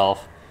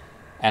himself.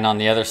 And on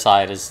the other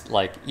side is,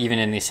 like, even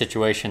in these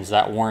situations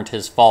that weren't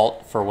his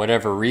fault for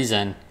whatever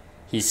reason,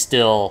 he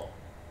still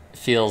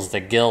feels the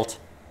guilt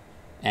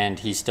and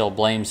he still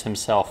blames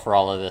himself for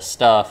all of this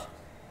stuff.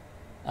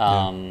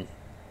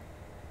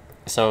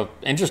 So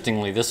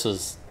interestingly,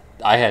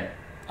 I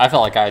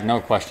felt like I had no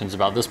questions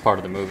about this part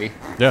of the movie.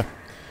 Yeah.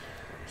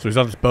 So he's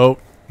on this boat,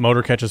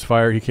 motor catches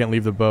fire, he can't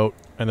leave the boat,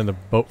 and then the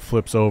boat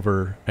flips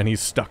over and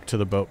he's stuck to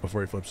the boat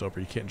before he flips over.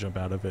 He can't jump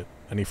out of it.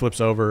 And he flips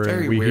over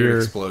Very and we weird hear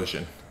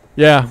explosion.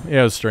 Yeah,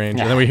 it was strange.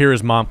 Yeah. And then we hear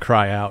his mom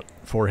cry out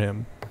for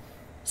him.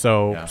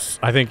 So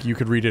I think you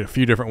could read it a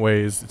few different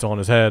ways. It's all in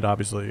his head,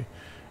 obviously.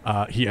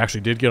 He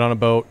actually did get on a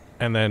boat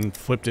and then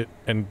flipped it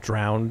and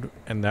drowned,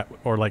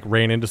 or like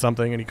ran into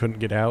something and he couldn't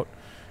get out.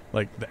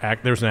 Like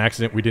there was an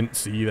accident we didn't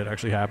see that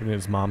actually happened, and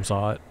his mom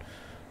saw it.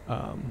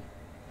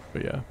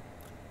 But yeah,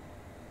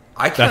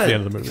 that's the end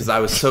of the movie. Because I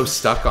was so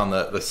stuck on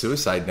the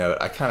suicide note,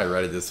 I kind of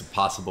read it as a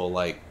possible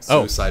like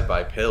suicide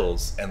by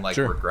pills and like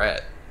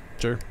regret.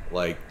 Sure.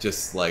 Like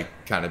just like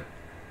kind of.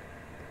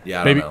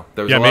 Yeah, I don't know.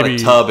 There was a lot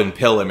of tub and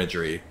pill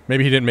imagery.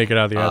 Maybe he didn't make it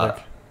out of the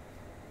attic.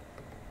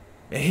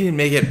 He didn't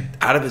make it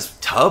out of his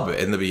tub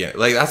in the beginning.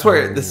 Like that's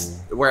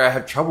where I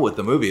have trouble with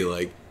the movie.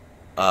 Like,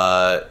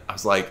 I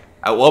was like,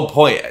 at one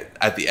point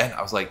at the end,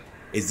 I was like,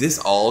 is this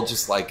all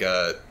just like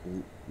a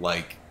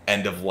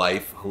end of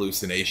life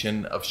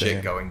hallucination of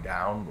shit going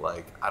down?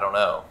 Like, I don't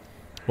know.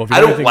 Well, I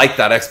don't like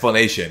that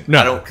explanation. No.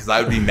 I don't, because I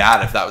would be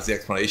mad if that was the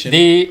explanation.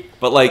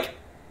 But like.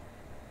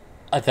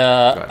 This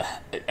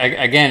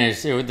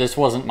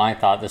wasn't my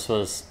thought. This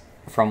was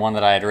from one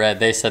that I had read.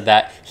 They said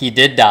that he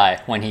did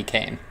die when he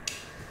came.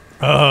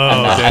 Oh,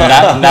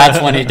 and that's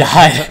when he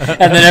died.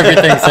 And then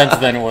everything since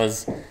then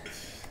was.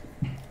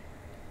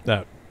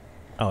 That,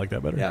 I like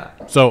that better. Yeah.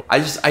 So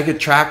I could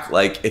track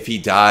like if he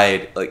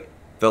died, like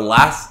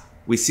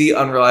we see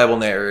unreliable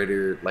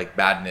narrator like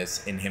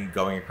badness in him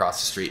going across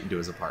the street into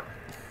his apartment,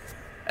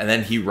 and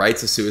then he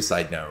writes a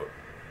suicide note,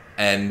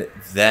 and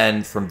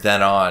then from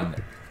then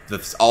on.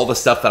 All the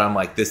stuff that I'm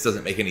like, this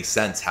doesn't make any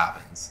sense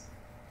happens.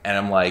 And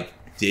I'm like,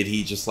 did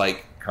he just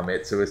like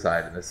commit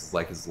suicide? And this is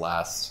like his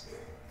last,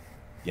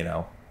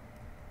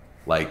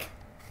 like,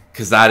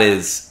 because that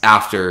is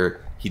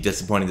after he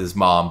disappointed his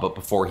mom, but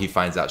before he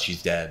finds out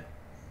she's dead,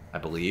 I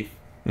believe.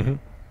 Mm-hmm.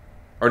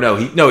 Or no,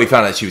 he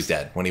found out she was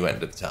dead when he went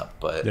into the tub.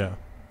 But yeah,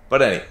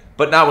 but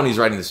not when he's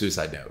writing the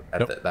suicide note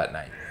at that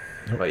night.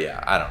 Nope. But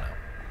yeah, I don't know.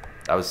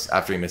 That was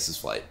after he missed his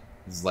flight.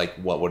 This is like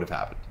what would have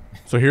happened.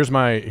 So here's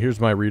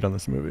my read on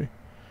this movie.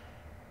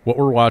 What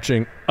we're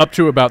watching up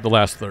to about the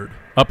last third,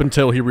 up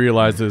until he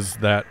realizes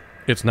that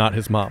it's not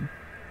his mom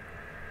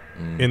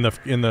in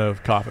the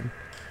coffin.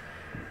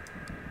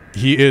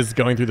 He is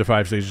going through the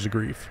 5 stages of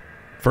grief.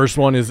 First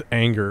one is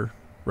anger,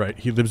 right?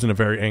 He lives in a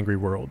very angry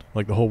world.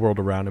 Like the whole world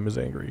around him is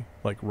angry,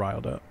 like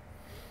riled up.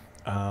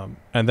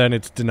 And then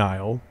it's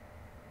denial.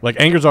 Like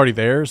anger's already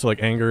there, so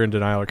like anger and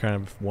denial are kind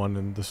of one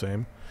and the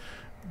same.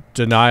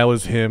 Denial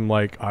is him,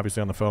 like,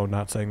 obviously on the phone,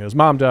 not saying that his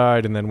mom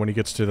died, and then when he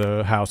gets to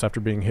the house after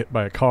being hit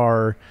by a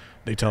car,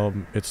 they tell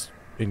him it's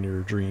in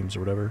your dreams or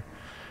whatever.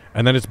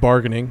 And then it's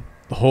bargaining.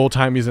 The whole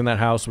time he's in that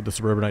house with the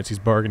suburbanites, he's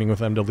bargaining with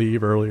them to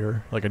leave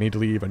earlier. Like, I need to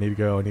leave, I need to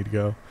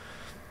go.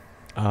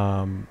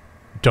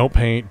 Don't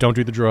paint, don't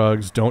do the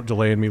drugs, don't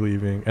delay in me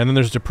leaving. And then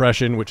there's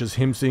depression, which is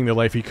him seeing the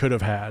life he could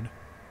have had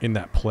in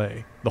that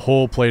play. The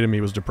whole play to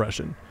me was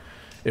depression.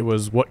 It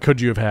was, what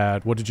could you have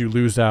had? What did you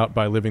lose out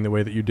by living the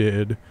way that you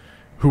did?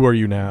 Who are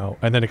you now?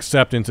 And then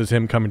acceptance is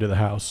him coming to the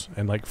house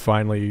and like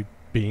finally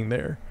being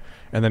there.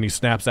 And then he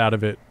snaps out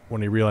of it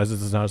when he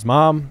realizes it's not his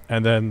mom.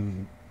 And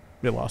then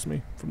it lost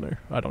me from there.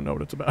 I don't know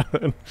what it's about.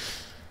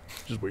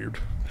 It's just weird.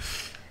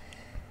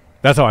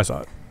 That's how I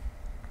saw it.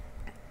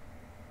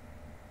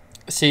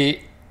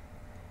 See,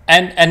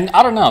 and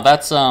I don't know.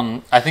 That's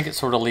I think it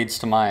sort of leads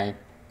to my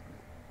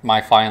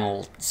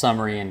final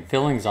summary and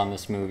feelings on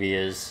this movie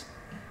is,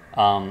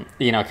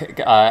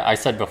 I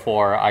said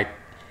before,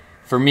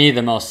 for me,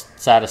 the most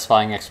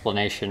satisfying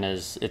explanation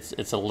is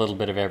it's a little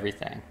bit of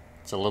everything.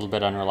 It's a little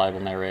bit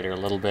unreliable narrator, a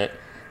little bit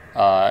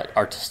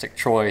artistic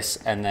choice,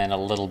 and then a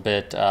little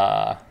bit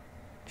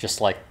just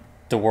like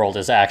the world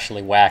is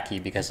actually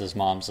wacky because his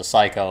mom's a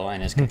psycho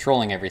and is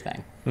controlling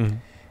everything.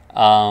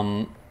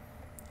 Mm-hmm.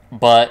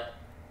 But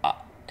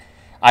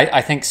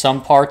I think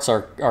some parts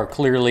are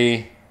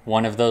clearly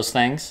one of those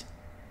things,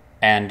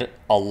 and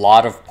a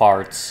lot of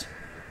parts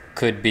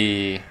could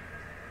be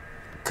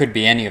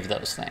any of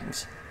those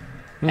things.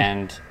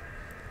 And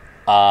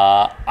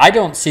I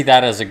don't see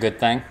that as a good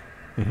thing,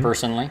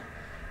 personally.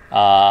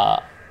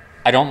 I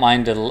don't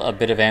mind a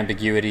bit of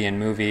ambiguity in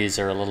movies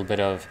or a little bit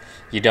of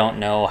you don't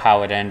know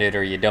how it ended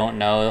or you don't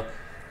know.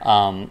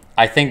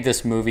 I think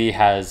this movie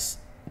has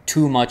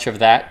too much of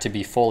that to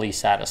be fully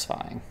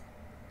satisfying.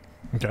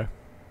 Okay.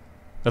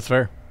 That's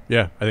fair.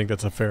 Yeah, I think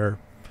that's a fair...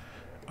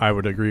 I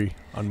would agree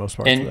on most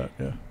parts of that,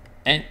 yeah.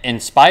 And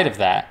in spite of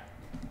that,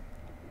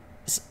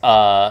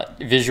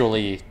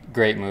 visually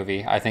great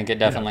movie. I think it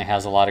definitely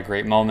has a lot of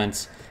great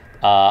moments.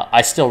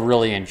 I still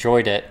really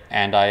enjoyed it,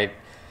 and I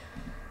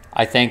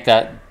think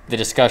that the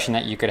discussion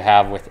that you could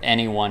have with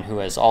anyone who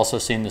has also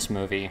seen this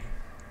movie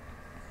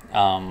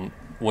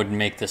would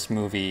make this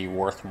movie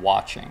worth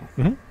watching.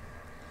 Mm-hmm.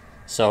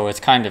 So it's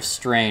kind of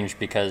strange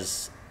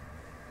because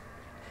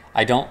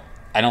I don't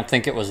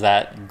think it was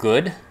that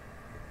good.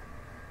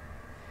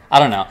 I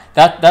don't know.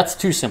 That's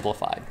too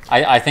simplified.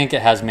 I think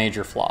it has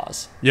major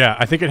flaws. Yeah,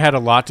 I think it had a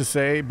lot to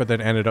say, but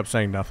then ended up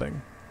saying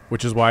nothing,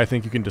 which is why I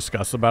think you can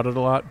discuss about it a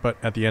lot. But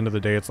at the end of the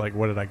day, it's like,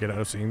 what did I get out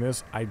of seeing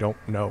this? I don't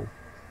know.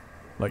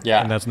 Like,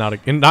 yeah, and that's not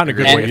in a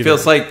good way. It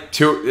feels like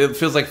It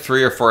feels like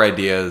 3 or 4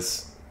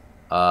 ideas,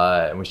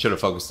 and we should have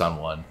focused on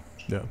one.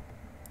 Yeah.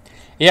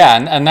 Yeah,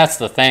 and that's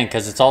the thing,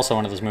 because it's also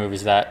one of those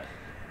movies that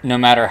no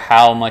matter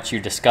how much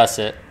you discuss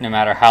it, no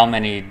matter how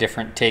many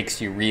different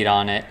takes you read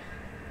on it,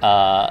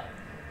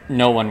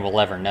 no one will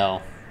ever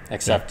know,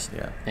 except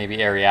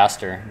maybe Ari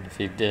Aster, if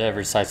he ever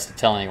decides to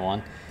tell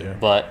anyone. Yeah.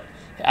 But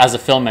as a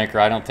filmmaker,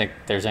 I don't think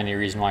there's any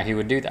reason why he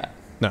would do that.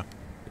 No.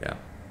 Yeah.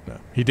 No.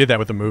 He did that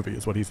with the movie,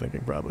 is what he's thinking,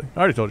 probably. I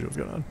already told you what's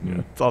going on. Yeah,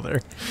 it's all there.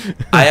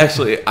 I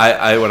actually,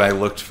 I when I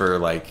looked for,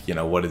 like, you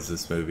know, what is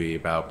this movie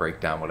about,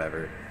 breakdown,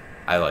 whatever,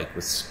 I, like,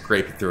 was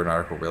scraping through an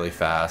article really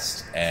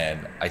fast,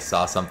 and I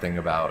saw something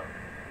about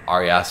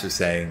Ari Aster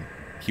saying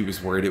he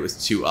was worried it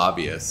was too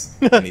obvious,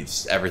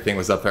 and everything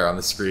was up there on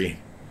the screen.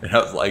 And I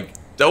was like,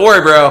 don't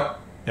worry, bro.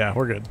 Yeah,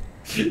 we're good.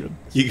 We're good.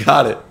 You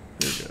got it.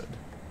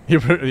 You're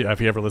good. If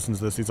he ever listens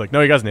to this, he's like,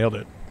 no, you guys nailed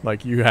it.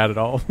 Like, you had it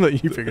all.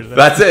 You figured it out.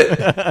 That's it.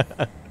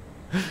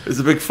 There's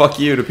a big fuck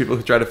you to people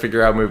who try to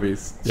figure out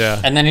movies. Yeah.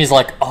 And then he's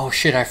like, oh,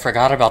 shit, I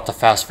forgot about the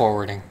fast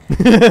forwarding.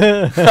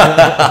 Wait.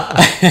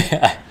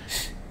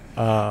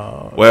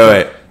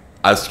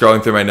 I was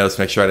scrolling through my notes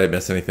to make sure I didn't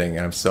miss anything,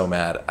 and I'm so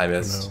mad. I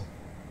missed.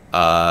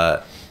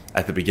 At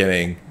the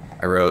beginning,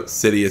 I wrote,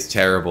 city is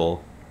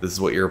terrible. This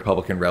is what your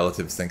Republican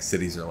relatives think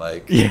cities are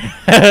like.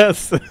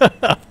 Yes.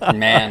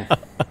 Man.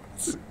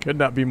 Could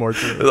not be more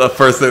true. The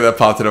first thing that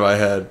popped into my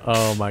head.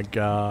 Oh, my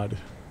God.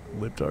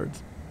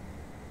 Libtards.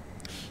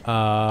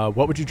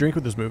 What would you drink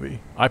with this movie?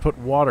 I put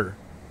water.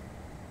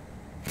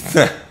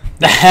 I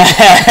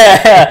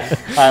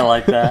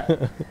like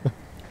that.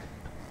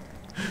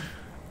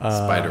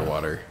 Spider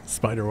water.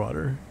 Spider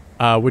water.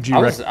 Would you?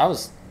 I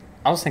was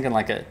thinking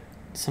like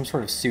some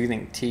sort of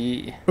soothing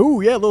tea.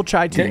 Ooh, yeah, a little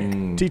chai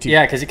tea. Tea.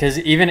 Yeah, because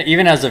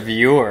even as a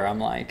viewer, I'm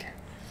like,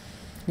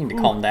 you need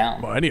to calm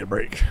down. Well, I need a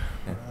break.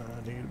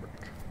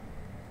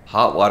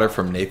 Hot water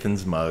from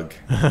Nathan's mug.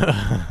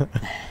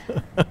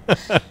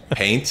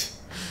 Paint.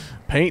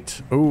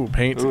 Paint. Ooh,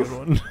 paint's a good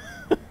one.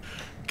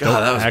 God,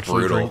 that was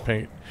actually brutal. Drink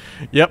paint.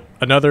 Yep,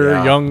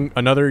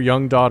 another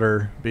young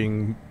daughter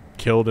being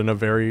killed in a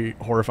very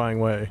horrifying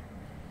way.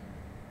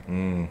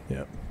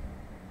 Yep.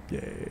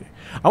 Yay.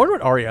 I wonder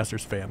what Ari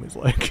Aster's family's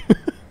like.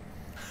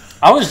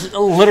 I was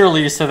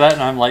literally said that,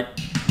 and I'm like,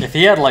 if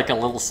he had like a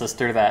little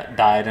sister that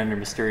died under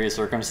mysterious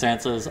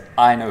circumstances,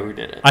 I know who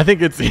did it. I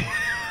think it's.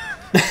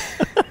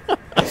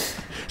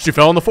 She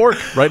fell on the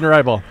fork right in her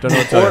eyeball. Don't know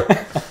what to tell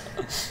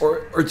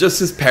you. Or just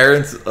his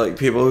parents, like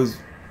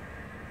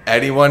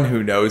anyone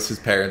who knows his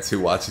parents who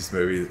watch this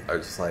movie are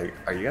just like,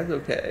 are you guys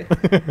okay?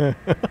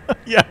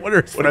 Yeah, what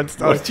are his friends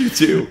telling? What did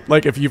you do?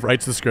 Like, if he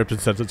writes the script and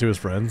sends it to his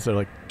friends, they're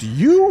like,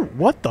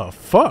 what the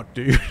fuck,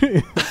 dude?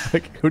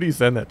 Like, who do you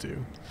send that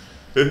to?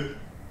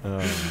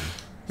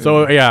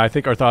 So, yeah, I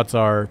think our thoughts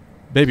are,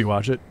 maybe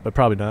watch it, but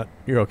probably not.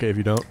 You're okay if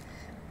you don't.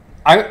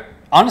 I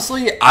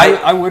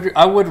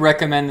would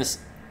recommend this.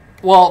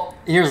 Well,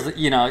 here's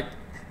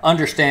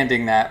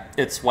understanding that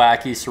it's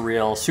wacky,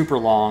 surreal, super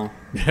long.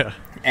 Yeah.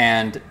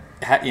 And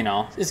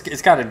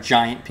it's got a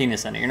giant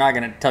penis in it. You're not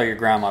going to tell your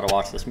grandma to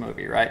watch this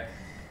movie, right?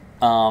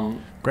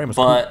 Grandma's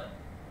but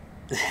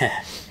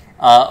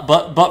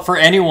but for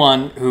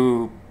anyone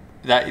who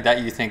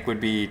that you think would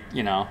be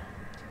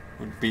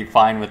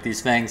fine with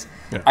these things,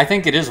 yeah. I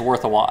think it is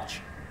worth a watch.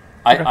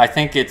 Okay. I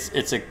think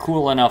it's a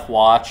cool enough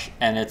watch,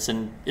 and it's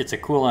a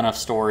cool enough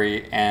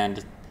story,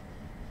 and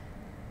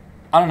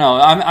I don't know.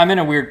 I'm in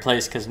a weird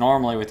place because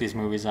normally with these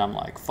movies I'm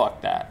like,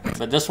 fuck that,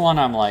 but this one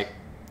I'm like,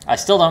 I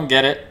still don't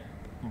get it,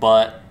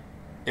 but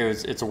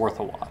it's worth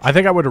a watch. I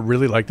think I would have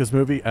really liked this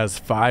movie as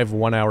 5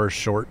 1-hour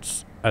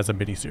shorts as a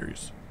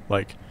miniseries.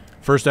 Like,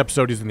 first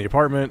episode he's in the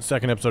apartment,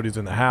 second episode he's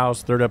in the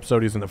house, third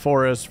episode he's in the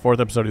forest,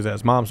 fourth episode he's at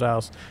his mom's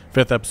house,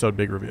 fifth episode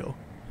big reveal.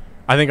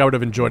 I think I would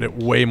have enjoyed it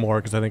way more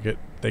because I think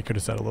they could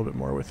have said a little bit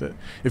more with it.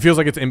 It feels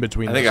like it's in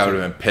between. I think I would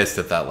have been pissed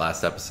at that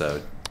last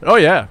episode. Oh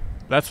yeah,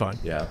 that's fine.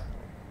 Yeah.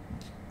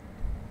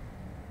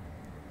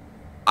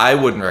 I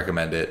wouldn't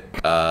recommend it.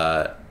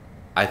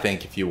 I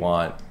think if you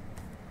want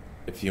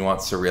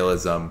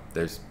surrealism,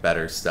 there's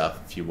better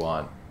stuff. If you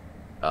want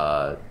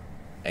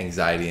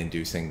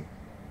anxiety-inducing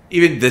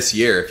even this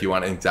year, if you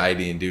want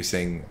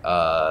anxiety-inducing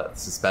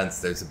suspense,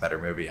 there's a better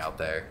movie out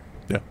there.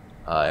 Yeah.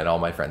 And All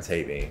My Friends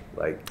Hate Me.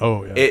 Like,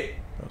 Oh, yeah.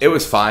 It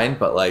was fine,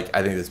 but like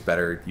I think there's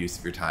better use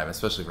of your time,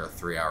 especially for a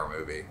 3-hour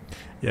movie.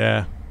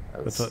 Yeah.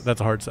 That's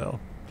a hard sell.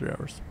 3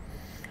 hours.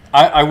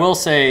 I will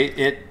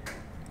say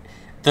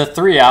the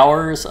 3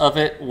 hours of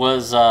it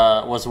was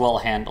well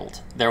handled.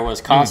 There was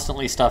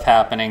constantly stuff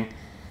happening.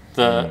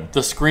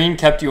 The screen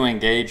kept you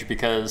engaged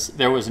because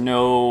there was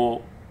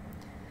no,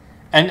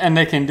 and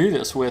they can do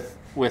this with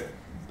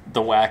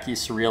the wacky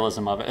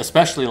surrealism of it,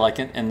 especially like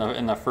in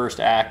the first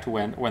act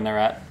when they're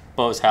at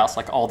Beau's house,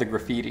 like all the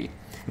graffiti.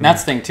 And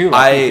that's the thing too.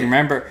 Like, if you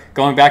remember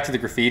going back to the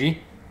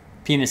graffiti,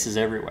 penises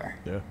everywhere.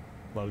 Yeah,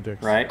 a lot of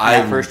dicks. Right.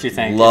 And at first you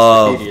think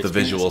love it's the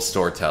visual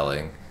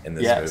storytelling in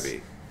this Yes.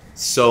 movie.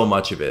 So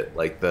much of it,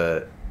 like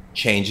the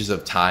changes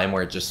of time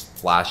where it just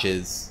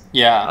flashes.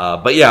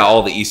 Yeah. But yeah,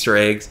 all the Easter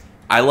eggs.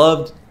 I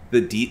loved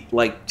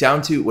like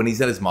down to when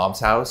he's at his mom's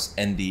house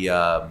and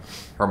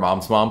her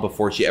mom's mom,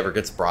 before she ever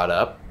gets brought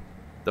up,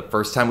 the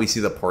first time we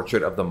see the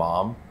portrait of the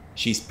mom,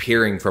 she's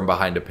peering from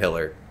behind a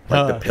pillar.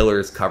 Like the pillar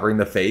is covering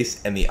the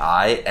face and the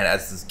eye, and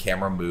as this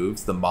camera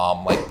moves, the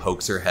mom like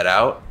pokes her head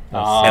out. And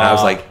I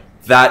was like,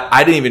 that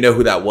I didn't even know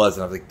who that was,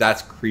 and I was like,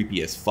 that's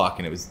creepy as fuck,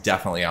 and it was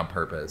definitely on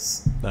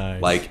purpose.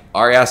 Nice. Like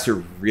Ari Aster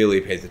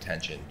really pays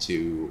attention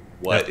to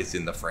what is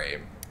in the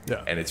frame.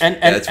 Yeah. And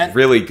it's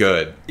really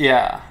good.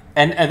 Yeah,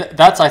 and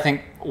that's I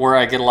think where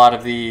I get a lot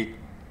of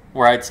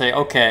where I'd say,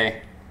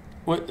 okay,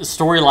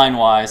 storyline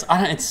wise,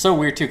 it's so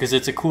weird too because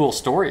it's a cool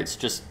story. It's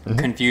just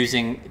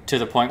confusing to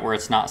the point where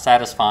it's not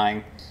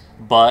satisfying.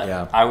 But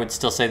Yeah. I would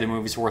still say the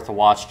movie's worth a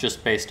watch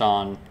just based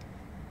on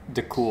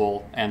the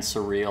cool and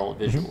surreal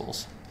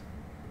visuals.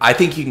 I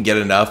think you can get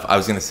enough. I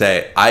was gonna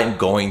say I'm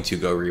going to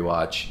go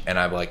rewatch, and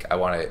I'm like I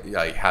want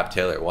to have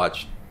Taylor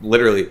watch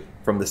literally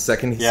from the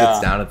second he sits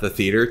down at the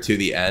theater to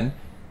the end,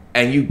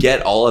 and you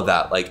get all of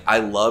that. Like I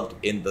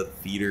loved in the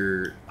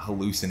theater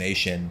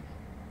hallucination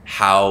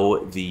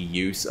how the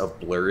use of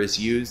blur is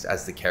used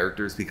as the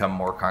characters become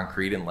more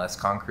concrete and less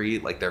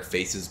concrete. Like their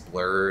faces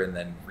blur, and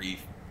then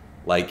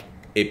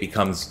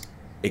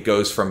it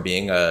goes from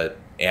being a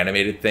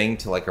animated thing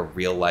to like a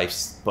real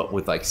life, but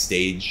with like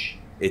stage.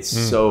 It's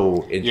so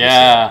interesting.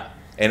 Yeah.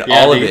 And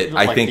all of it,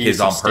 like I think, the is use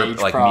on of stage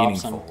purpose, like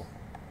props meaningful.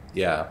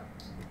 Yeah.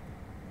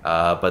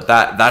 But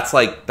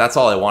that's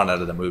all I want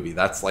out of the movie.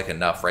 That's like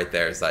enough right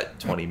there. Is that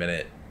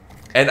 20-minute?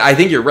 And I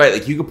think you're right.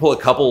 Like you could pull a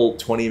couple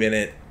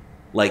 20-minute,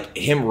 like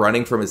him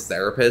running from his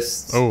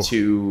therapist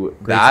to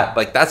that. Film.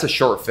 Like that's a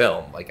short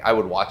film. Like I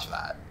would watch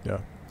that. Yeah.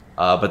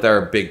 But there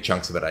are big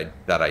chunks of it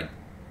that I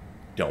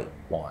don't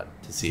want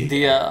to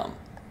see.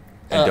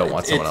 And don't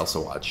want someone else to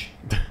watch.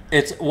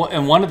 It's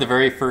in one of the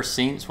very first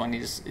scenes when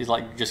he's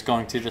like just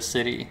going through the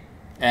city,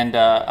 and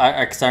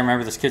because I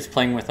remember this kid's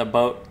playing with a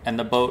boat, and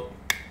the boat,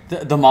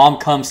 the mom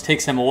comes,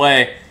 takes him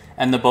away,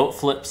 and the boat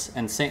flips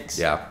and sinks.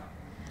 Yeah.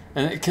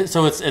 And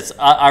so it's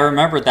I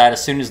remember that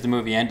as soon as the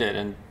movie ended,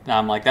 and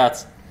I'm like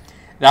that's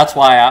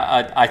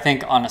why I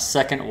think on a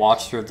second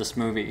watch through of this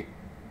movie,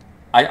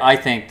 I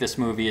think this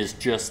movie is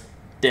just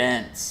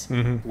dense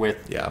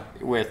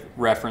with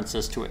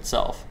references to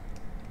itself.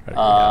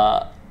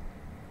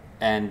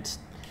 And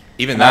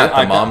even that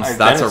I the mom's bet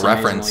that's a it's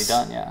reference.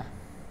 amazingly done,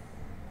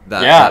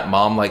 That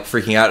mom like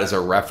freaking out is a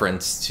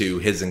reference to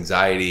his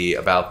anxiety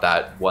about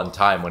that one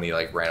time when he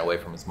like ran away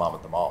from his mom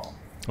at the mall.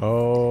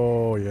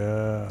 Oh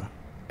yeah.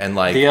 And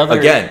like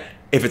again,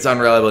 if it's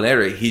unreliable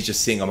narrator, he's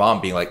just seeing a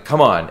mom being like,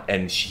 "Come on,"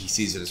 and he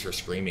sees it as her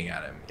screaming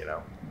at him. You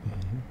know.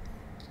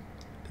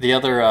 The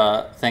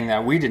other thing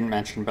that we didn't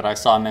mention, but I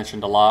saw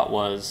mentioned a lot,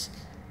 was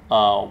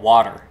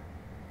water.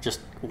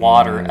 Just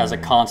water as a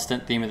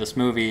constant theme of this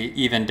movie,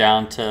 even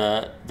down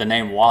to the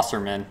name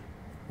Wassermann,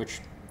 which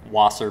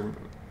Wasser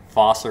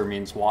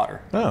means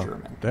water in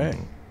German.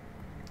 Dang.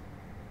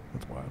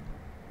 That's wild.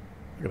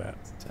 Look at that.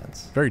 It's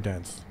dense. Very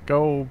dense.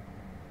 Go,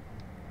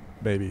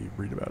 baby,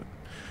 read about it.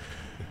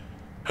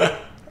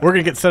 We're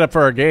going to get set up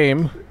for our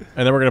game,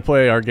 and then we're going to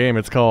play our game.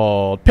 It's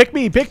called Pick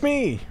Me, Pick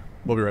Me.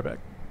 We'll be right back.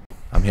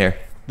 I'm here.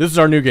 This is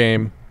our new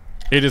game.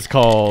 It is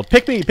called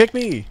Pick Me, Pick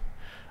Me.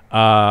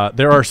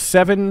 There are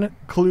 7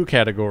 clue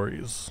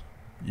categories.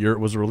 Year it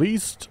was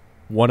released,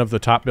 one of the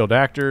top billed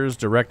actors,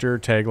 director,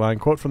 tagline,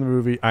 quote from the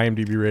movie,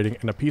 IMDb rating,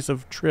 and a piece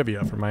of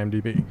trivia from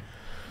IMDb.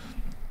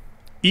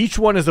 Each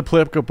one is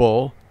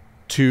applicable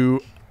to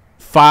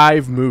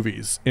 5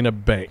 movies in a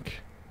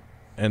bank.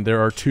 And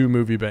there are 2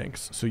 movie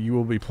banks, so you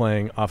will be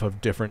playing off of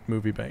different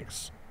movie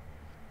banks.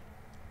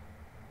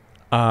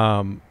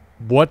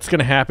 What's going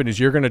to happen is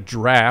you're going to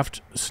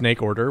draft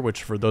snake order,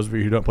 which for those of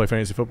you who don't play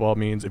fantasy football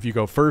means if you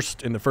go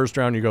first in the first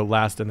round, you go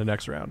last in the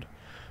next round.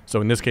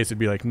 So in this case, it'd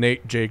be like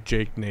Nate, Jake,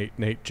 Jake, Nate,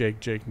 Nate, Jake,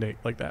 Jake, Nate,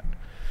 like that.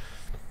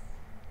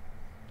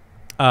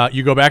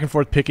 You go back and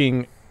forth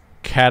picking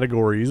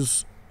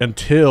categories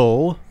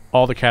until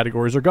all the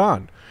categories are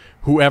gone.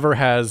 Whoever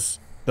has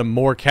the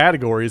more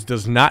categories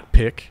does not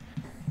pick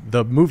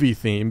the movie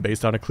theme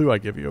based on a clue I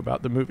give you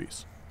about the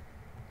movies.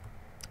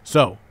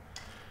 So,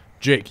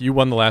 Jake, you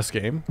won the last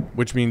game,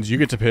 which means you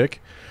get to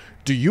pick.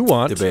 Do you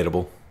want...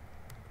 Debatable.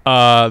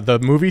 The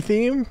movie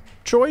theme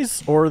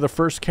choice or the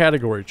first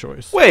category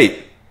choice?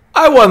 Wait,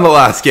 I won the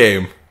last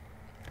game.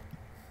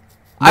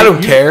 I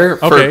don't care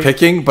for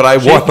picking, but I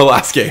won the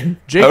last game.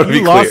 Jake,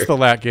 you lost the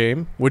last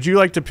game. Would you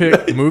like to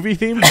pick movie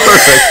theme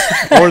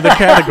first or the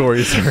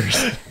categories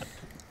first?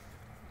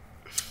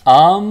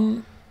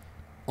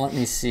 Let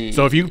me see.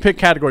 So if you pick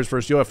categories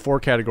first, you'll have 4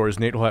 categories.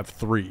 Nate will have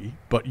 3,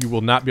 but you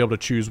will not be able to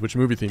choose which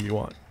movie theme you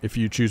want. If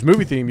you choose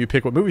movie theme, you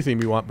pick what movie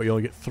theme you want, but you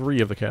only get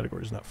 3 of the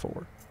categories, not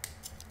 4.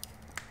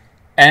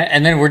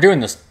 And then we're doing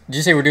this. Did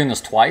you say we're doing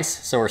this twice?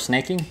 So we're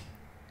snaking?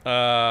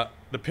 The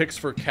picks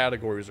for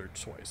categories are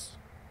twice.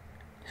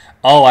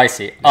 Oh, I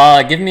see.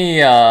 Give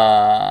me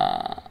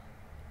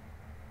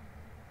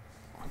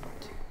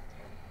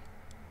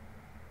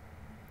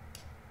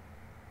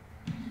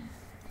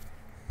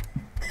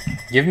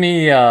Give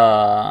me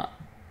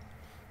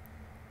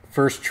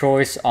first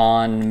choice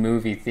on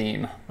movie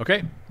theme.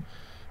 Okay.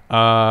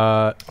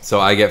 So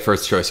I get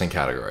first choice in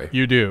category.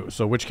 You do.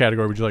 So which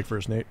category would you like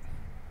first, Nate?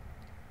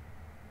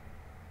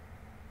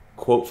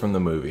 Quote from the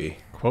movie.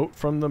 Quote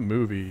from the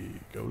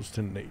movie goes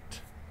to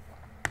Nate.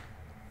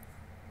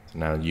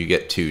 Now you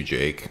get 2,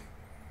 Jake.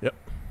 Yep.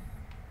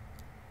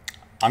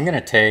 I'm going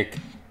to take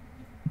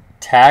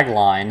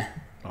tagline.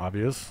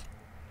 Obvious.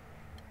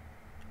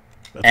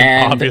 That's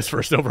an obvious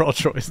first overall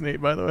choice,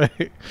 Nate, by the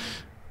way.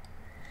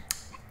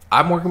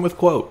 I'm working with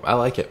quote. I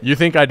like it. You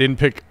think I didn't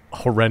pick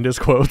horrendous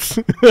quotes?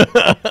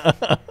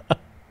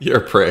 You're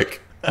a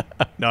prick.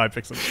 No, I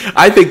picked some.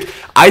 I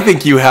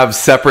think you have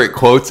separate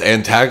quotes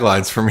and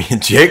taglines for me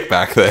and Jake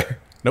back there.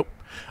 Nope.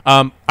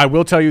 I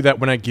will tell you that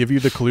when I give you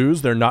the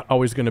clues, they're not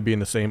always going to be in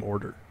the same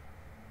order.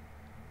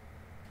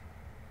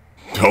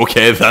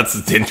 Okay, that's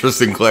an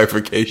interesting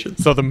clarification.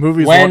 So the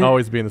movies won't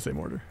always be in the same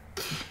order.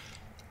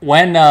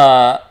 When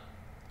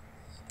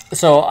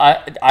so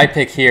I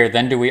pick here,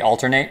 then do we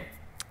alternate?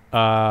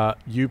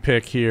 You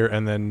pick here,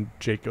 and then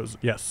Jake goes.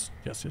 Yes.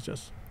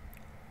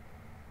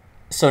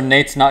 So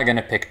Nate's not going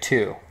to pick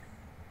 2.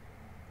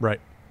 Right.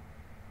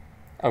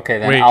 Okay,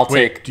 then I'll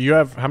take. Do you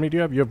have how many? Do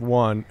you have? You have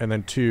 1, and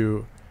then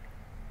 2,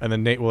 and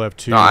then Nate will have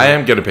 2. No, I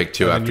am going to pick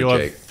 2 and after you'll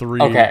Jake. Have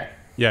 3. Okay.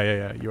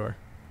 Yeah. You are.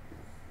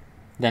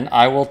 Then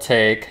I will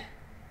take.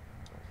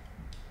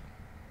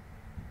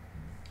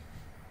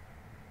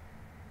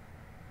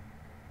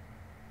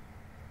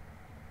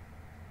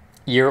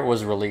 Year it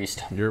was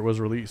released.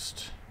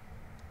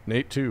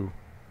 Nate, 2.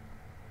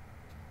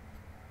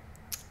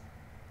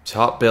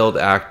 Top billed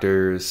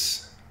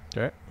actors.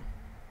 Okay.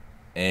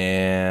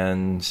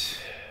 And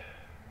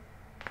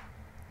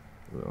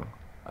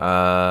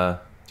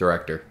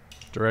director.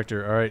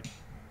 All right.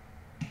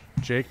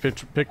 Jake,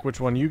 pick which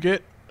one you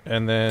get,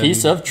 and then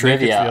piece of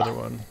trivia. Nate gets the other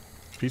one.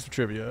 Piece of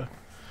trivia.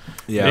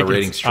 Yeah, Nate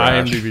rating's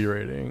trash. IMDb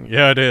rating.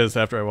 Yeah, it is.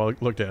 After I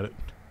looked at it.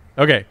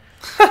 Okay.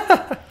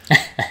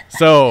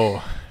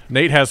 So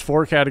Nate has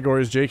 4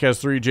 categories. Jake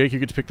has 3. Jake, you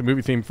get to pick the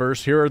movie theme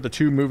first. Here are the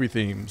 2 movie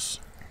themes.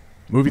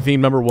 Movie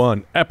theme number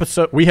 1.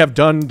 Episode. We have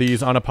done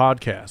these on a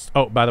podcast.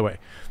 Oh, by the way,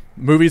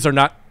 movies are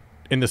not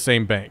in the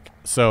same bank.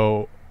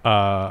 So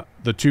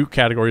the 2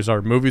 categories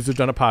are movies we've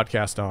done a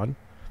podcast on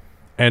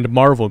and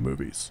Marvel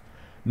movies.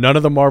 None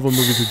of the Marvel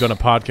movies we've done a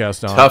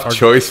podcast on. Tough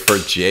choice for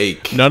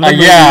Jake. None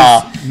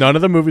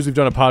of the movies we've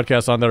done a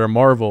podcast on that are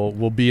Marvel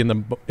will be in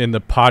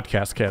the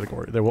podcast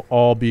category. They will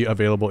all be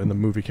available in the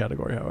movie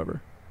category,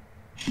 however.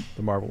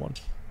 The Marvel one.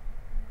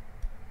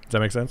 Does that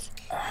make sense?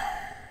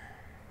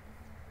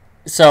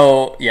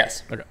 So,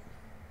 yes. Okay.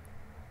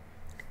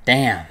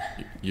 Damn.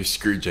 You're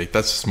screwed, Jake.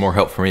 That's just more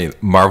help for me.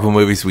 Marvel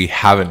movies we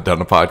haven't done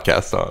a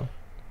podcast on.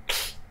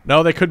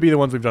 No, they could be the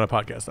ones we've done a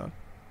podcast on.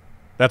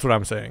 That's what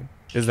I'm saying.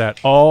 Is that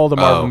all the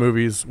Marvel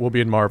movies will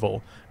be in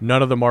Marvel.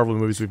 None of the Marvel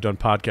movies we've done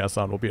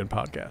podcasts on will be in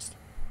podcast.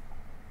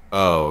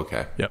 Oh,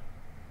 okay. Yep.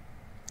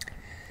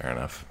 Fair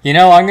enough. You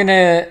know, I'm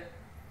gonna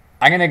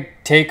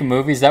take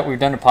movies that we've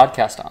done a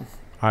podcast on.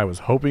 I was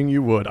hoping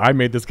you would. I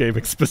made this game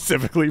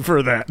specifically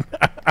for that.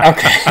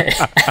 Okay.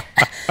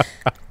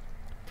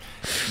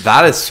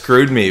 That has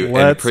screwed me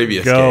in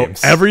previous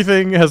games.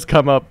 Everything has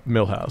come up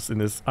Millhouse in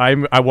this.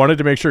 I wanted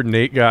to make sure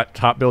Nate got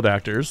top billed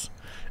actors,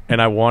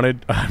 and I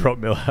wrote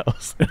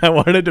Millhouse, and I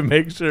wanted to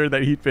make sure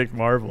that he picked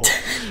Marvel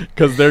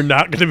because they're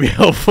not going to be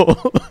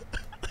helpful.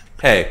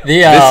 Hey,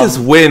 this is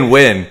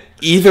win-win.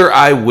 Either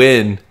I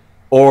win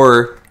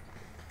or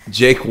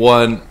Jake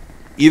won.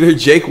 Either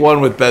Jake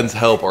won with Ben's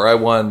help or I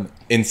won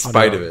in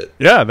spite of it.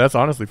 Yeah, that's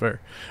honestly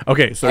fair.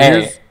 Okay, so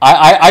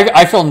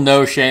I feel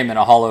no shame in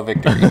a hollow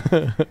victory.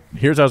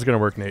 Here's how it's going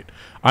to work, Nate.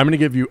 I'm going to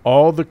give you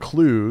all the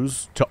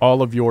clues to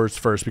all of yours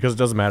first because it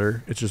doesn't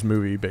matter. It's just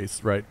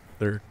movie-based, right?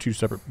 They're 2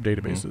 separate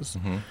databases.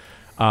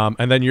 Mm-hmm.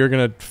 And then you're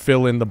going to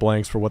fill in the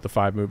blanks for what the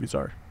 5 movies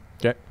are.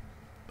 Okay?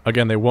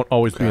 Again, they won't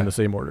always be in the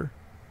same order.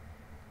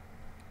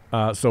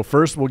 So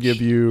first we'll give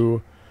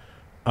you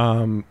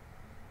quote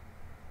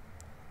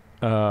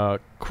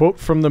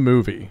from the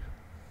movie.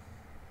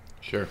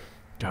 Sure.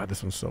 God,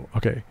 this one's so...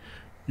 Okay.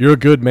 You're a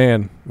good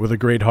man with a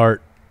great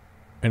heart,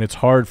 and it's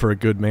hard for a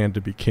good man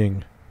to be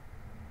king.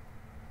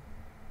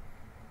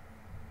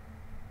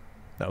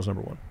 That was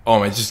number 1. Oh,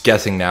 am I just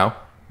guessing now?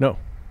 No.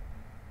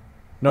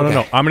 No, Okay.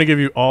 no. I'm going to give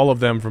you all of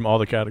them from all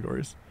the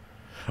categories.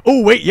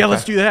 Oh, wait. Yeah,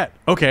 let's do that.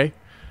 Okay.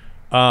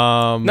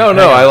 No, hang no, on.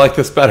 I like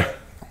this better.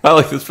 I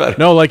like this better.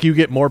 No, like you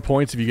get more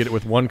points if you get it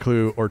with 1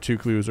 clue or 2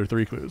 clues or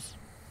 3 clues.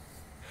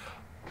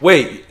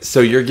 Wait,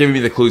 so you're giving me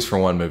the clues for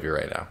one movie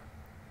right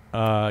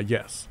now?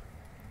 Yes.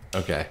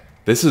 Okay.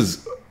 This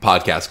is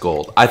podcast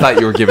gold. I thought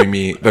you were giving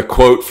me the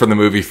quote from the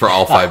movie for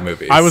all 5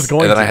 movies. I was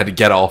going and then to. I had to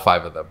get all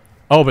 5 of them.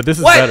 Oh, but this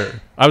is What?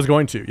 better. I was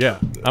going to. Yeah.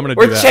 I'm going to do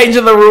We're that.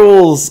 changing the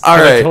rules. All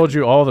I right. told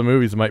you all the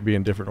movies might be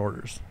in different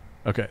orders.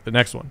 Okay, the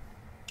next one.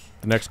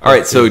 The next. All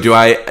right. So do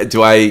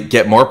I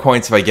get more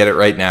points if I get it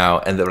right now,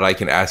 and then I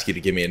can ask you to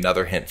give me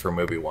another hint for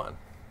movie 1?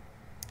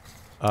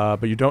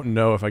 But you don't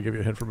know if I give you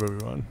a hint for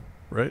movie 1,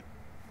 right?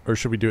 Or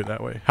should we do it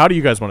that way? How do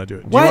you guys want to do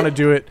it? Do What? you want to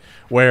do it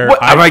where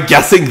What, am I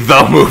guessing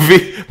the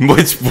movie?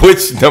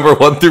 Which number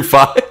 1 through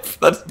 5?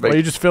 That's well,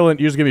 you just fill in.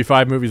 You just give me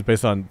 5 movies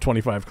based on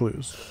 25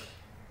 clues,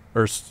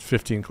 or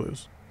 15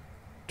 clues,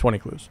 20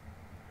 clues.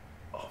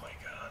 Oh my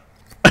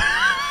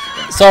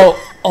god. So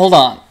hold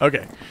on.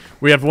 Okay,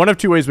 we have one of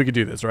 2 ways we could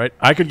do this, right?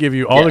 I could give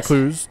you all the Yes.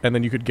 clues, and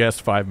then you could guess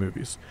 5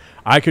 movies.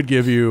 I could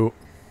give you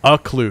a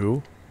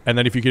clue, and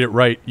then if you get it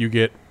right, you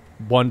get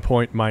 1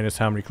 point minus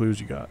how many clues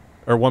you got,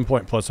 or 1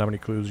 point plus how many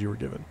clues you were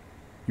given.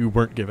 You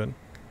weren't given.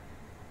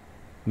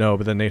 No,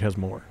 but then Nate has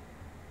more.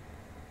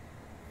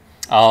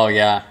 Oh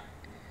yeah.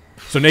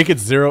 So Nate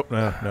gets 0.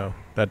 No,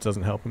 that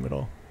doesn't help him at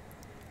all.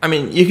 I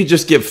mean, you could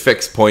just give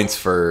fixed points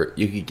for.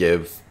 You could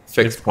give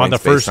fixed On points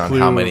the first based on clue,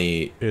 how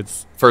many.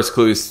 it's First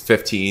clue is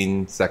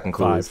 15. Second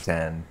clue is 5.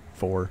 10.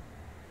 4.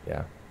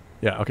 Yeah.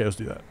 Yeah, okay, let's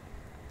do that.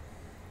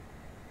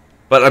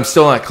 But I'm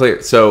still not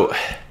clear. So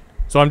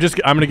So I'm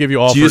going to give you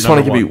all do you for just want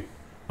to number give one. me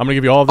I'm going to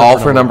give you all of them all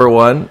for number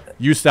 1?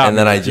 You stop and me.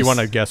 then I Do you just- want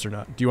to guess or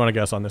not? Do you want to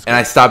guess on this? And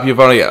I quiz? stop you if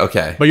I want to get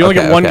okay. But you only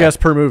Okay, get one okay. guess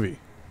per movie.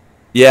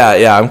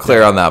 Yeah, I'm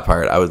clear on that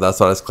part. That's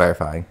what I was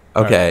clarifying.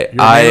 Okay,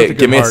 You're a man with a good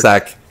give me a heart.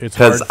 sec It's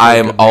hard because for I a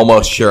am good man.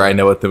 almost sure I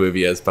know what the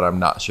movie is, but I'm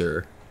not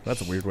sure.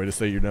 That's a weird way to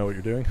say you know what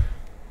you're doing.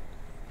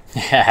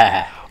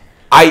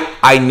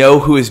 I know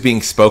who is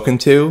being spoken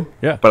to,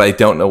 Yeah. but I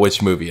don't know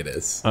which movie it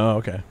is. Oh,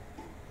 okay.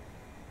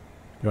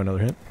 You want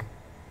another hint?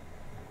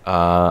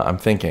 I'm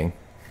thinking.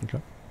 Okay.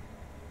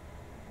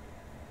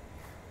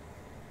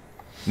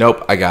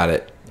 Nope, I got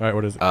it. All right,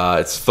 what is it?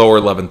 It's Thor: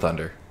 Love and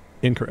Thunder.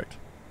 Incorrect.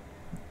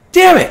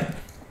 Damn it!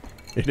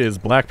 It is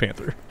Black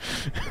Panther.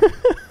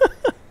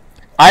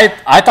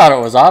 I thought it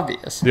was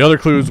obvious. The other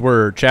clues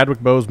were Chadwick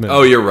Boseman.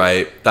 Oh, you're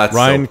right. That's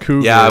Ryan so,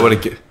 Coogler. Yeah, I would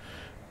have.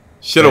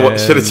 Should have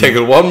And-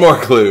 taken one more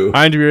clue.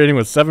 IMDb rating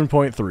was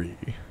 7.3.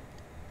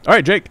 All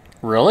right, Jake.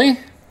 Really?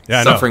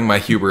 Yeah, I know. Suffering my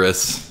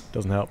hubris.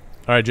 Doesn't help.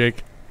 All right,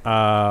 Jake.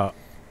 We're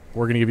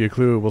going to give you a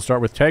clue. We'll start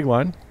with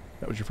tagline.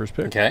 That was your first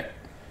pick. Okay.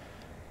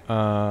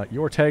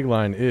 Your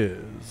tagline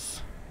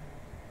is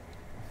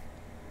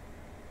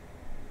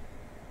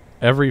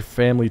Every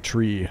family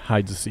tree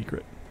hides a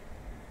secret.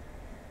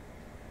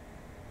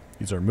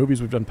 These are movies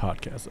we've done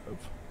podcasts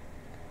of.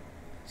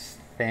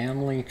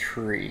 Family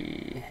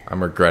Tree.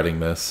 I'm regretting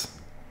this.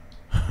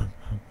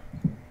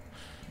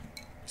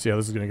 See how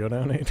this is going to go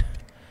down, Nate?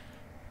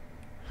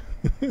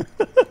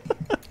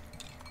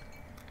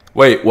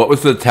 Wait, what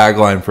was the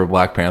tagline for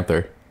Black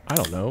Panther? I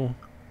don't know.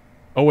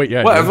 Oh, wait,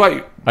 yeah. What? I do.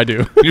 Like, I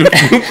do. you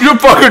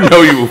fucking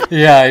know you.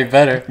 Yeah, you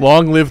better.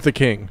 Long live the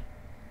king.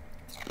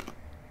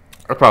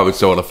 I probably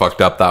still would have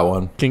fucked up that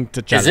one. King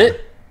T'Challa. Is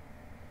it?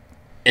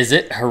 Is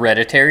it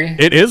Hereditary?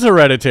 It is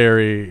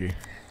Hereditary.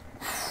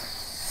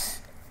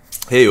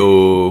 Hey,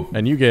 ooh.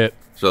 And you get...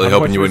 Really how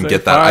much hoping you did wouldn't say?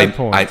 get that. 5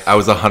 points. I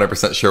was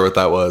 100% sure what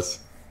that was.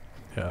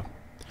 Yeah.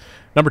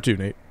 Number 2,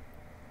 Nate.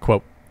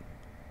 Quote.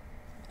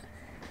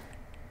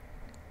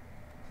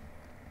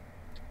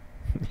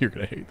 You're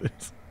going to hate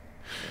this.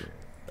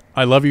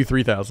 I love you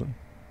 3000.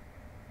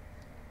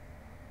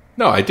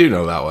 No, I do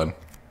know that one.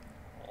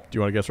 Do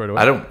you want to guess right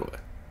away? I don't.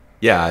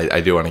 Yeah,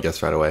 I do want to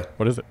guess right away.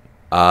 What is it?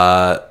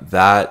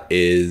 That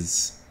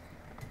is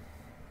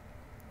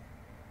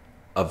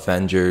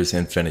Avengers: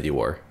 Infinity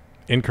War.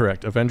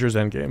 Incorrect. Avengers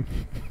Endgame.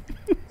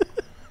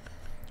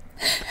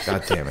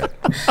 God damn it!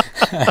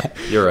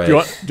 You're right. Do you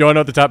want to know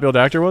what the top billed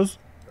actor was?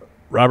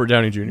 Robert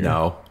Downey Jr.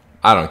 No,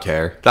 I don't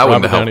care. That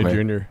Robert wouldn't help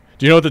Downey me. Jr.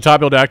 Do you know what the top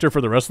billed actor for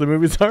the rest of the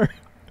movies are?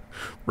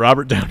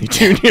 Robert Downey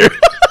Jr.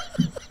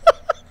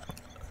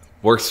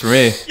 Works for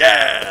me.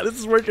 Yeah, this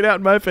is working out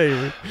in my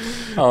favor.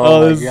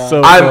 Oh, my this is God.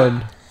 so I'm-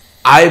 fun.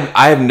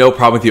 I have no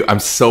problem with you. I'm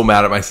so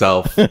mad at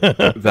myself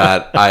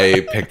that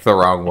I picked the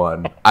wrong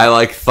one.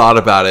 I thought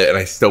about it and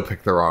I still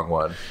picked the wrong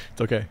one.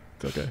 It's okay.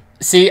 It's okay.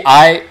 See,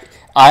 I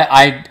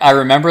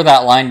remember that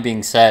line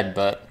being said,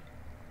 but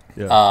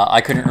Yeah.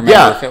 I couldn't remember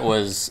Yeah. if it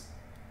was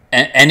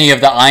any of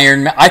the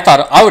Iron Man. I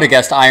thought I would have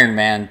guessed Iron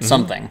Man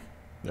something.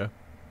 Yeah.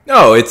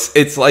 No,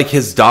 it's like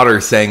his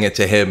daughter saying it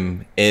to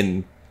him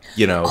in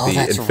the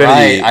that's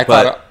Infinity.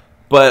 right.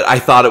 But I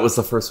thought it was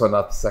the first one,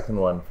 not the second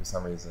one, for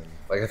some reason.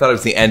 I thought it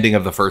was the ending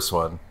of the first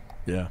one.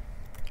 Yeah.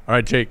 All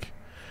right, Jake.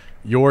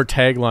 Your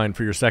tagline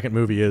for your second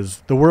movie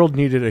is "The world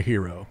needed a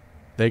hero.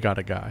 They got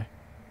a guy."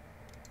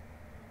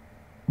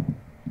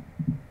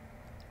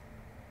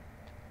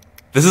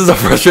 This is a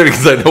frustrating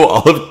because I know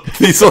all of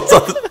these ones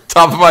off the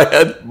top of my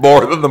head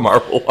more than the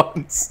Marvel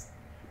ones.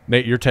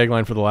 Nate, your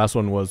tagline for the last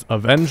one was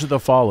 "Avenge the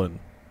Fallen."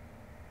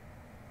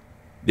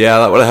 Yeah,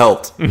 that would have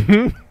helped.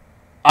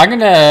 I'm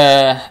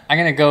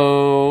gonna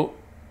go.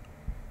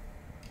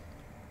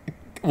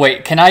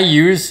 Wait, can I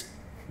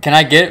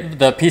get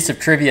the piece of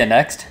trivia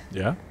next?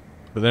 Yeah,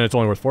 but then it's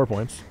only worth 4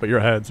 points. But you're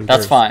ahead, so who That's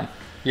cares? fine.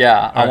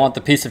 Yeah, I right. want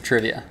the piece of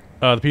trivia.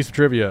 The piece of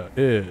trivia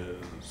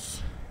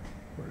is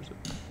where is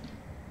it?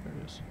 There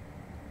it is.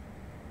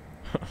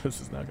 This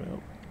is not gonna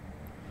help.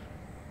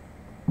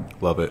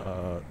 Love it.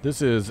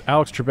 This is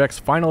Alex Trebek's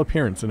final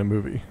appearance in a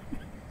movie.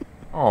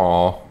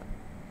 Aw.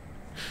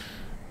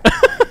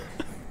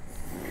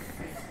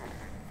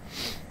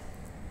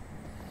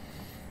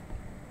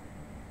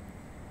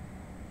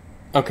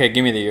 Okay,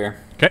 give me the year.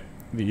 Okay,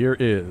 the year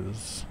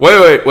is Wait.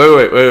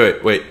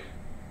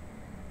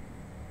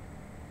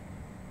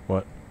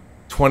 what?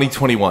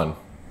 2021.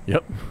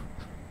 Yep,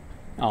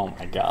 Oh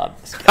my god.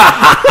 This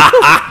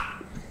guy.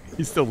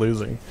 he's still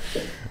losing.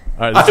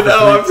 All right, I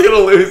know, I'm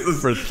gonna lose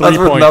this. for That's 3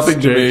 worth points, nothing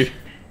to Jake. me.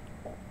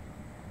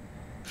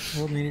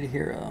 World needed a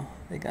hero.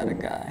 They got a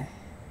guy.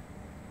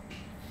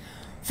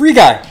 Free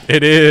Guy.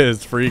 It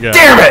is Free Guy.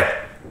 Damn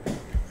it!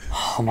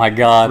 Oh my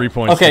god. 3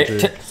 points. Okay, for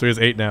Jake. So he has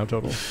 8 now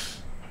total.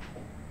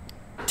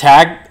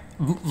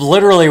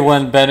 literally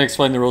when Ben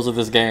explained the rules of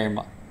this game,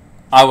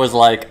 I was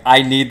like,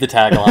 I need the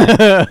tagline.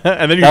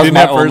 And then you That was didn't my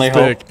have only first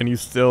pick, hope.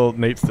 and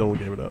Nate still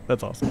gave it up.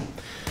 That's awesome.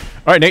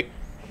 All right, Nate.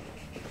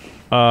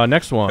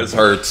 Next one. This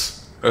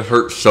hurts. It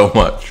hurts so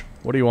much.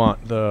 What do you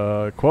want?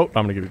 The quote?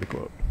 I'm gonna give you the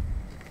quote.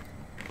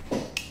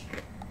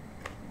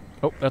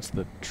 Oh, that's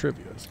the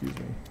trivia. Excuse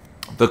me.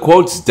 The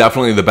quote's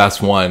definitely the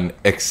best one,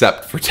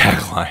 except for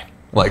tagline.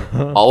 Like,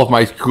 all of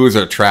my clues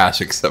are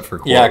trash except for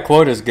quote. Yeah,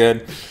 quote is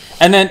good.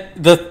 And then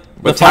the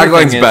But funny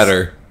tagline's thing is-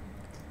 better.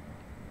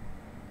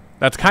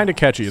 That's kind of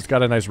catchy. It's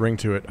got a nice ring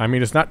to it. I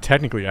mean, it's not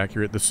technically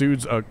accurate. The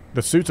suit's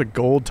a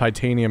gold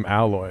titanium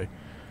alloy,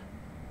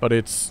 but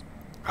it's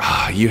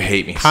Ah, you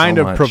hate me kind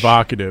so of much.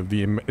 provocative.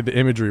 The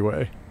imagery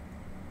way.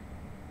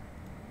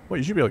 Wait,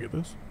 you should be able to get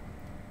this.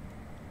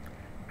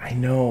 I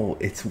know.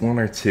 It's one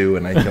or two,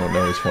 and I don't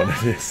know which one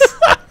it is.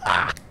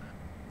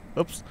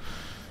 Oops.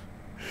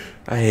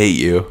 I hate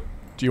you.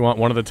 Do you want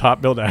one of the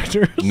top billed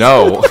actors?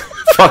 No.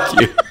 Fuck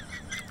you.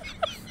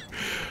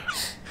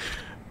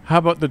 How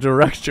about the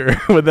director?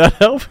 Would that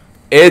help?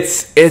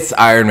 It's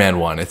Iron Man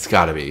 1. It's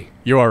got to be.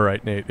 You are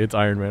right, Nate. It's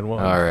Iron Man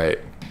 1. All right.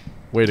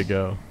 Way to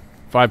go.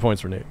 5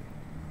 points for Nate.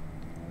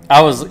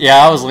 I was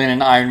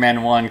leaning Iron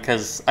Man 1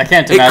 because I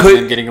can't It imagine could-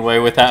 him getting away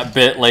with that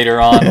bit later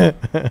on.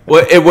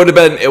 Well, it would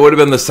have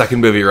been the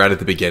second movie right at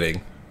the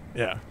beginning.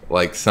 Yeah.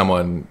 Like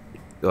someone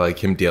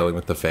like him dealing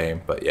with the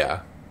fame, but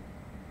yeah.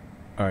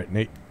 All right,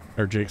 Nate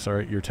or Jake,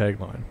 sorry, your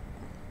tagline.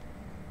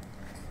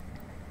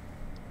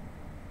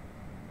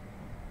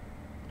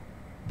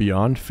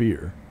 Beyond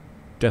fear,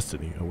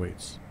 destiny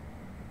awaits.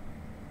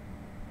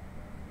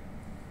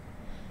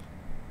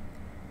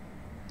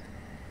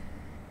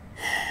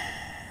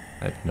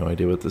 I have no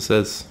idea what this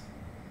is.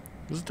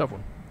 This is a tough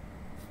one.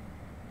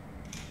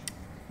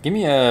 Give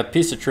me a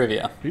piece of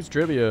trivia. Piece of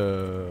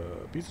trivia.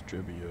 Piece of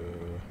trivia.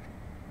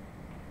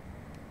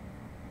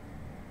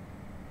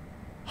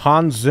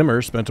 Hans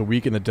Zimmer spent a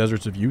week in the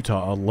deserts of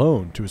Utah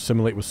alone to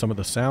assimilate with some of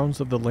the sounds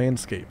of the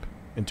landscape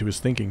into his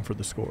thinking for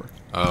the score.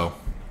 Oh.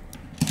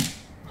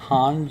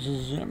 Hans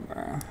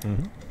Zimmer.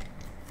 Mm-hmm.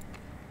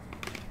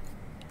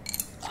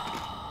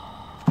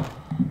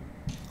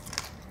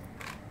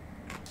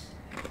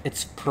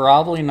 It's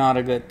probably not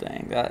a good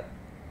thing. That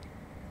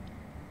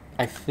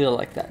I feel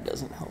like that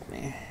doesn't help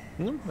me.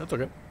 That's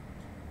okay.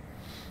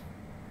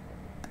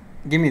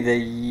 Give me the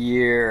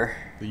year.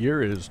 The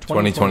year is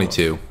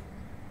 2022.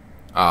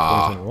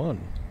 Ah. 2021.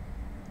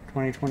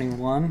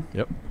 2021.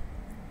 Yep.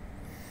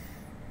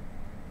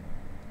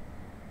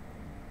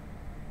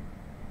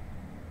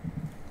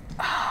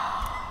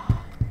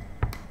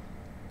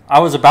 I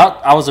was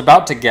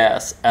about to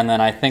guess, and then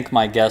I think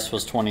my guess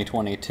was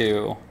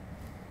 2022.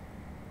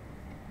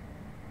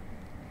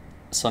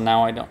 So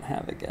now I don't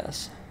have a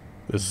guess.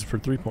 This is for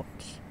 3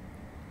 points.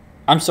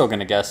 I'm still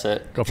gonna guess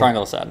it. Go for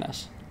Triangle of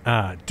Sadness.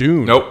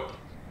 Dune. Nope.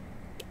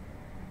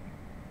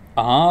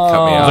 Oh.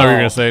 Cut me Is out. that what you're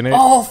going to say, Nate?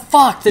 Oh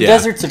fuck! The Yeah.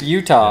 deserts of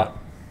Utah.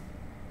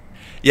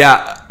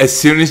 Yeah, as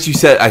soon as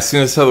I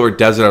saw the word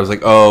desert, I was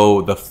like,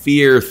 oh, the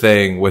fear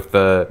thing with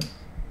the,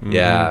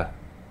 yeah,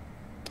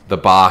 the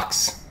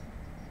box.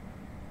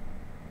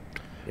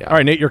 Yeah. All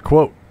right, Nate, your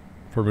quote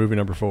for movie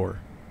number 4.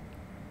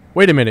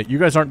 Wait a minute, you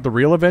guys aren't the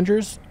real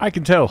Avengers? I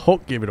can tell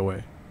Hulk gave it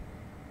away.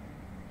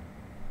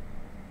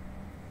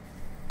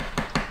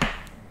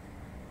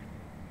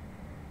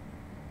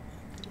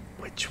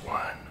 Which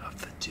one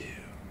of the two?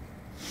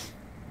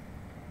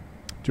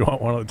 Do you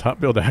want one of the top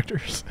billed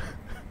actors?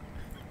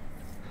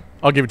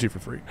 I'll give it to you for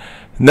free.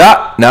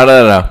 No.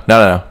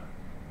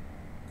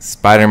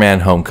 Spider-Man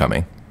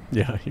Homecoming.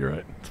 Yeah, you're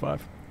right. It's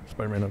 5.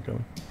 Spider-Man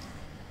Homecoming.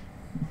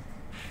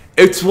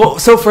 It's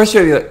so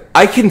frustrating. Like,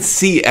 I can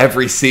see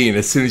every scene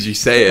as soon as you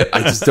say it.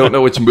 I just don't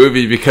know which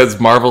movie because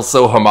Marvel's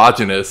so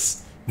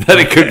homogenous that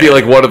it could be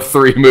like one of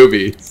 3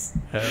 movies.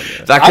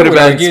 That could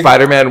have been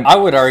Spider-Man. I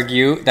would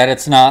argue that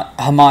it's not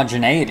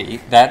homogeneity,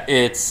 that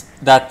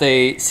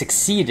they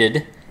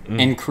succeeded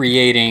in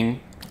creating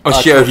a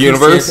shared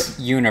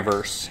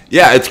universe.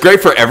 Yeah, it's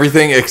great for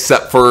everything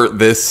except for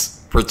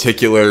this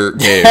particular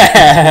game.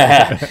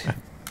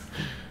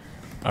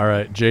 All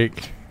right,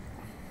 Jake,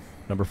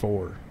 number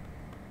 4.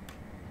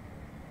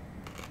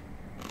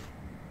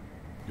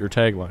 Your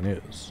tagline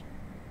is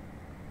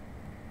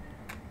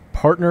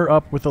partner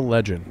up with a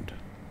legend.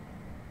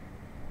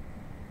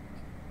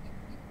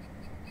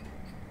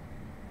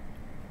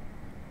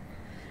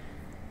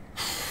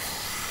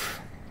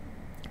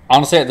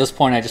 Honestly, at this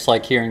point, I just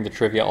like hearing the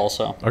trivia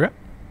also. Okay.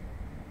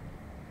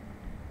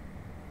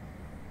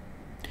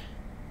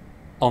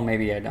 Oh,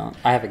 maybe I don't.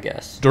 I have a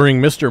guess. During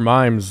Mr.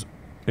 Mime's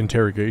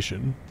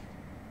interrogation,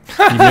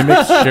 he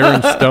mimics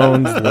Sharon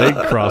Stone's leg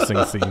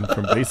crossing scene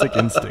from Basic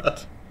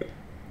Instinct.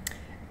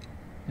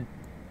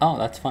 Oh,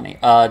 that's funny.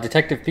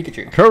 Detective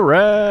Pikachu.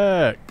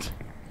 Correct.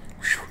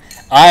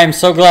 I'm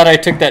so glad I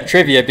took that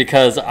trivia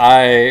because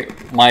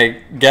my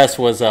guess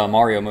was a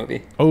Mario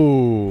movie.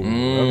 Oh,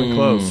 really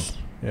close.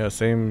 Yeah,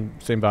 same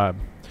vibe.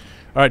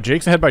 All right,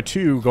 Jake's ahead by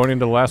 2 going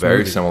into the last movie.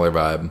 Very similar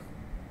vibe.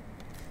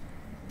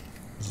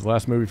 This is the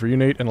last movie for you,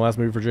 Nate, and the last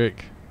movie for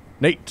Jake.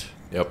 Nate,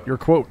 yep. Your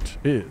quote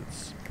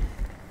is...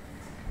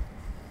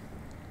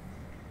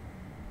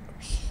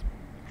 Oops.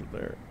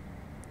 There.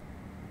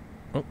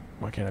 Oh,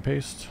 why can't I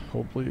paste?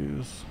 Hold,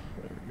 please.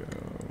 There we go.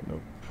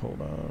 Nope.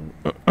 Hold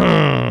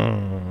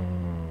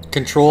on.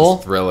 Control.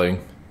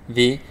 Thrilling.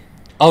 V.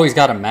 Oh, he's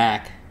got a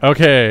Mac.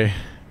 Okay.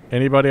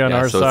 Anybody on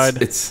our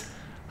side it's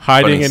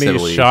hiding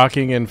any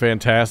shocking and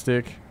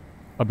fantastic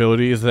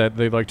abilities that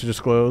they'd like to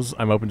disclose?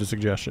 I'm open to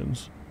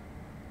suggestions.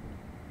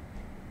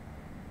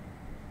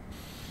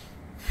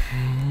 Do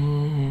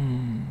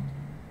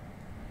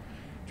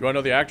you want to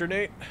know the actor,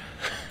 Nate?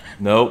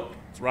 Nope.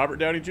 It's Robert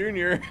Downey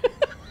Jr.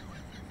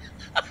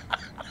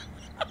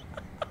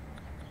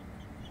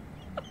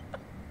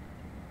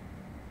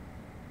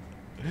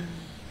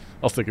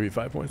 I'll still give you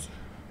 5 points.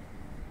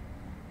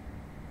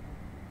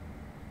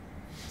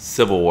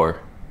 Civil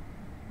War.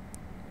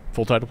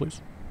 Full title,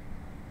 please.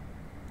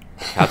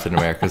 Captain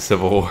America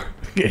Civil War.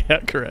 Yeah,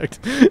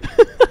 correct.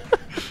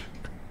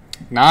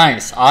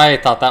 Nice. I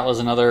thought that was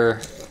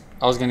another...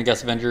 I was going to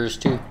guess Avengers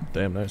 2.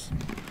 Damn, nice.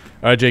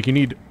 All right, Jake, you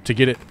need to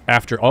get it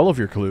after all of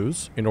your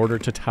clues in order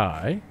to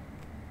tie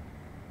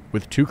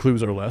with 2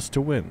 clues or less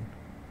to win.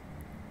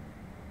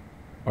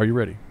 Are you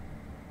ready?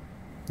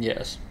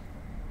 Yes.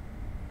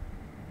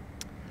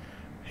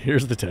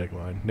 Here's the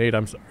tagline. Nate,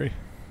 I'm sorry.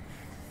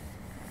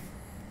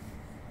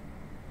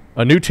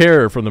 A new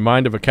terror from the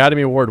mind of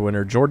Academy Award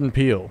winner Jordan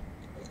Peele.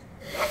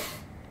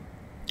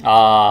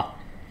 I'd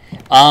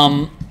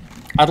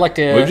like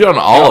to... We've done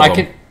all of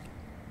them.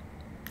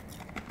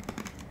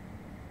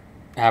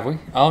 Have we?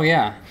 Oh,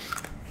 yeah.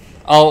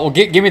 Oh, well,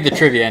 give me the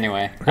trivia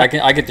anyway. Okay.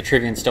 I get the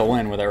trivia and still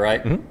win with it,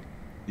 right? Mm-hmm.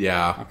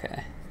 Yeah.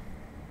 Okay.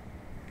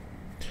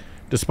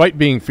 Despite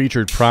being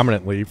featured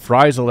prominently,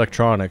 Fry's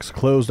Electronics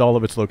closed all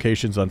of its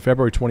locations on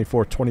February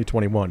 24,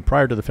 2021,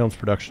 prior to the film's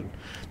production.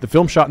 The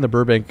film shot in the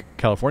Burbank,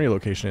 California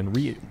location and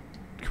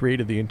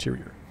recreated the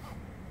interior.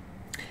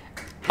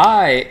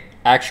 I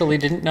actually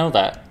didn't know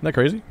that. Isn't that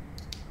crazy?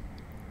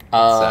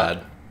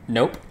 Sad.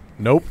 Nope.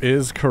 Nope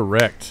is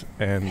correct.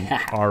 And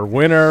our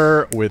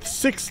winner with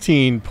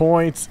 16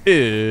 points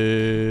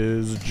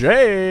is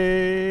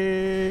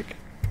Jake.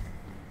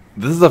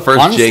 This is the first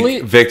Honestly,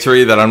 Jake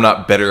victory that I'm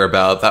not bitter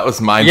about. That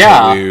was mine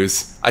to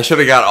lose. I should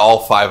have got all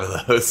 5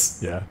 of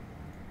those. Yeah.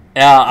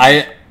 Yeah,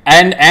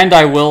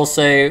 I will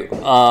say,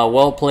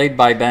 well played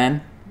by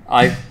Ben.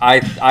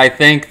 I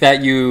think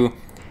that you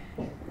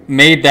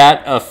made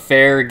that a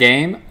fair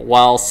game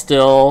while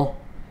still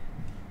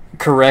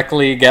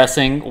correctly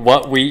guessing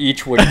what we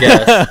each would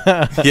guess.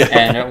 Yeah.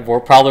 And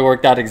it probably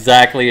worked out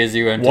exactly as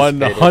you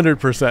anticipated.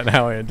 100%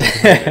 how I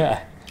anticipated.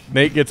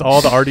 Nate gets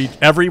all the RD,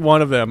 every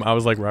one of them. I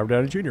was like, Robert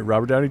Downey Jr.,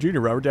 Robert Downey Jr.,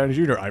 Robert Downey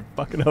Jr. I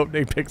fucking hope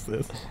Nate picks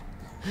this.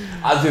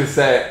 I was going to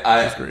say,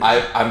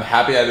 I'm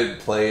happy I didn't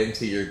play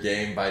into your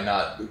game by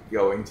not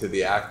going to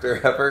the actor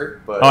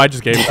ever. But I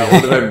just gave it to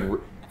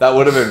you. That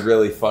would have been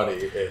really funny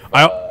if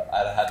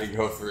I'd had to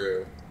go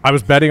through. I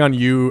was betting on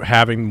you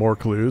having more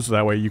clues, so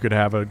that way you could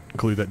have a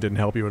clue that didn't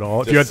help you at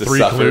all. If you had 3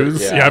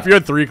 clues, if you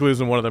had 3 clues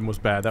and one of them was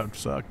bad, that would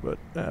suck. But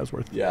that was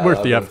worth the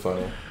effort.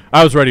 Funny.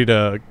 I was ready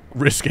to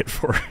risk it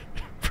for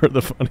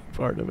the funny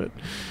part of it.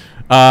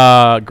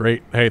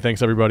 Great. Hey,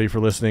 thanks everybody for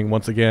listening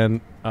once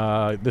again.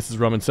 This is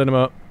Rum and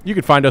Cinema. You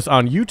can find us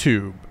on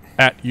YouTube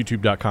at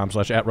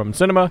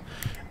youtube.com/@rumandcinema,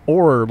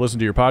 or listen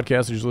to your podcast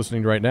as you're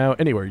listening right now,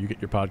 anywhere you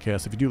get your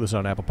podcast. If you do listen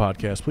on Apple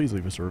Podcasts, please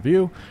leave us a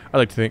review. I'd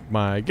like to thank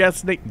my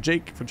guests, Nate and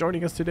Jake, for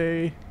joining us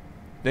today.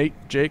 Nate,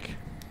 Jake,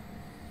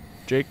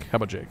 how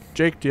about Jake?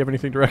 Jake, do you have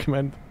anything to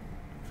recommend?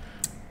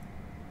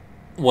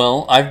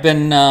 Well, I'm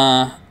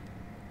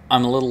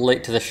a little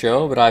late to the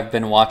show, but I've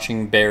been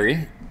watching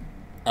Barry.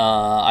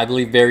 I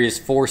believe Barry is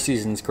 4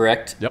 seasons,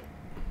 correct? Yep.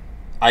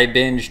 I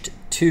binged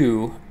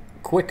 2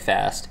 quick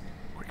fast.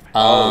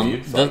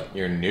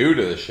 You're new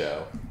to the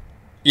show.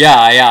 Yeah,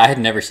 I had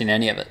never seen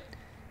any of it.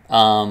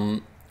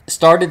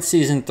 Started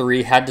season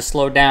 3, had to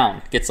slow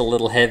down. Gets a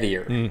little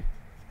heavier.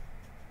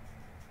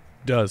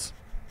 Does.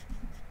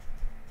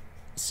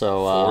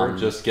 So 4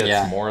 just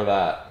gets more of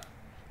that.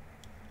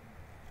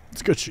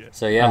 It's good shit.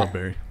 So yeah, I love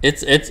Barry.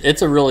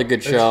 It's a really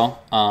good show.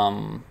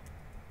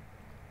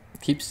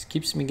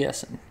 Keeps me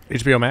guessing.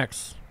 HBO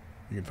Max.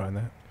 You can find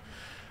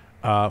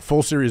that.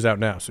 Full series out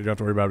now, so you don't have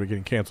to worry about it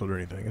getting canceled or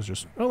anything. It's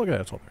just, oh, look at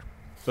that. It's all there.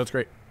 So that's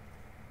great.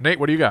 Nate,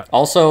 what do you got?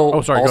 Also, go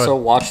ahead.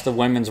 watch the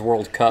Women's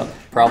World Cup.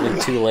 Probably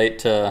too late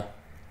to.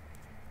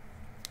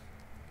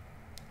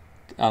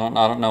 I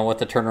don't know what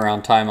the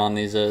turnaround time on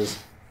these is.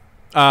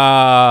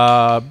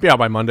 Yeah,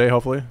 by Monday,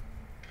 hopefully.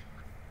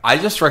 I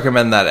just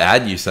recommend that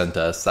ad you sent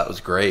us. That was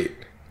great.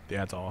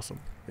 Yeah, it's awesome.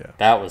 Yeah.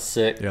 That was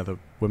sick. Yeah, the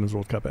Women's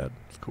World Cup ad.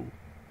 It's cool.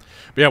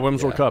 But yeah,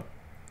 Women's World Cup.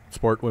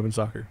 Sport, women's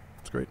soccer.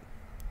 It's great.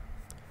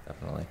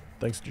 Definitely.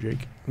 Thanks,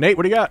 Jake. Nate,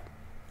 what do you got?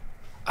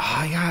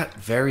 I got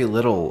very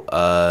little.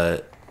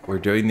 We're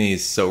doing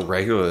these so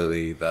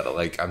regularly that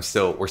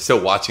we're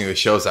still watching the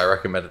shows I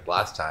recommended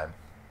last time.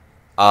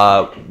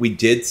 We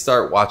did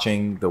start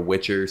watching The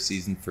Witcher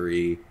season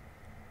 3.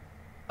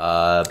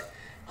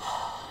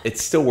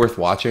 It's still worth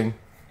watching.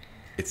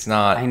 It's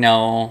not. I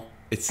know.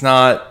 It's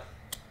not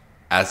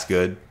as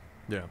good.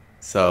 Yeah.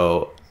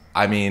 So,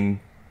 I mean,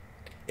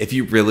 if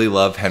you really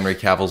love Henry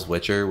Cavill's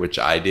Witcher, which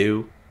I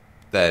do,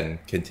 then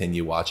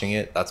continue watching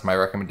it. That's my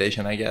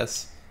recommendation, I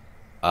guess.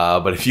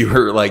 But if you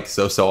were like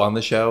so on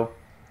the show,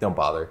 don't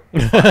bother.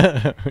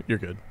 You're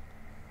good.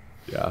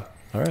 Yeah.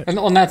 All right.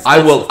 And that's I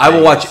will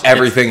watch It's-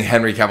 everything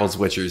Henry Cavill's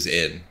Witcher's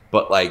in,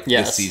 but this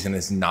Yes. season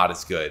is not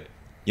as good.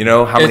 You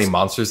know how many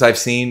monsters I've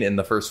seen in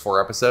the first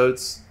 4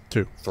 episodes?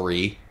 2.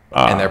 3.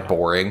 And they're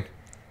boring.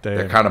 Damn.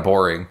 They're kind of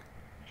boring.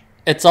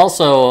 It's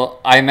also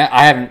I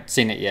haven't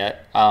seen it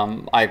yet.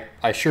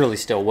 I surely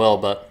still will,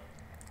 but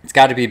it's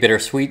got to be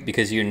bittersweet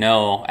because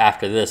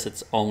after this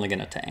it's only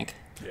gonna tank.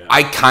 Yeah.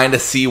 I kind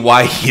of see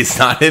why he's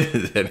not in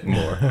it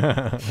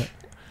anymore.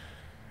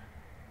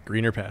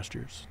 Greener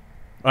pastures.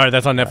 All right,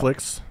 that's on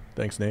Netflix.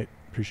 Thanks, Nate.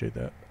 Appreciate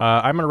that.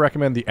 I'm going to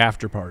recommend The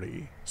After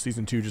Party.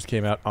 Season 2 just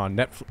came out on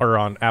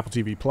on Apple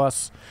TV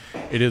Plus.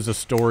 It is a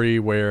story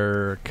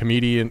where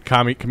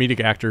comedic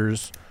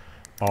actors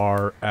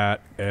are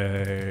at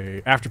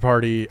a after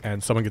party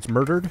and someone gets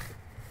murdered,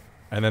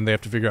 and then they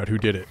have to figure out who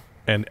did it.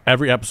 And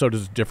every episode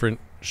is a different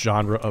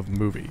genre of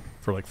movie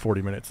for like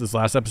 40 minutes. This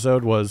last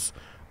episode was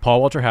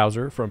Paul Walter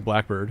Hauser from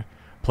Blackbird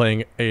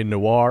playing a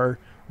noir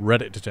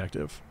Reddit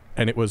detective,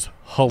 and it was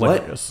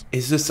hilarious. What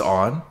is this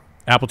on?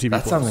 Apple TV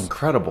That Plus. sounds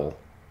incredible.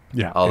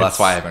 Yeah. Oh, that's it's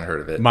why I haven't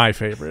heard of it. my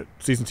favorite.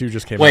 Season 2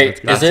 just came out. Wait, It's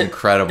good. That's is it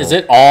incredible. Is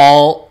it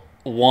all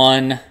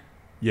one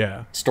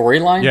Yeah.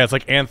 storyline? Yeah, it's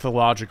like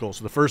anthological.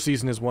 So the first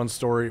season is one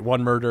story,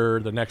 one murder.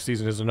 The next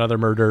season is another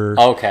murder.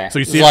 Okay. So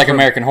you It's see it like from-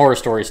 American Horror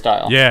Story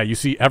style. Yeah, you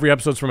see every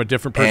episode's from a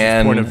different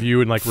person's point of view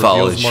and like reveals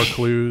Anthology. more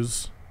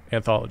clues.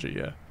 Anthology,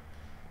 yeah.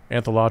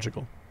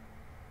 Anthological.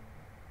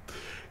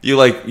 You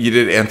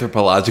did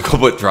anthropological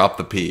but dropped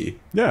the P.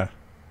 Yeah.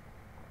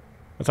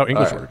 That's how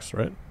English Alright. works,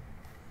 right?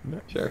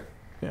 Sure.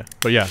 Yeah.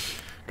 But yeah,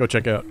 go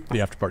check out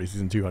The After Party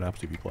Season 2 on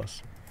Apple TV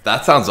Plus.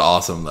 That sounds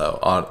awesome though.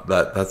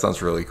 That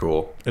sounds really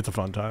cool. It's a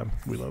fun time.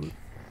 We love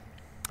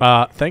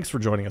it. Thanks for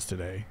joining us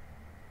today.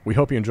 We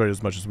hope you enjoyed it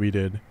as much as we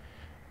did.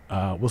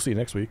 We'll see you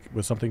next week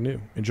with something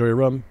new. Enjoy your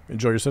rum.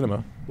 Enjoy your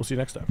cinema. We'll see you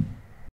next time.